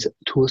minutes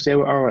to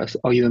several hours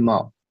or even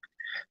more.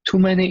 Too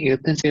many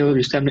expensive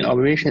resampling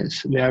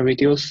operations will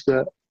reduce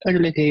the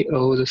agility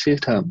of the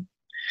system,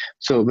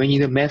 so we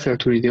need a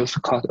method to reduce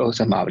the cost of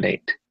sample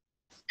update.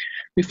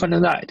 We found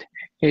that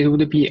it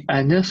would be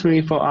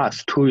unnecessary for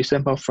us to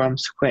resample from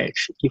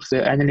scratch if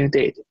the underlying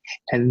date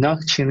has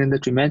not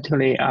changed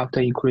dramatically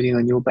after including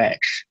a new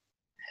batch.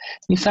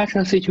 In such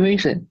a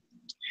situation,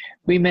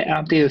 we may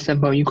update the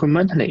sample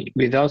incrementally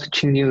without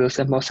changing the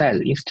sample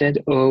size instead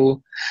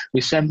of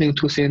resampling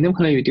to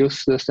significantly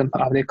reduce the sample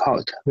update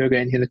cost while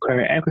guaranteeing the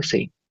query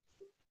accuracy.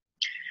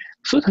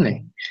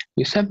 Certainly,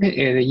 resampling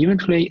is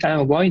eventually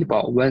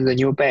unavoidable when the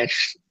new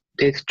batch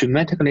date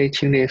dramatically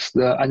changes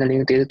the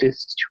underlying data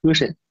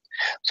distribution,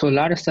 so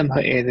large sample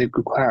is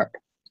required.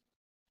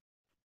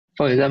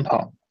 For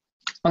example,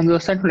 on the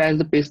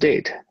centralized base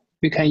date,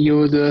 we can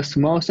use a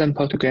small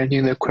sample to guarantee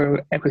the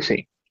query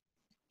accuracy.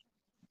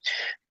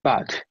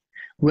 But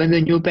when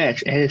the new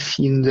batch is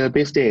in the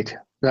base state,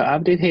 the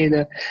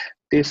updated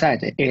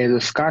dataset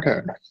is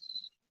scattered.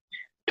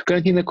 To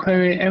guarantee the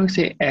query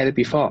accuracy as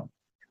before,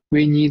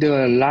 we need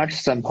a large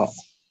sample.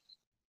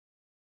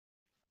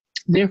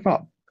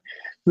 Therefore,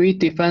 we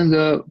define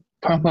the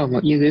problem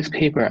in this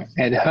paper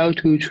and how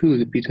to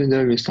choose between the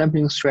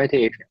resampling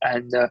strategy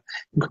and the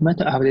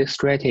incremental update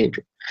strategy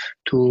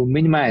to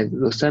minimize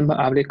the sample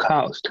update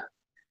cost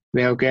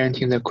while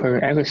guaranteeing the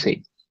query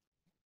accuracy.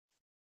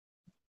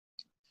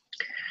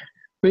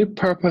 We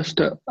proposed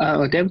an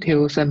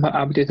adaptive sample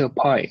update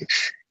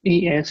approach,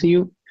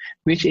 ASU,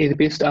 which is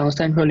based on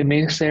central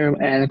limit theorem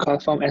and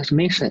closed-form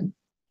estimation.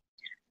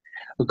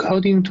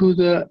 According to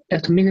the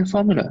estimation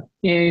formula,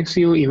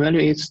 ASU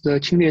evaluates the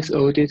changes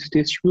of this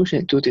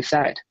distribution to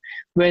decide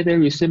whether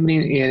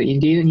resampling is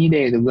indeed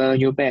needed when a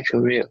new batch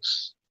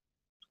arrives.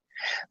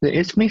 The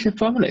estimation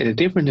formula is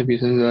different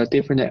between the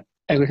different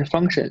average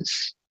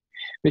functions.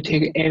 We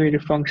take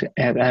average function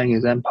as an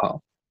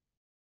example.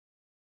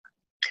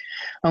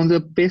 On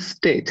the base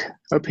state,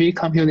 a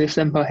pre-computed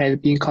sample has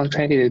been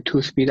contracted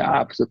to speed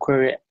up the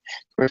query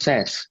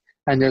process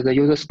under the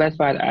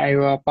user-specified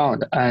error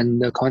bound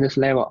and the confidence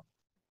level.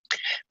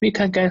 We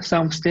can get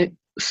some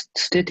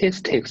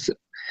statistics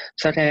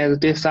such as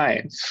this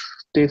size,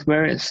 this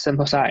variance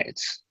sample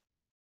size.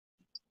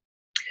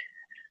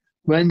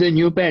 When the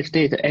new batch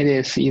data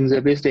is in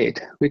the base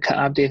state, we can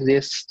update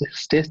this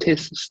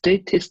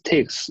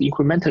statistics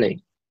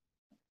incrementally.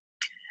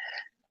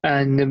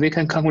 And we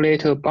can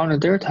calculate a bound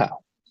delta.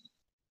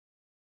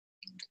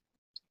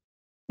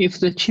 If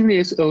the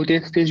changes of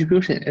this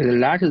distribution is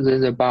larger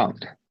than the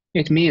bound,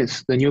 it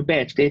means the new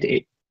batch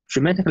data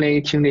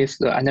dramatically changes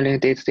the underlying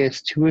data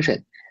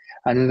distribution,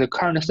 and the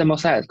current sample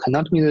size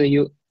cannot meet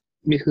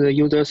the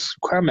user's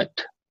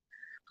requirement.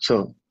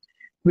 So,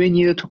 we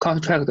need to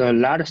contract a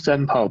large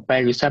sample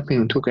by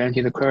resampling to guarantee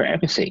the query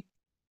accuracy.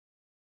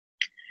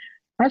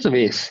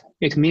 Otherwise,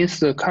 it means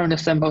the current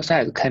sample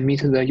size can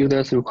meet the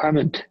user's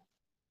requirement.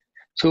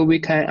 So we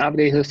can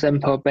update the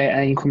sample by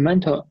an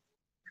incremental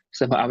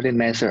sample update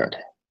method.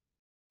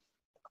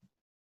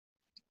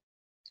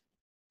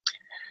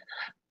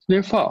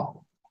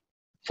 Therefore,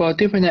 for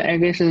different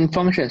aggregation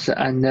functions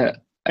and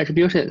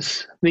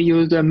attributions, we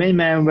use the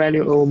minimum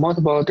value of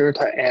multiple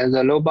delta as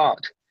the low bound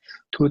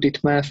to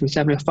determine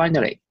resampling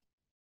finally.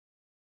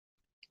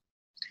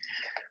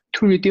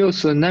 To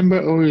reduce the number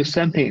of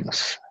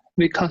resamplings,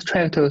 we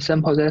construct a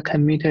sample that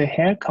can meet a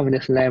higher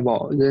confidence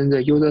level than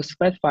the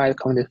user-specified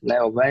confidence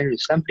level when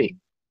resampling.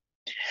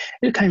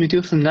 It can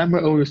reduce the number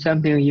of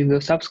resampling in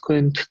the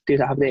subsequent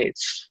data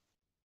updates.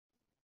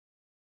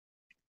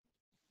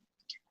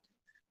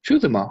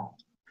 Furthermore,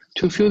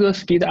 to further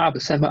speed up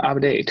sample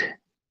update,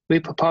 we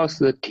propose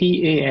the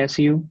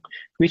TASU,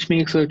 which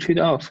makes a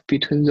trade-off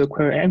between the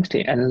query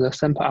accuracy and the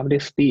sample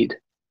update speed.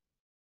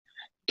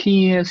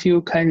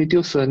 TASU can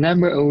reduce the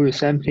number of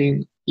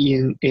resampling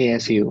in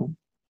ASU.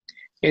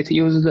 It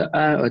uses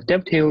an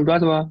adaptive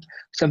reservoir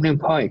sampling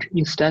point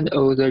instead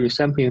of the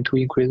resampling to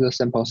increase the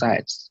sample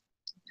size.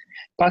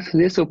 But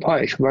this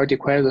approach will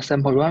decrease the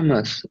sample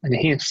randomness and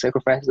hence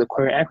sacrifice the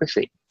query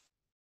accuracy.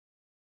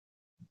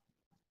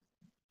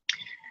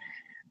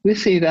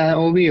 This is an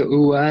overview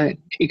of an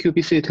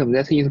EQP system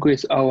that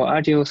integrates our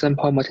agile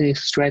sample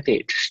maintenance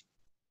strategy.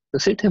 The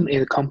system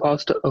is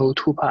composed of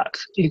two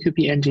parts,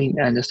 EQP engine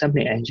and the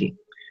sampling engine.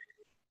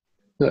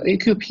 The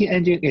EQP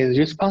engine is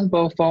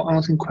responsible for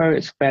answering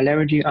queries by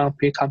leveraging on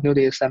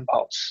pre-computed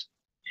samples.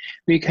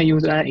 We can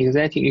use an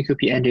existing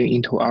EQP engine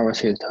into our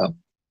system.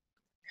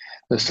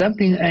 The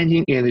sampling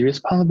engine is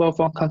responsible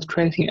for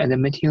constructing and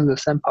maintaining the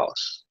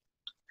samples.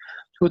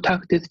 To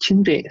target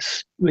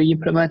changes, we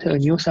implement a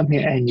new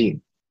sampling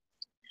engine.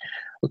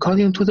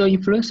 According to the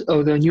influence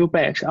of the new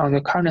batch on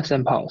the current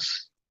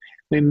samples,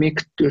 we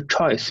make the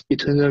choice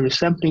between the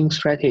resampling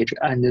strategy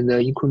and the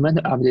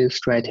incremental update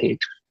strategy.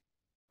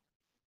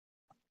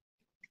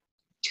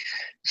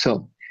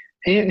 So,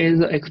 here is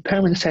the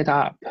experiment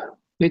setup.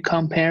 We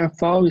compare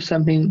 4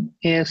 resampling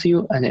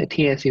ASU and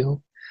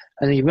TSU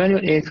and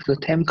evaluate the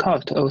time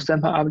cost of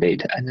sample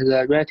update and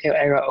the relative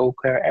error of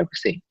query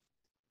accuracy.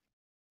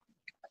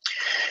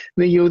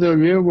 We use the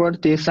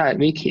real-world dataset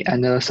wiki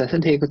and the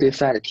synthetic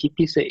dataset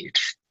TPCH.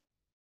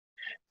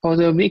 For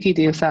the wiki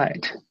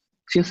dataset,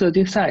 since the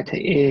dataset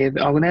is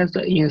organized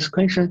in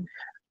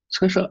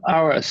sequential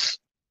hours,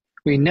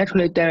 we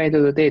naturally divide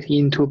the data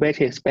into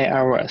batches by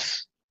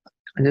hours.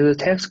 And the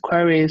text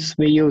queries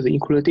we use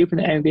include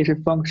different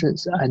aggregation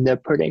functions and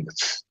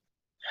predicts.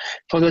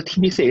 For the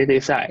TPCH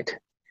dataset,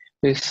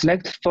 we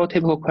select 4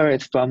 typical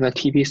queries from the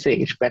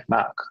TPCH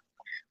benchmark: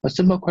 a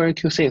simple query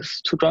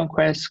Q6, 2 join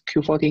queries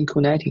Q14,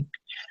 Q19,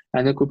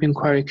 and a grouping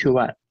query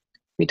Q1.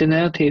 We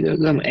denoted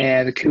them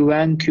as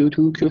Q1,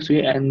 Q2,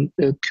 Q3, and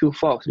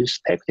Q4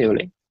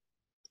 respectively.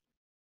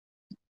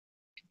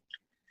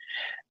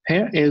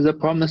 Here is the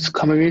promised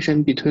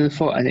combination between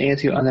 4 and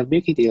ASU on the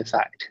wiki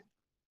dataset.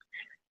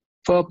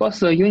 For both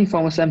the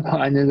uniform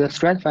sample and the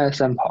stratified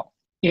sample,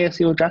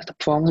 ASU just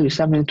performs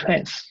resampling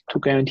twice to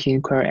guarantee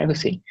query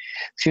accuracy,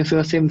 since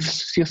a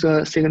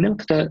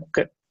significant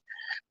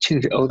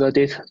change of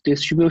the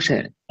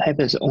distribution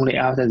happens only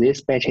after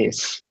these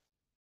batches.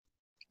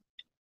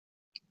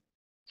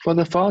 For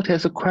the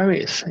fault-test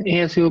queries,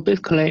 ASU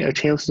basically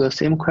achieves the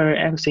same query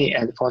accuracy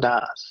as 4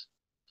 does.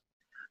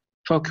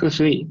 For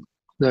Q3,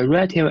 the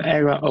relative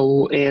error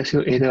of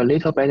ASU is a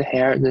little bit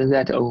higher than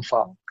that of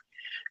 4,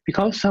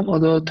 because some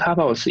of the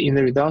tuples in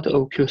the result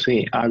of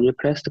Q3 are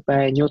replaced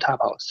by new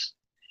tuples.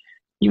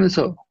 Even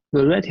so,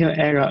 the relative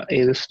error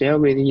is still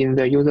within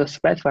the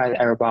user-specified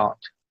error bound.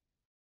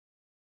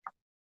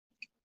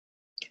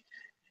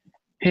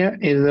 Here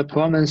is the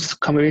performance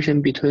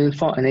comparison between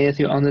 4 and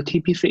ASU on the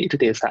TPC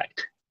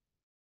dataset.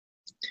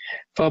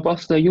 For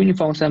both the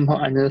uniform sample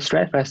and the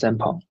stratified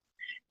sample,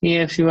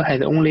 ASU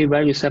has only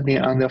one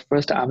resampling on the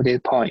first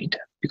update point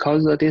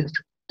because the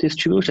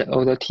distribution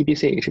of the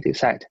TPC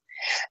dataset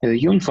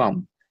is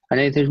uniform and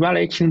it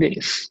rarely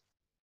changes.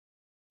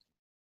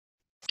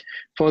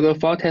 For the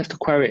fault-test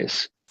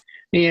queries,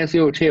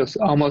 ASU achieves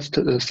almost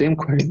the same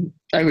query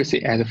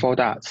accuracy as 4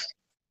 does.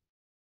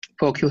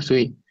 For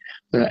Q3,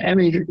 the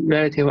average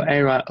relative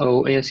error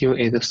of ASU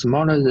is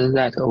smaller than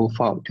that of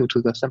 4 due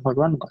to the sample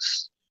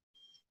randomness.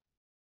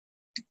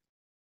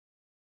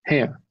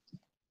 Here,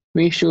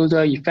 we show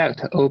the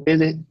effect of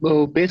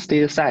base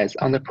data size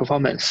on the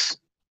performance.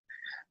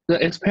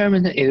 The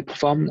experiment is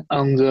performed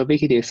on the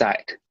wiki data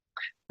site.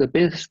 The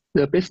base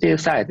data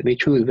size we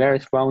choose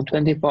varies from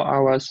 24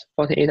 hours,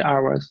 48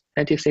 hours,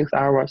 96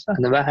 hours,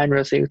 and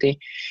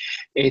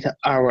 168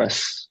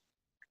 hours.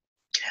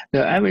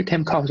 The average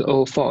time cost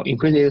of 4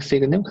 increases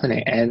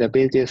significantly as the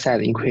base data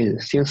size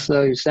increases, since the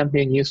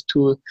resampling needs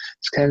to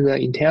scan the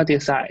entire data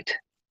site.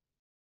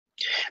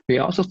 We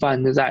also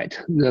find that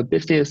the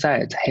base data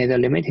size has a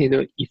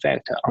limited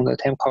effect on the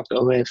time cost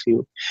of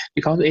ASU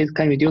because it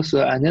can reduce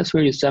the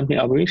unnecessary sampling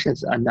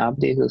operations and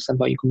update the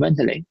sample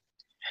incrementally.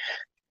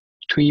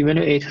 To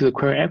evaluate the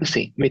query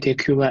accuracy, we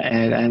take Q1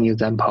 as an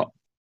example.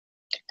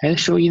 As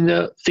shown in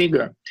the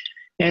figure,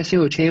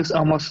 ASU achieves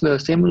almost the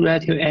same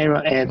relative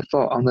error as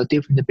 4 on the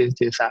different base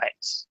data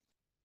size.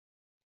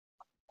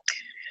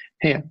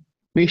 Here,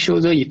 we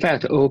show the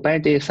effect of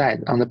bad data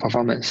size on the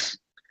performance.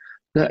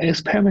 The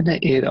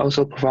experiment is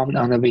also performed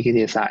on the wiki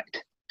data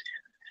site.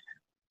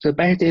 The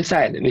batch data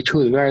size we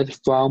choose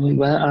varies from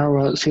 1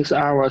 hour, 6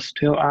 hours,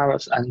 12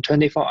 hours, and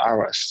 24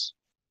 hours.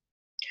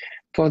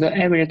 For the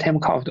average time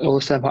cost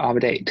of sample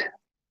update,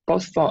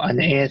 both 4 and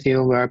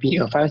ASU will be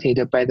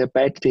affected by the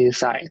batch data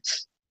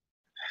size.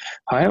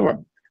 However,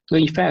 the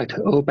effect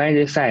of batch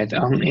data size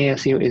on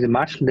ASU is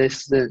much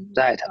less than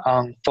that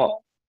on 4.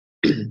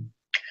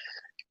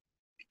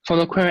 For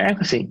the query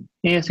accuracy,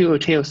 ASU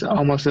achieves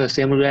almost the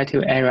same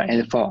relative error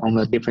as 4 on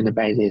the different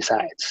batch data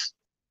sites.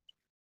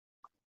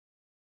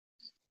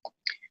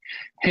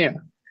 Here,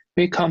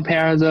 we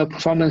compare the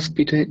performance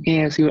between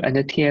ASU and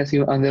the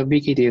TSU on the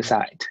wiki data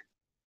site.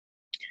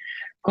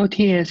 For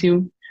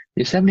TSU,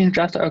 resampling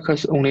just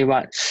occurs only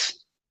once.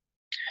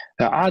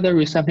 The other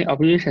resampling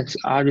operations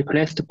are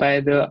replaced by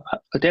the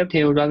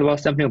adaptive reservoir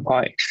sampling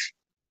points.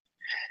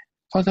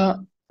 For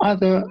the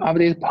other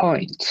update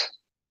points,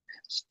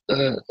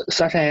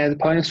 such as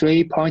point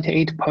 3, point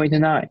 8, point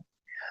 9,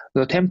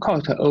 the time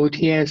cost of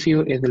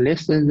TSU is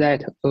less than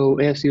that of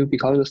ASU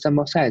because the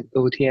sample size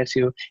of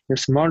TSU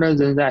is smaller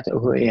than that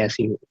of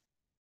ASU.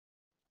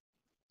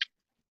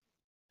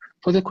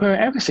 For the query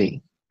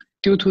accuracy,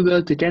 due to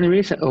the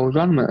degeneration of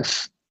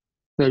randomness,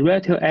 the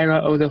relative error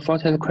of the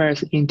faulted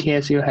queries in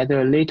TSU has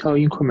a little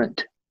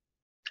increment.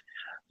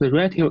 The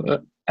relative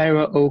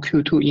error of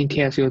Q2 in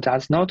TSU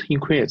does not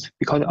increase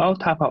because all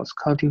tuples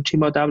counting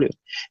triple W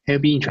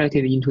have been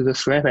injected into the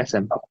stratified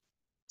sample.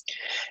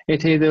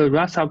 It is a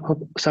rare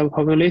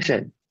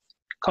subpopulation.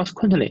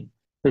 Consequently,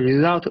 the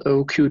result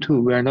of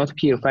Q2 will not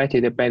be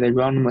affected by the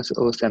randomness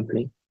of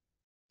sampling.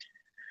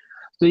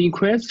 The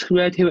increased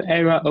relative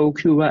error of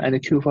Q1 and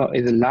Q4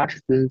 is larger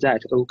than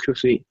that of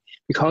Q3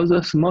 because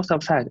the small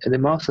subset is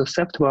more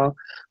susceptible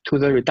to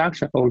the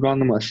reduction of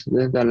randomness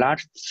than the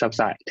large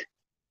subset.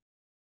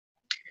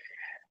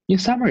 In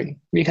summary,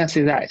 we can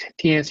see that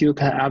TSU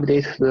can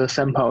update the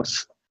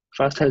samples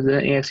faster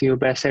than ASU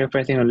by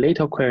sacrificing a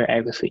little query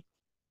accuracy.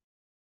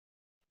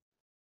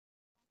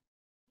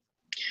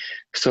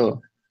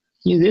 So,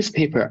 in this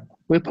paper,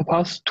 we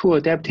propose 2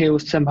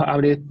 adaptive sample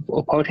update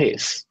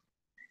approaches,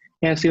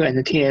 ASU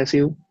and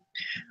TSU,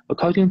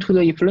 according to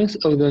the influence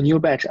of the new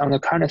batch on the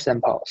current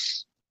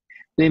samples.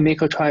 They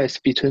make a choice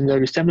between the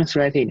resampling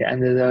strategy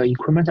and the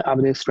incremental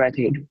update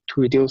strategy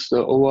to reduce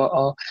the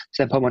overall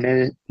sample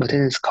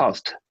maintenance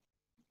cost.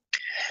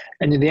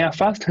 And they are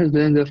faster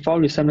than the 4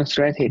 resampling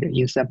strategy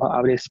in sample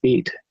update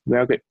speed,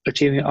 while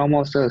achieving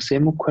almost the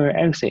same query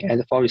accuracy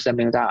as 4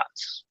 resampling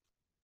does.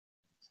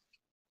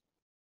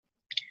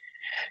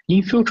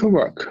 In future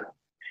work,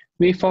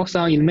 we focus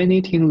on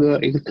eliminating the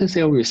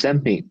expensive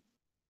resampling.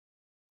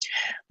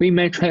 We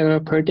may try a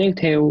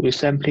predictive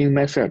resampling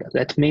method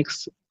that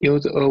makes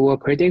use of a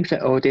prediction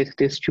of data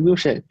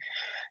distribution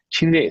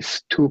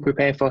changes to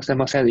prepare for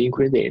sample size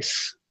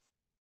increases.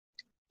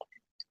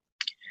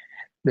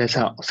 That's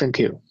all. Thank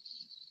you.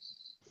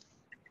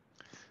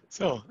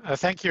 So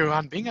thank you,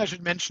 Hanbing. I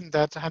should mention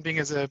that Hanbing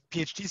is a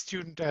PhD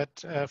student at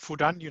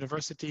Fudan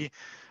University,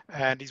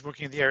 and he's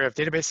working in the area of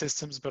database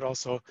systems, but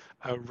also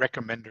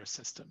recommender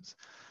systems.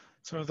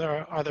 So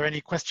are there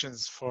any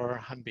questions for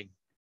Hanbing?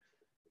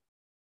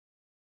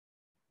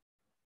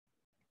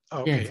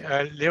 Okay,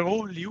 yes.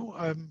 Liu,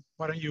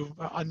 why don't you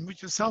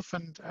unmute yourself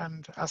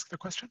and ask the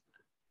question?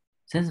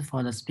 Thanks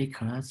for the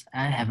speakers.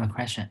 I have a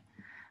question.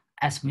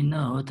 As we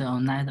know, the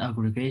online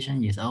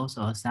aggregation is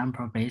also a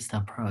sample-based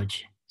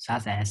approach,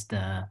 such as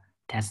the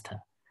tester.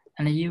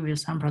 And you will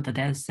sample the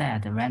data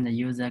set when the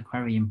user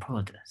query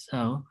input.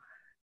 So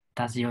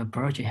does your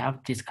approach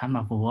have this kind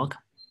of work?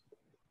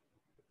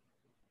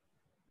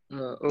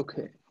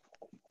 Okay.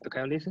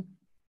 Can you listen?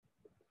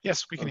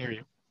 Yes, we can hear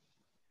you.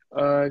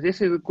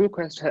 This is a good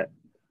question.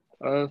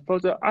 For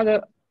the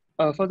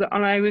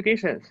online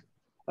aggregations,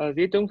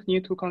 they don't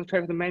need to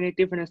construct many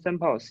different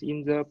samples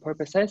in the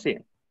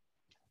processing,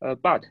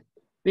 but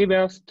we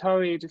will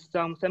storage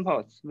some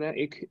samples when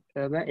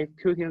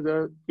executing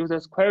the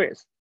user's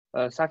queries,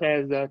 such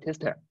as the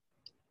tester.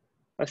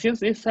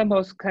 Since these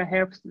samples can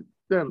help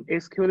them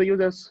execute the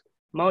users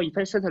more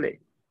efficiently.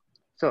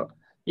 So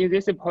in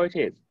these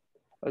approaches,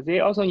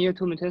 they also need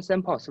to maintain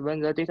samples when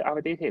the data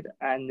are updated,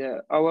 and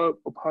our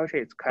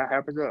approaches can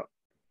help them.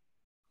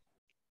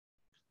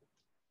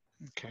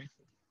 Okay.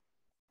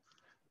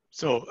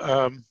 So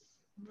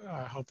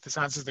I hope this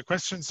answers the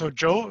question. So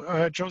Joe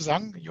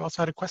Zhang, you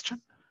also had a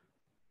question?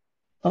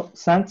 Oh,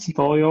 thanks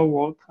for your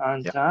work.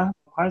 And I have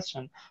a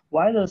question.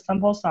 Why the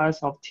sample size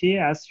of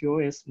TSU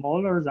is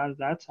smaller than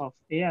that of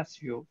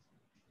ASU?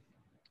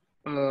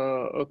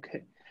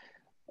 Okay.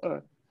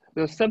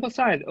 The sample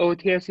size of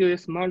TSU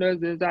is smaller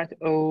than that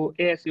of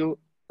ASU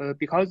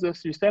because the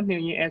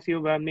resampling in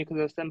ASU will make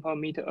the sample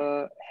meet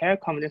a higher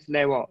confidence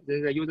level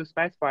than the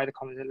user-specified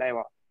confidence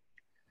level.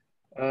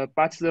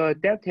 But the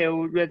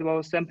adaptive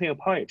readable sampling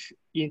approach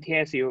in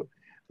TSU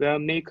will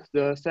make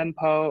the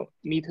sample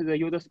meet the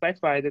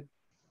user-specified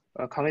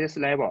confidence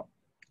level.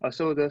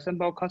 So the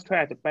sample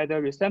constructed by the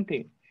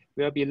resampling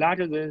will be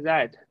larger than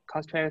that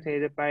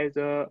constructed by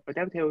the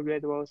adaptive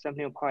readable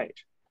sampling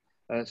approach.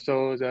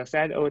 So the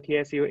size of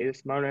TSU is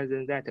smaller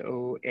than that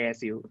of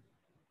ASU.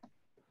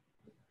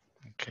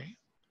 Okay.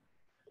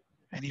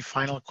 Any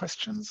final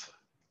questions?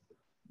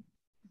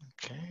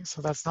 Okay,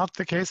 so that's not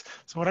the case.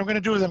 So what I'm going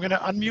to do is I'm going to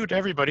unmute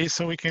everybody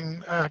so we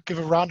can give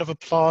a round of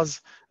applause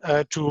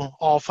to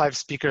all 5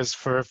 speakers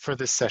for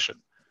this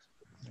session.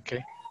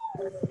 Okay.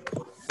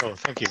 Oh,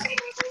 thank you.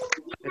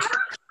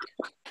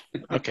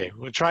 Okay,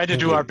 we'll try to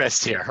do our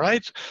best here,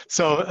 right?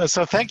 So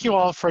thank you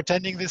all for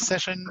attending this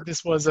session.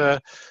 This was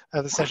the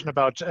session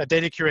about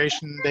data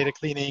curation, data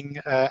cleaning,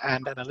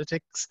 and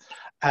analytics.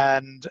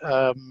 And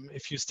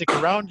if you stick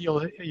around,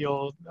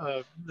 you'll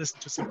listen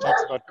to some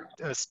talks about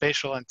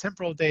spatial and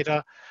temporal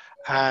data.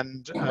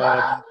 And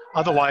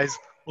otherwise,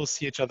 we'll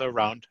see each other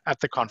around at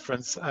the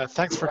conference.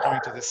 Thanks for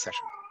coming to this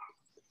session.